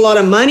make a lot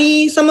of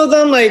money. Some of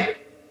them,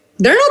 like,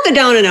 they're not the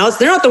down and outs.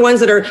 They're not the ones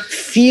that are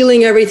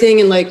feeling everything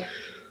and like,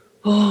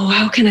 oh,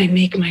 how can I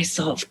make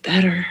myself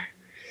better?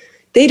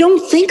 They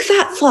don't think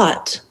that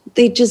thought.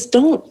 They just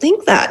don't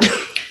think that.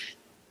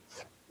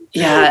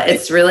 Yeah,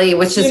 it's really,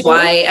 which is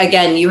why,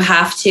 again, you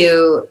have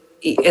to,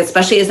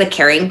 especially as a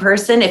caring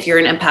person, if you're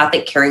an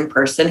empathic, caring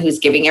person who's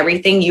giving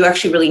everything, you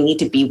actually really need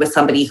to be with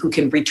somebody who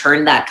can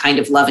return that kind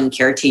of love and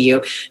care to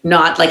you,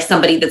 not like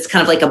somebody that's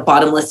kind of like a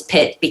bottomless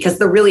pit, because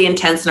the really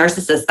intense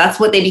narcissists, that's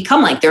what they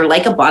become like. They're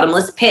like a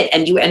bottomless pit,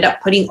 and you end up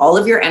putting all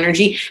of your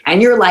energy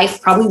and your life,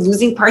 probably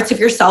losing parts of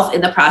yourself in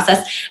the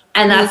process.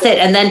 And that's it.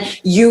 And then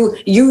you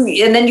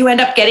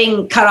end up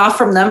getting cut off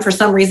from them for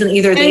some reason.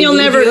 Either you'll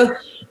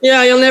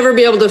never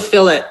be able to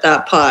fill it,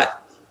 that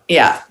pot.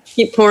 Yeah.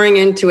 Keep pouring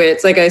into it.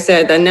 It's like I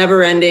said, the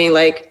never ending,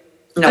 like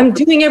I'm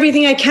doing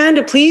everything I can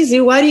to please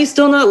you. Why do you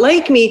still not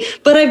like me?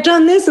 But I've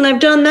done this and I've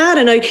done that.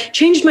 And I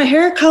changed my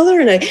hair color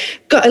and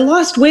I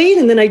lost weight.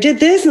 And then I did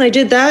this and I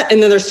did that.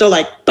 And then they're still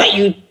like, but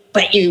you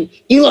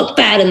look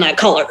bad in that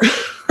color.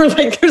 Or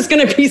like there's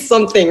going to be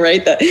something,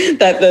 right, that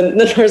the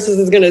narcissist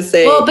is going to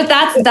say. Well, but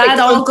that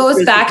all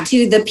goes back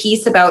to the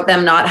piece about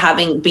them not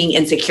being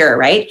insecure,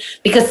 right?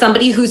 Because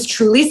somebody who's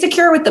truly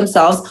secure with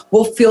themselves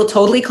will feel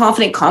totally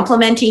confident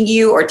complimenting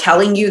you or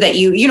telling you that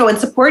and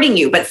supporting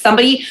you. But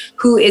somebody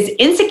who is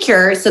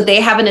insecure, so they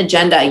have an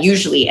agenda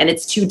usually, and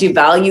it's to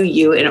devalue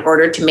you in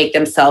order to make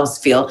themselves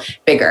feel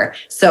bigger.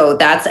 So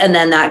and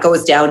then that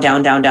goes down,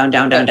 down, down, down,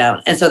 down, down,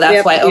 down. And so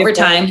that's why over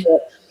time,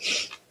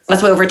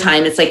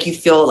 it's like you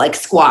feel like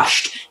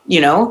squashed,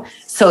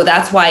 So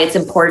that's why it's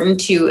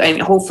important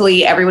and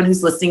hopefully everyone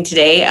who's listening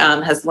today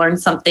has learned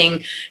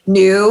something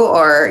new,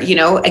 or,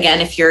 again,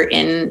 if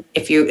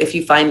you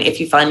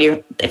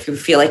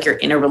feel like you're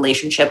in a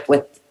relationship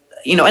with,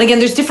 and again,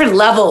 there's different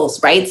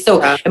levels, right?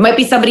 So It might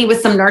be somebody with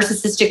some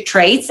narcissistic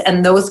traits,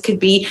 and those could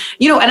be,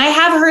 and I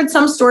have heard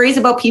some stories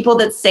about people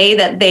that say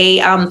that they,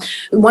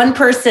 one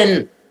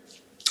person,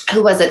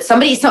 who was it?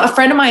 A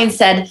friend of mine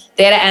said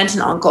they had an aunt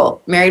and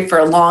uncle married for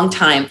a long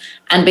time.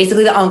 And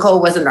basically the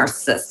uncle was a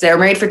narcissist. They were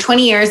married for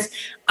 20 years.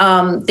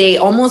 They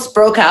almost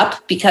broke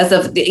up because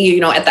of,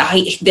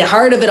 the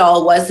heart of it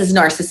all was his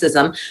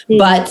narcissism. Mm-hmm.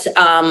 But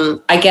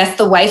I guess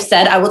the wife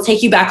said, I will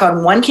take you back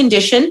on one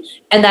condition.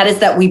 And that is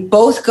that we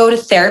both go to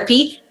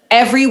therapy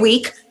every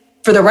week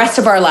for the rest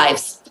of our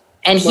lives.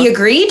 And he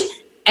agreed.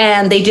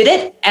 And they did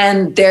it,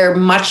 and they're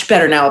much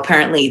better now.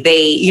 Apparently,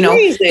 they,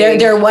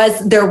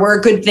 there were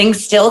good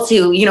things still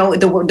to,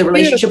 the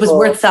relationship was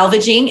worth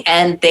salvaging,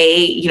 and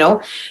they,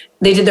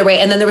 they did their way.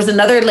 And then there was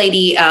another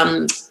lady.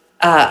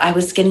 I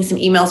was getting some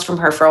emails from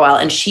her for a while,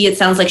 and it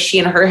sounds like she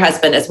and her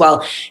husband as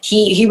well.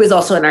 He was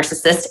also a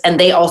narcissist, and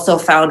they also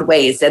found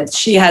ways. And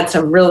she had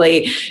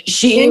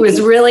it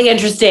was really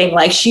interesting.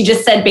 Like she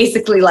just said,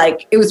 basically,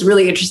 like it was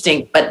really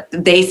interesting, but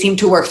they seemed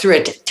to work through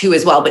it too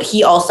as well. But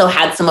he also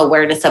had some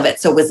awareness of it,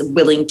 so was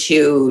willing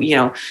to,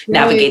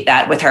 navigate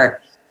that with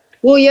her.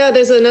 Well, yeah,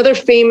 there's another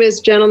famous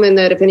gentleman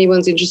that if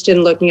anyone's interested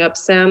in looking up,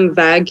 Sam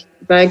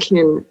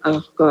Vagin.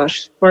 Oh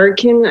gosh,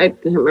 Varkin. I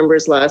don't remember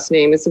his last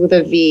name. It's with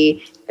a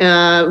V.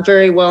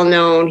 Very well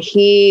known.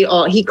 He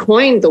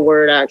coined the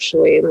word,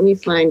 actually. Let me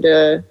find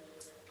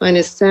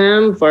his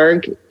Sam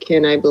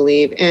Varkin, I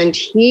believe, and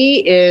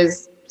he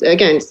is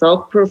again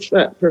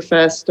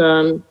self-professed.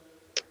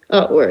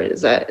 Where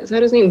is that? Is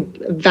that his name?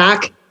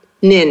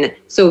 Vaknin.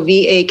 So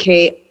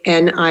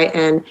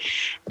Vaknin,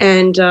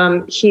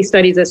 and he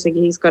studies this.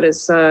 He's got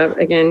his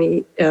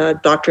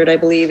doctorate, I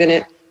believe, in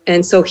it.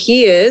 And so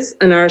he is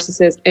a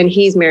narcissist, and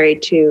he's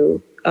married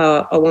to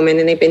a woman,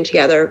 and they've been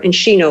together, and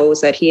she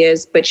knows that he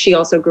is, but she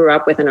also grew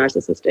up with a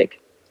narcissistic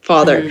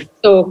father. Mm-hmm.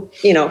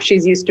 So,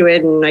 she's used to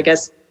it. And I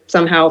guess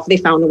somehow they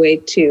found a way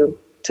to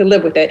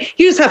live with it.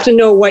 You just have to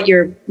know what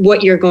your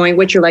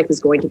life is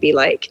going to be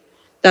like.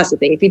 That's the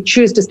thing. If you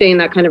choose to stay in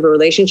that kind of a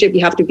relationship,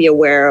 you have to be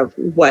aware of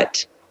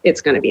what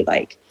it's going to be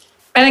like.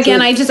 And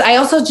again, I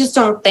also just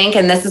don't think,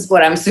 and this is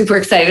what I'm super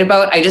excited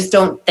about, I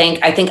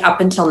think up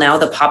until now,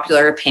 the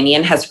popular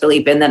opinion has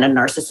really been that a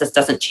narcissist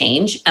doesn't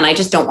change. And I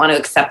just don't want to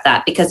accept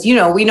that because,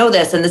 we know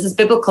this, and this is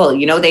biblical.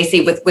 They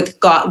say with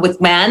God, with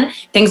man,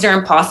 things are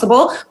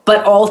impossible,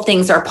 but all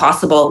things are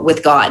possible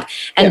with God.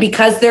 And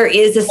because there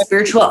is a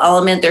spiritual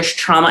element, there's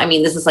trauma. I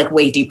mean, this is like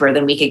way deeper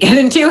than we could get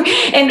into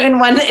in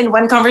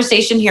one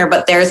conversation here,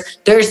 but there's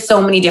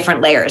so many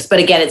different layers. But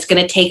again, it's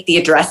going to take the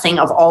addressing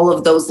of all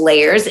of those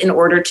layers in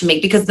order to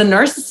make, because the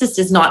narcissist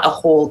is not a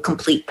whole,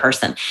 complete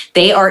person.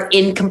 They are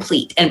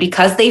incomplete. And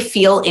because they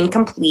feel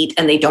incomplete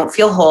and they don't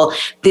feel whole,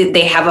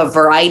 they have a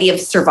variety of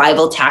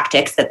survival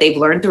tactics that they've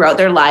learned throughout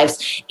their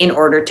lives in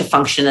order to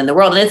function in the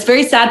world. And it's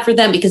very sad for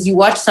them because you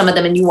watch some of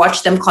them and you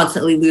watch them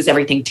constantly lose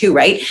everything too,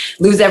 right?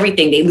 Lose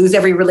everything. They lose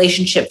every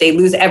relationship. They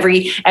lose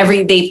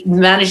they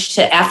manage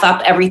to F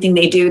up everything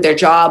they do, their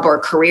job or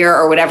career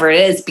or whatever it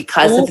is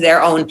because of their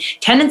own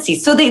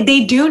tendencies. So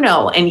they do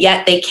know, and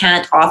yet they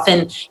can't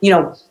often,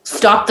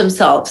 stop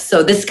themselves.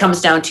 So this comes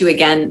down to,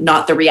 again,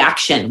 not the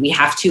reaction. We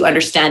have to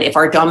understand if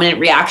our dominant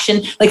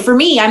reaction, like for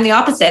me, I'm the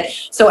opposite.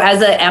 So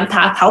as an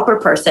empath helper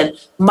person,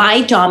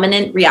 my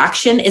dominant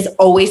reaction is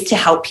always to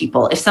help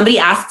people. If somebody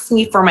asks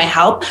me for my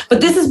help,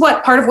 but this is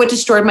part of what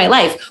destroyed my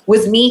life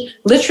was me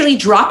literally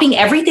dropping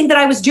everything that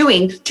I was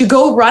doing to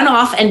go run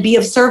off and be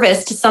of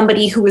service to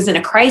somebody who was in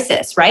a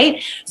crisis,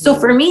 right? So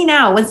for me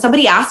now, when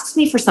somebody asks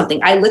me for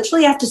something, I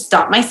literally have to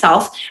stop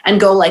myself and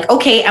go like,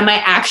 okay, am I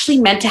actually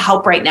meant to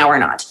help right now or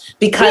not?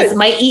 Because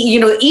my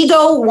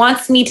ego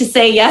wants me to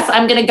say, yes,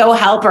 I'm going to go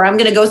help, or I'm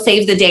going to go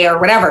save the day or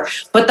whatever.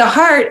 But the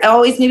heart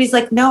always maybe is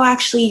like, no,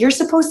 actually, you're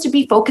supposed to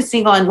be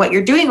focusing on what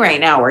you're doing right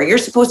now, or you're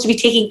supposed to be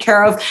taking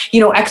care of,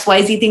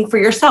 XYZ thing for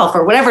yourself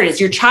or whatever it is,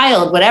 your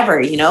child,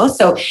 whatever,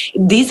 So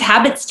these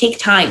habits take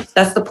time.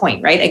 That's the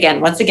point, right?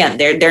 Once again,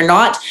 they're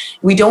not,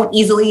 we don't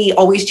easily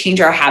always change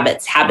our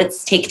habits.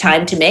 Habits take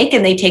time to make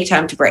and they take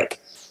time to break.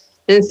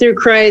 And through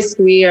Christ,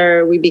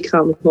 we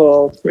become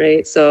whole,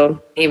 right?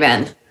 So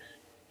Amen.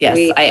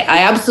 Yes, I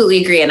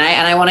absolutely agree. And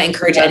I want to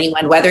encourage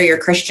anyone, whether you're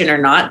Christian or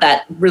not,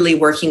 that really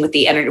working with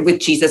with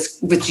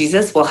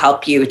Jesus will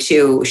help you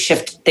to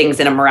shift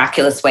things in a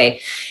miraculous way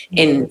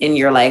in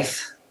your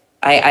life.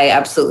 I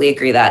absolutely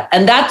agree that.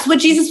 And that's what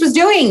Jesus was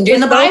doing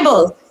in the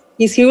Bible.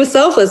 He was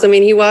selfless. I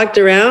mean, he walked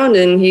around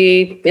and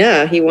he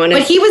wanted.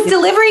 But he was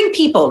delivering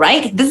people,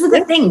 right? This is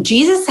the thing.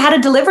 Jesus had a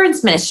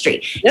deliverance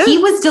ministry. Yeah. He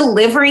was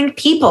delivering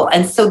people.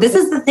 And so this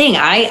is the thing.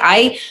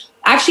 I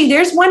actually,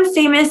 there's one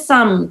famous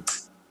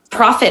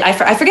prophet.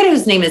 I forget who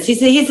his name is.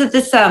 He's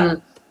this,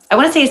 I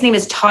want to say his name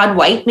is Todd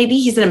White. Maybe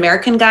he's an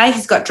American guy.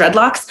 He's got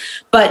dreadlocks,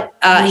 but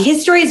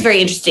his story is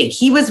very interesting.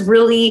 He was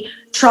really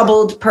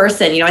troubled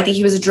person. I think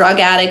he was a drug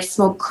addict,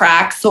 smoked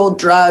crack, sold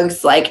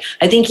drugs. Like,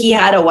 I think he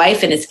had a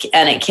wife and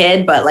a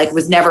kid, but like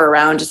was never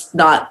around, just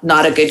not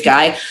a good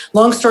guy.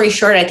 Long story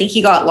short, I think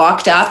he got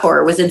locked up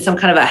or was in some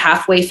kind of a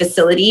halfway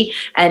facility,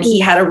 and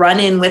he had a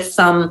run-in with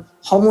some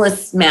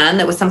homeless man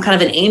that was some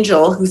kind of an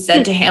angel who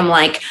said to him,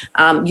 like,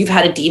 you've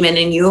had a demon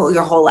in you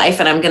your whole life,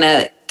 and I'm going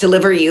to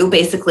deliver you,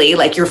 basically,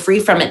 like you're free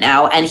from it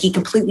now. And he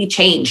completely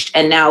changed.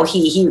 And now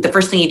he the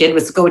first thing he did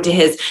was go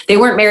to they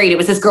weren't married, it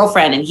was his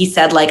girlfriend. And he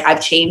said, like, I've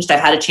changed,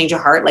 I've had a change of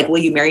heart. Like, will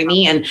you marry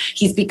me? And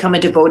he's become a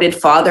devoted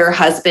father,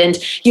 husband,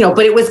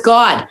 but it was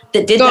God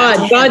that did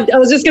that. God, I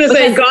was just going to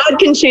say, God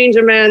can change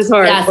a man's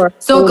heart. Yes.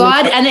 So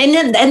God, and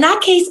in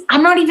that case,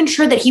 I'm not even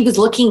sure that he was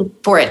looking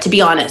for it, to be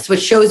honest,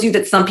 which shows you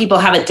that some people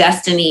have a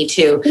destiny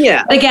to,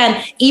 But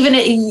again,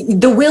 even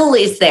the will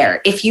is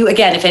there. If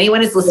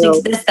anyone is listening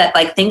to this that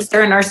like thinks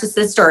they're a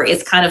narcissist or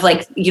is kind of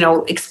like,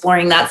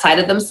 exploring that side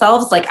of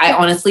themselves, like I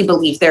honestly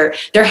believe there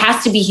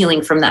has to be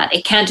healing from that.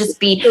 It can't just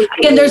be,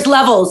 again, there's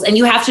levels and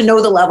you have to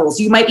know the levels.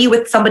 You might be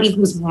with somebody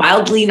who's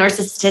mildly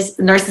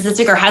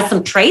narcissistic or has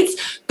some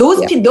traits. Those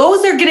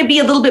are going to be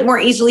a little bit more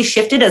easily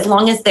shifted as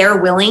long as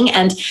they're willing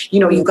and,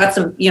 you've got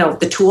some,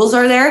 the tools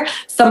are there.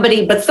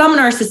 But some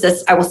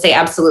narcissists, I will say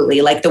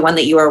absolutely, like the one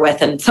that you are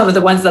with and some of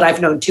the ones that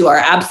I've known too are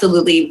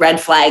absolutely red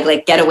flag,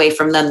 like get away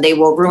from them. They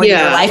will ruin your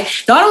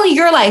life. Not only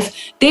your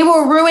life, they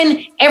will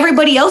ruin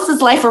everybody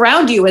else's life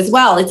around you as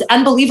well. It's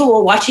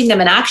unbelievable watching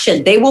them in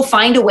action. They will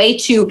find a way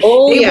to,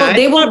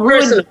 they will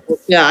ruin.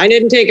 Yeah, I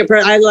didn't take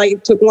I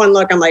took one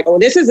look. I'm like, oh,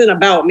 this isn't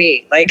about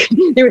me. Like,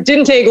 it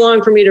didn't take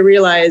long for me to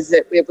realize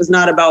that it was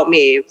not about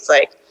me. It's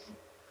like,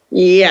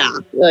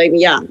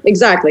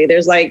 exactly.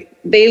 There's like,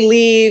 they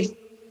leave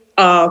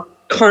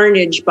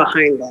carnage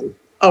behind them.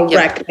 A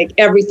wreck, like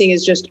everything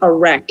is just a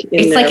wreck.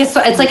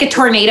 It's like a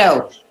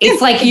tornado.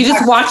 It's like you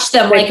just watch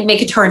them like make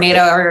a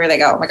tornado everywhere they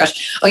go. Oh my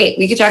gosh. Okay,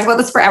 we could talk about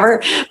this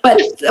forever.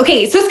 But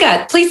okay,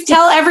 Suzka, please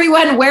tell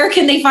everyone where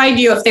can they find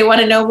you if they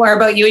want to know more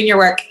about you and your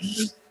work.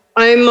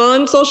 I'm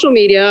on social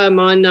media. I'm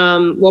on,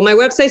 my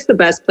website's the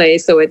best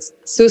place. So it's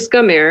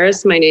Suzka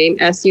Maris, my name,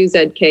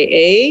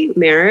 Suzka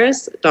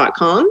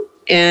Maris.com.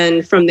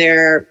 And from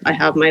there, I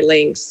have my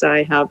links.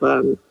 I have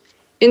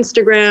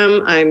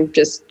Instagram. I'm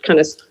just kind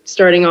of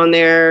starting on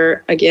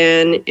there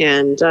again,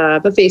 and I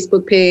have a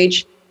Facebook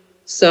page.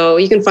 So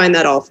you can find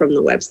that all from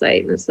the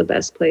website. That's the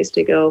best place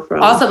to go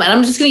from. Awesome. And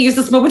I'm just going to use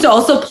this moment to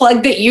also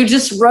plug that you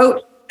just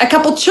wrote a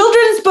couple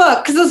children's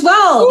books as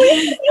well. Oh,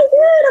 yeah,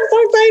 I'm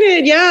so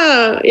excited.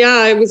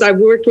 Yeah. I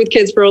worked with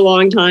kids for a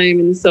long time.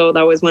 And so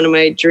that was one of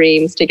my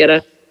dreams to get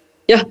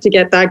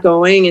that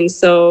going. And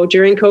so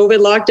during COVID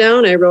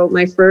lockdown, I wrote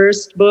my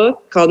first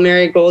book called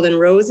Marigold and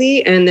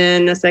Rosie, and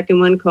then a second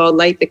one called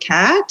Light the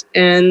Cat.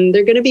 And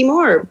they're going to be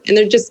more. And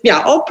they're just,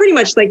 all pretty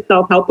much like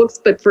self-help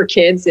books, but for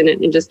kids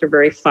in just a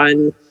very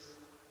fun,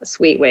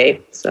 sweet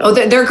way. So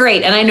they're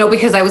great. And I know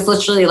because I was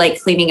literally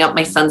like cleaning up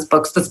my son's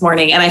books this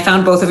morning and I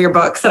found both of your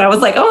books and I was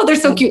like, oh, they're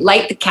so cute.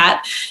 Light the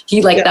Cat.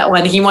 He liked that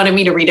one. He wanted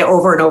me to read it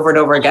over and over and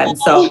over again.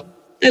 So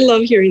I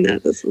love hearing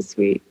that. That's so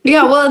sweet.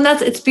 Yeah, well,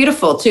 and it's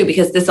beautiful too,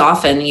 because this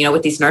often,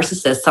 with these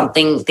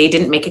narcissists, they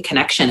didn't make a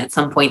connection at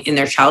some point in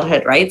their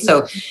childhood, right?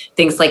 So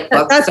things like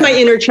books. That's my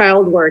inner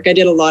child work. I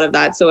did a lot of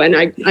that. So, and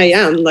I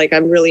am like,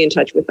 I'm really in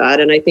touch with that.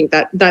 And I think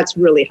that's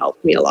really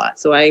helped me a lot.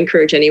 So I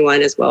encourage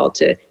anyone as well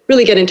to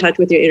really get in touch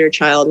with your inner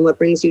child and what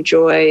brings you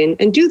joy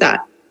and do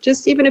that.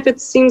 Just even if it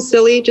seems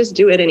silly, just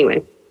do it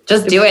anyway.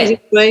 Just do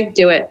it.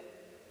 Do it.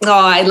 Oh,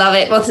 I love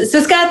it. Well,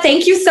 Suzka,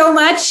 thank you so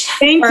much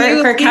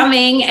for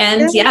coming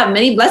and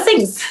many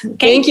blessings. Okay,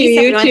 thank you.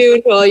 You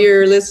too, to all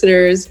your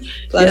listeners.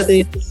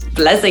 Blessings. Yes.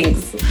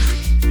 Blessings.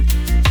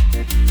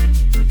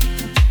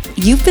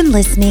 You've been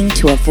listening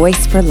to A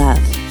Voice for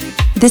Love.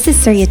 This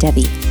is Surya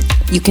Devi.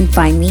 You can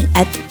find me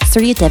at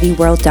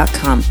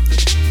suryadeviworld.com.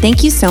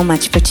 Thank you so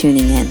much for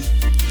tuning in.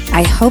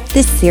 I hope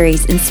this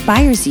series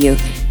inspires you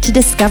to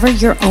discover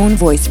your own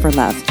voice for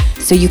love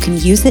so you can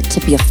use it to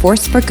be a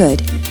force for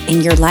good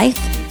in your life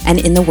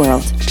and in the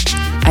world.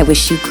 I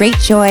wish you great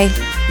joy,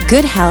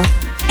 good health,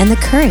 and the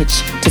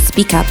courage to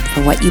speak up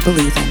for what you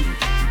believe in.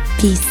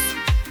 Peace.